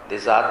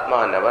 this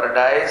Atma never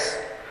dies.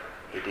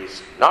 It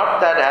is not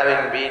that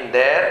having been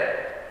there,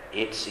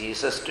 it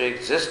ceases to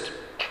exist.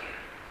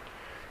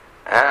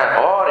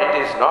 Or it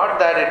is not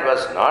that it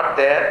was not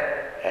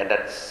there and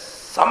at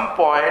some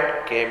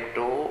point came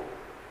to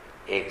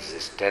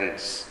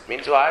existence.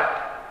 Means what?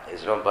 There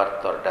is no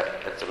birth or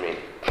death. That's the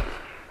meaning.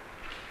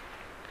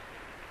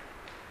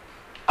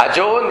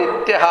 Ajo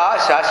nityaha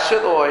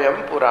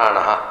shashwatoyam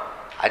puranaha.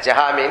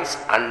 Ajaha means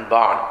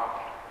unborn.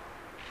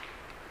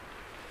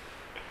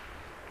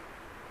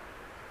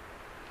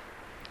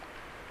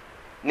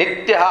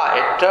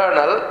 Nityaha,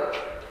 eternal.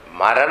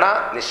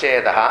 Marana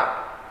nishedaha.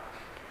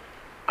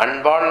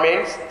 Unborn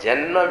means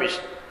janma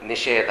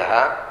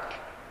nishedaha.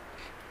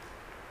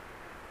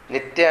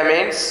 Nitya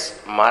means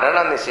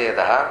marana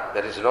nisedaha.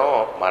 There is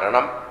no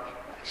maranam.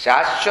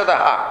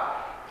 Shashwataha.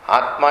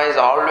 Atma is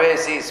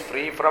always is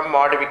free from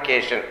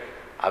modification.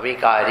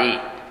 Avikari.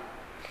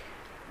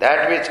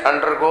 That which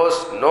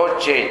undergoes no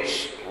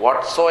change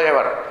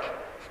whatsoever.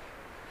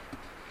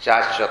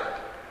 Shashwat.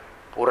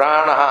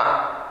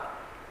 Puranaha.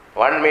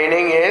 One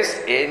meaning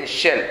is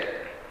ancient.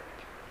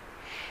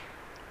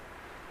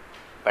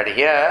 But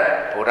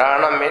here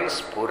Purana means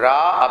Pura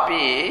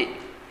api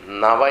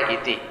Nava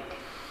iti.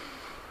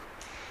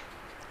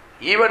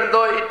 Even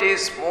though it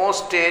is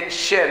most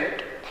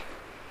ancient,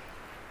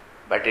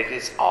 but it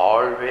is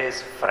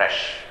always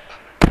fresh,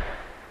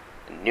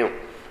 new.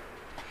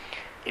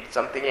 It's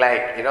something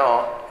like,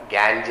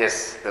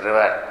 Ganges, the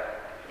river.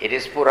 It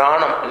is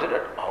Puranam, isn't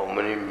it? How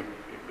many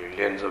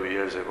millions of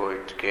years ago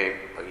it came,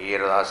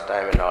 Bhagirath's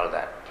time and all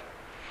that.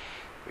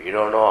 We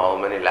don't know how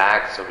many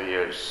lakhs of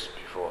years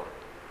before.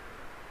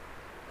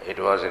 It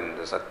was in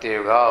the Satya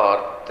Yuga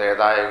or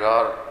Treta Yuga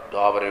or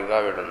Dwapara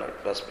Yuga, we don't know.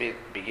 It must be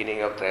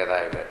beginning of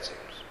Treta Yuga, it seems.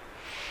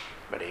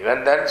 But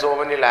even then, so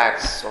many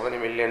lakhs, so many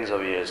millions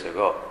of years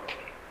ago.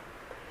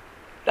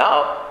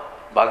 Now,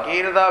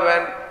 Bhagiratha,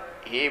 when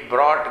he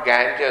brought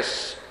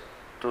Ganges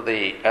to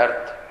the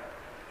earth,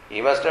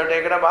 he must have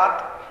taken a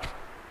bath.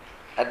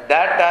 At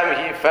that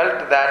time, he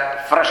felt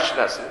that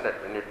freshness, isn't it?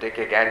 When you take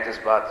a Ganges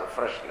bath, the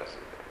freshness.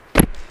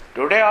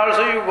 Today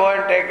also you go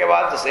and take a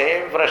bath, the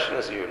same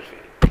freshness you will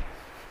feel.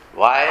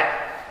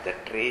 Why? The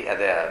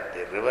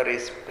river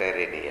is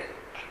perennial.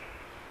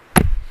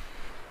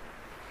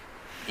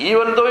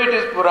 Even though it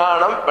is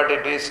Puranam, but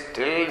it is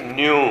still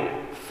new,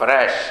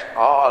 fresh,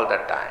 all the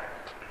time.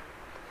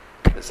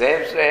 The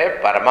same way,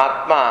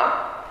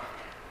 Paramatma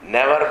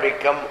never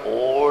become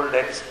old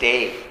and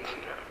stale.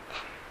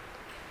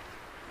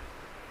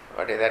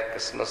 What is that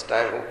Christmas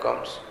time? Who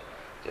comes?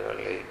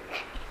 Generally,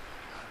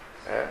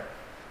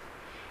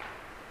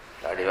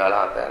 दाढ़ी वाला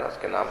आता है ना,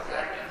 उसके नाम क्या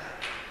है?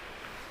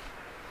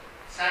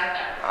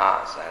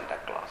 Santa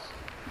Claus.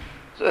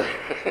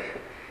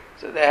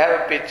 So they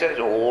have a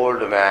picture,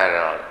 old man and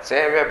all.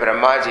 Same way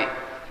Brahmaji.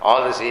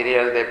 All the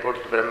serials they put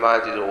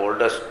Brahmaji, the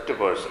oldest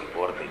person,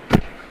 poor thing.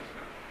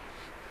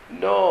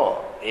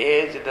 No,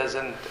 age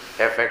doesn't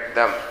affect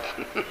them.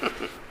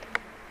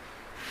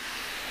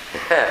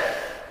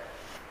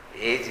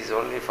 Age is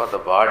only for the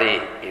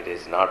body, it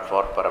is not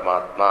for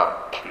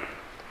Paramatma.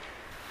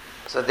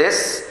 So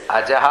this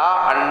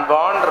Ajaha,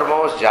 unborn,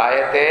 removes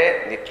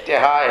Jayate,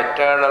 Nityaha,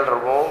 eternal,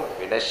 remove,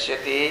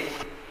 Vinashyati,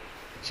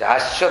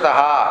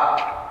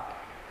 Shashwataha,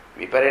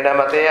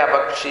 Viparinamate,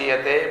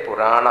 Apakshiyate,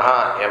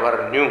 Puranaha,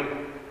 ever new,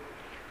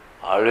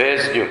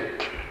 always new.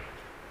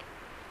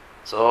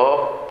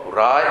 So,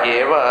 Pura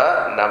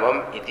eva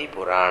navam iti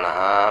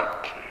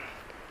Puranaha.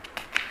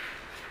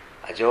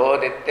 Ajo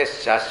nitya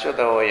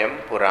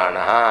shashwatoyam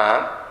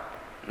Puranaha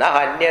na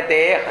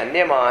hanyate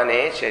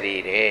hanyamane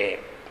sharire.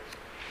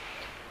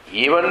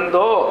 Even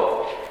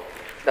though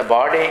the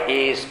body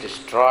is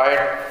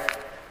destroyed,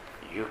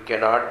 you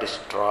cannot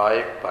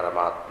destroy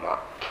Paramatma.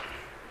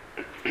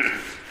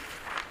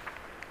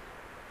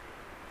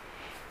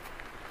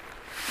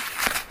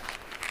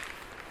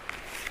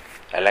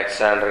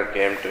 Alexander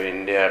came to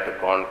India to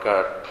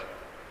conquer.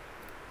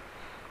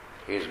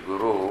 His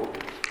guru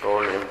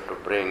told him to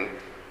bring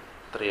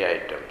 3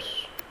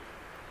 items.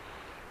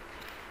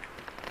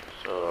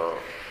 So,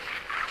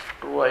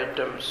 2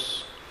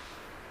 items.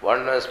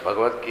 One is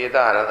Bhagavad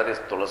Gita, another is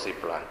Tulasi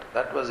plant.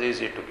 That was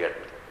easy to get.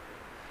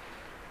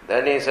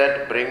 Then he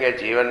said, bring a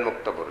Jivan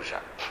Mukta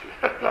Purusha.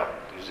 No,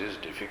 this is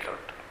difficult.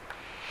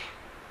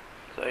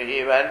 So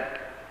he went,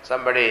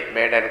 somebody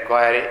made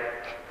enquiry.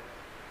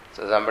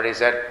 So somebody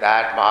said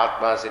that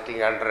Mahatma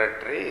sitting under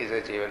a tree is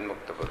a Jivan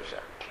Mukta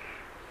Purusha.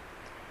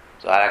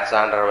 So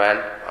Alexander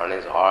went on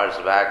his horse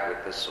back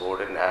with the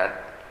sword in hand.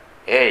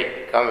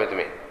 Hey, come with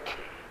me.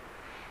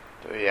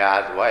 So he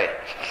asked, why?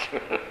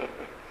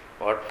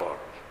 What for?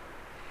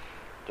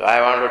 So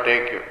I want to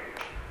take you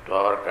to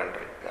our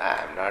country.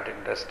 I am not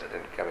interested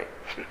in coming.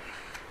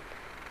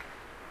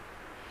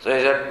 So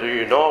he said, do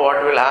you know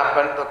what will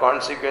happen, the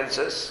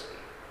consequences?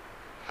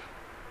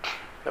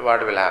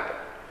 What will happen?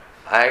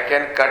 I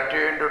can cut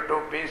you into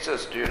 2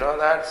 pieces. Do you know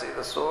that? See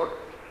the sword?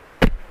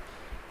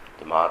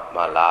 The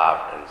Mahatma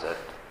laughed and said,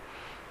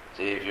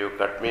 see, if you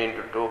cut me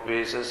into 2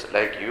 pieces,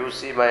 like you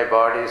see my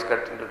body is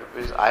cut into 2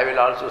 pieces, I will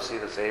also see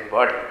the same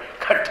body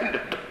cut into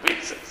 2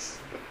 pieces.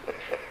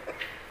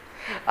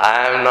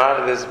 I am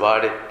not this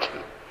body.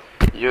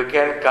 You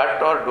can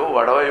cut or do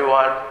whatever you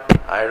want.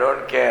 I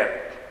don't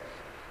care.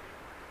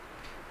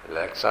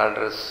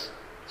 Alexander's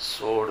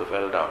sword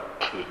fell down.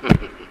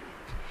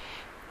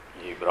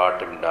 He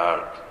brought him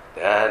down.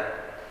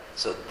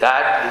 So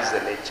that is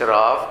the nature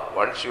of,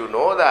 once you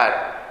know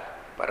that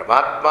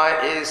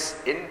Paramatma is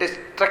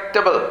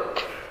indestructible,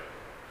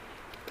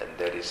 then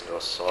there is no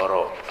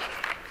sorrow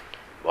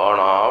born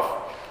of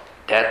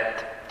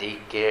death,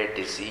 decay,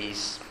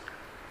 disease.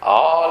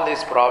 All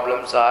these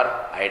problems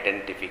are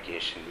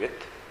identification with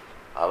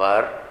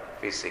our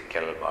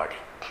physical body.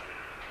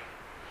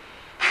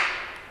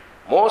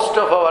 Most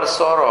of our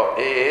sorrow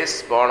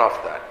is born of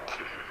that.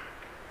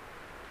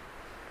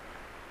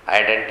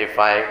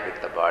 Identifying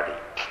with the body.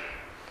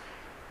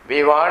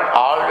 We want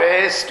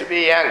always to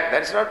be young.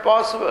 That's not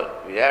possible.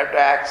 We have to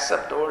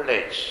accept old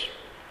age.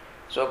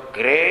 So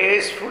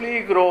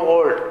gracefully grow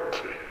old.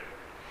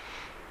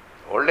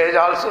 Old age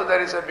also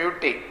there is a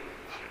beauty.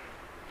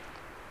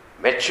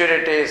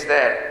 Maturity is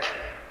there.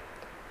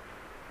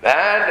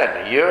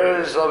 And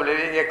years of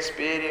living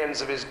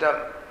experience, wisdom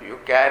you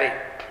carry.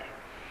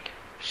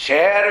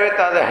 Share with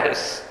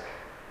others.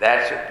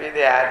 That should be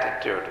the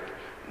attitude.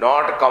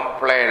 Not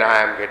complain,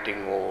 I am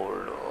getting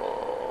old.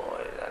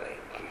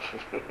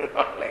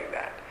 Not like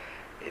that.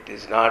 It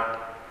is not.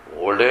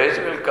 Old age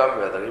will come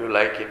whether you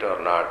like it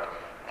or not.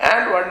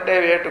 And one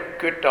day we have to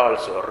quit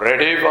also.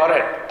 Ready for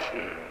it.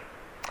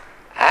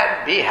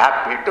 And be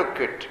happy to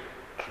quit.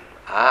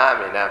 I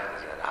am enough.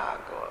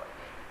 Go.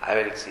 I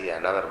will see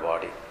another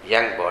body.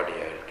 Young body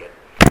I will get.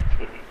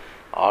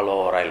 All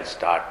over I will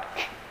start.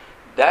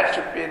 That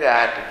should be the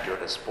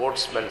attitude, a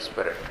sportsman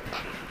spirit.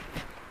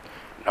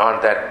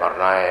 Not that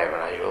मरना है,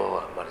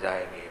 मर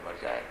जाएंगे,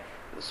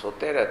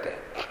 सोते रहते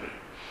हैं.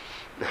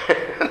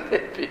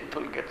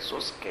 People get so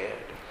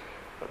scared.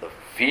 The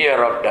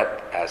fear of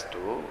death has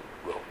to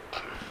go.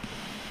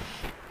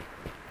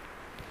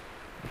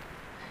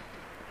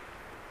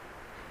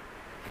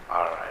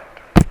 All right.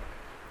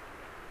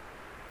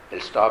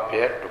 We'll stop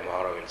here.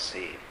 Tomorrow we'll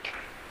see it.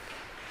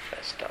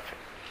 Let's stop it.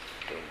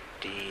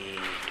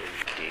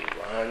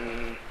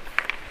 2021.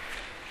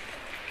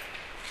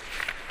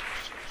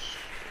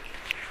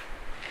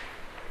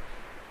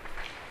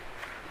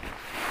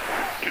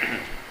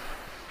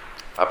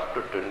 Up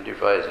to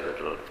 25 is a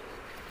little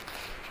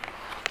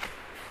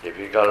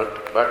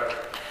difficult, but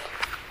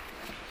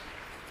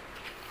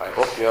I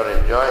hope you are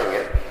enjoying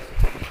it.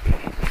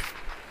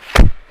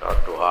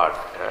 Not too hard.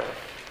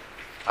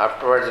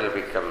 Afterwards it will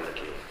become a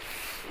little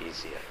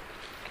easier.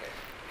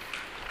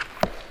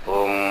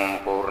 Om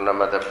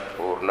Purnamada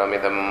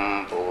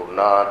Purnamidam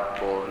Purnat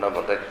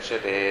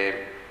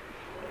Purnamudachyate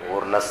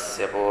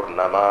Purnasya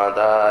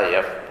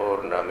Purnamadaya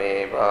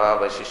Purnameva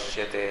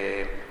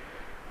Vashishyate.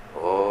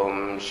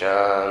 Om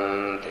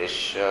Shanti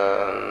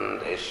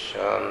Shanti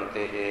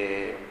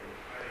Shanti.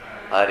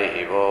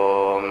 Hari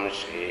Om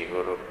Shri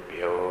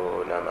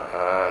Gurubhyo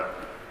Namaha.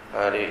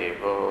 Hari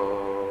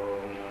Om.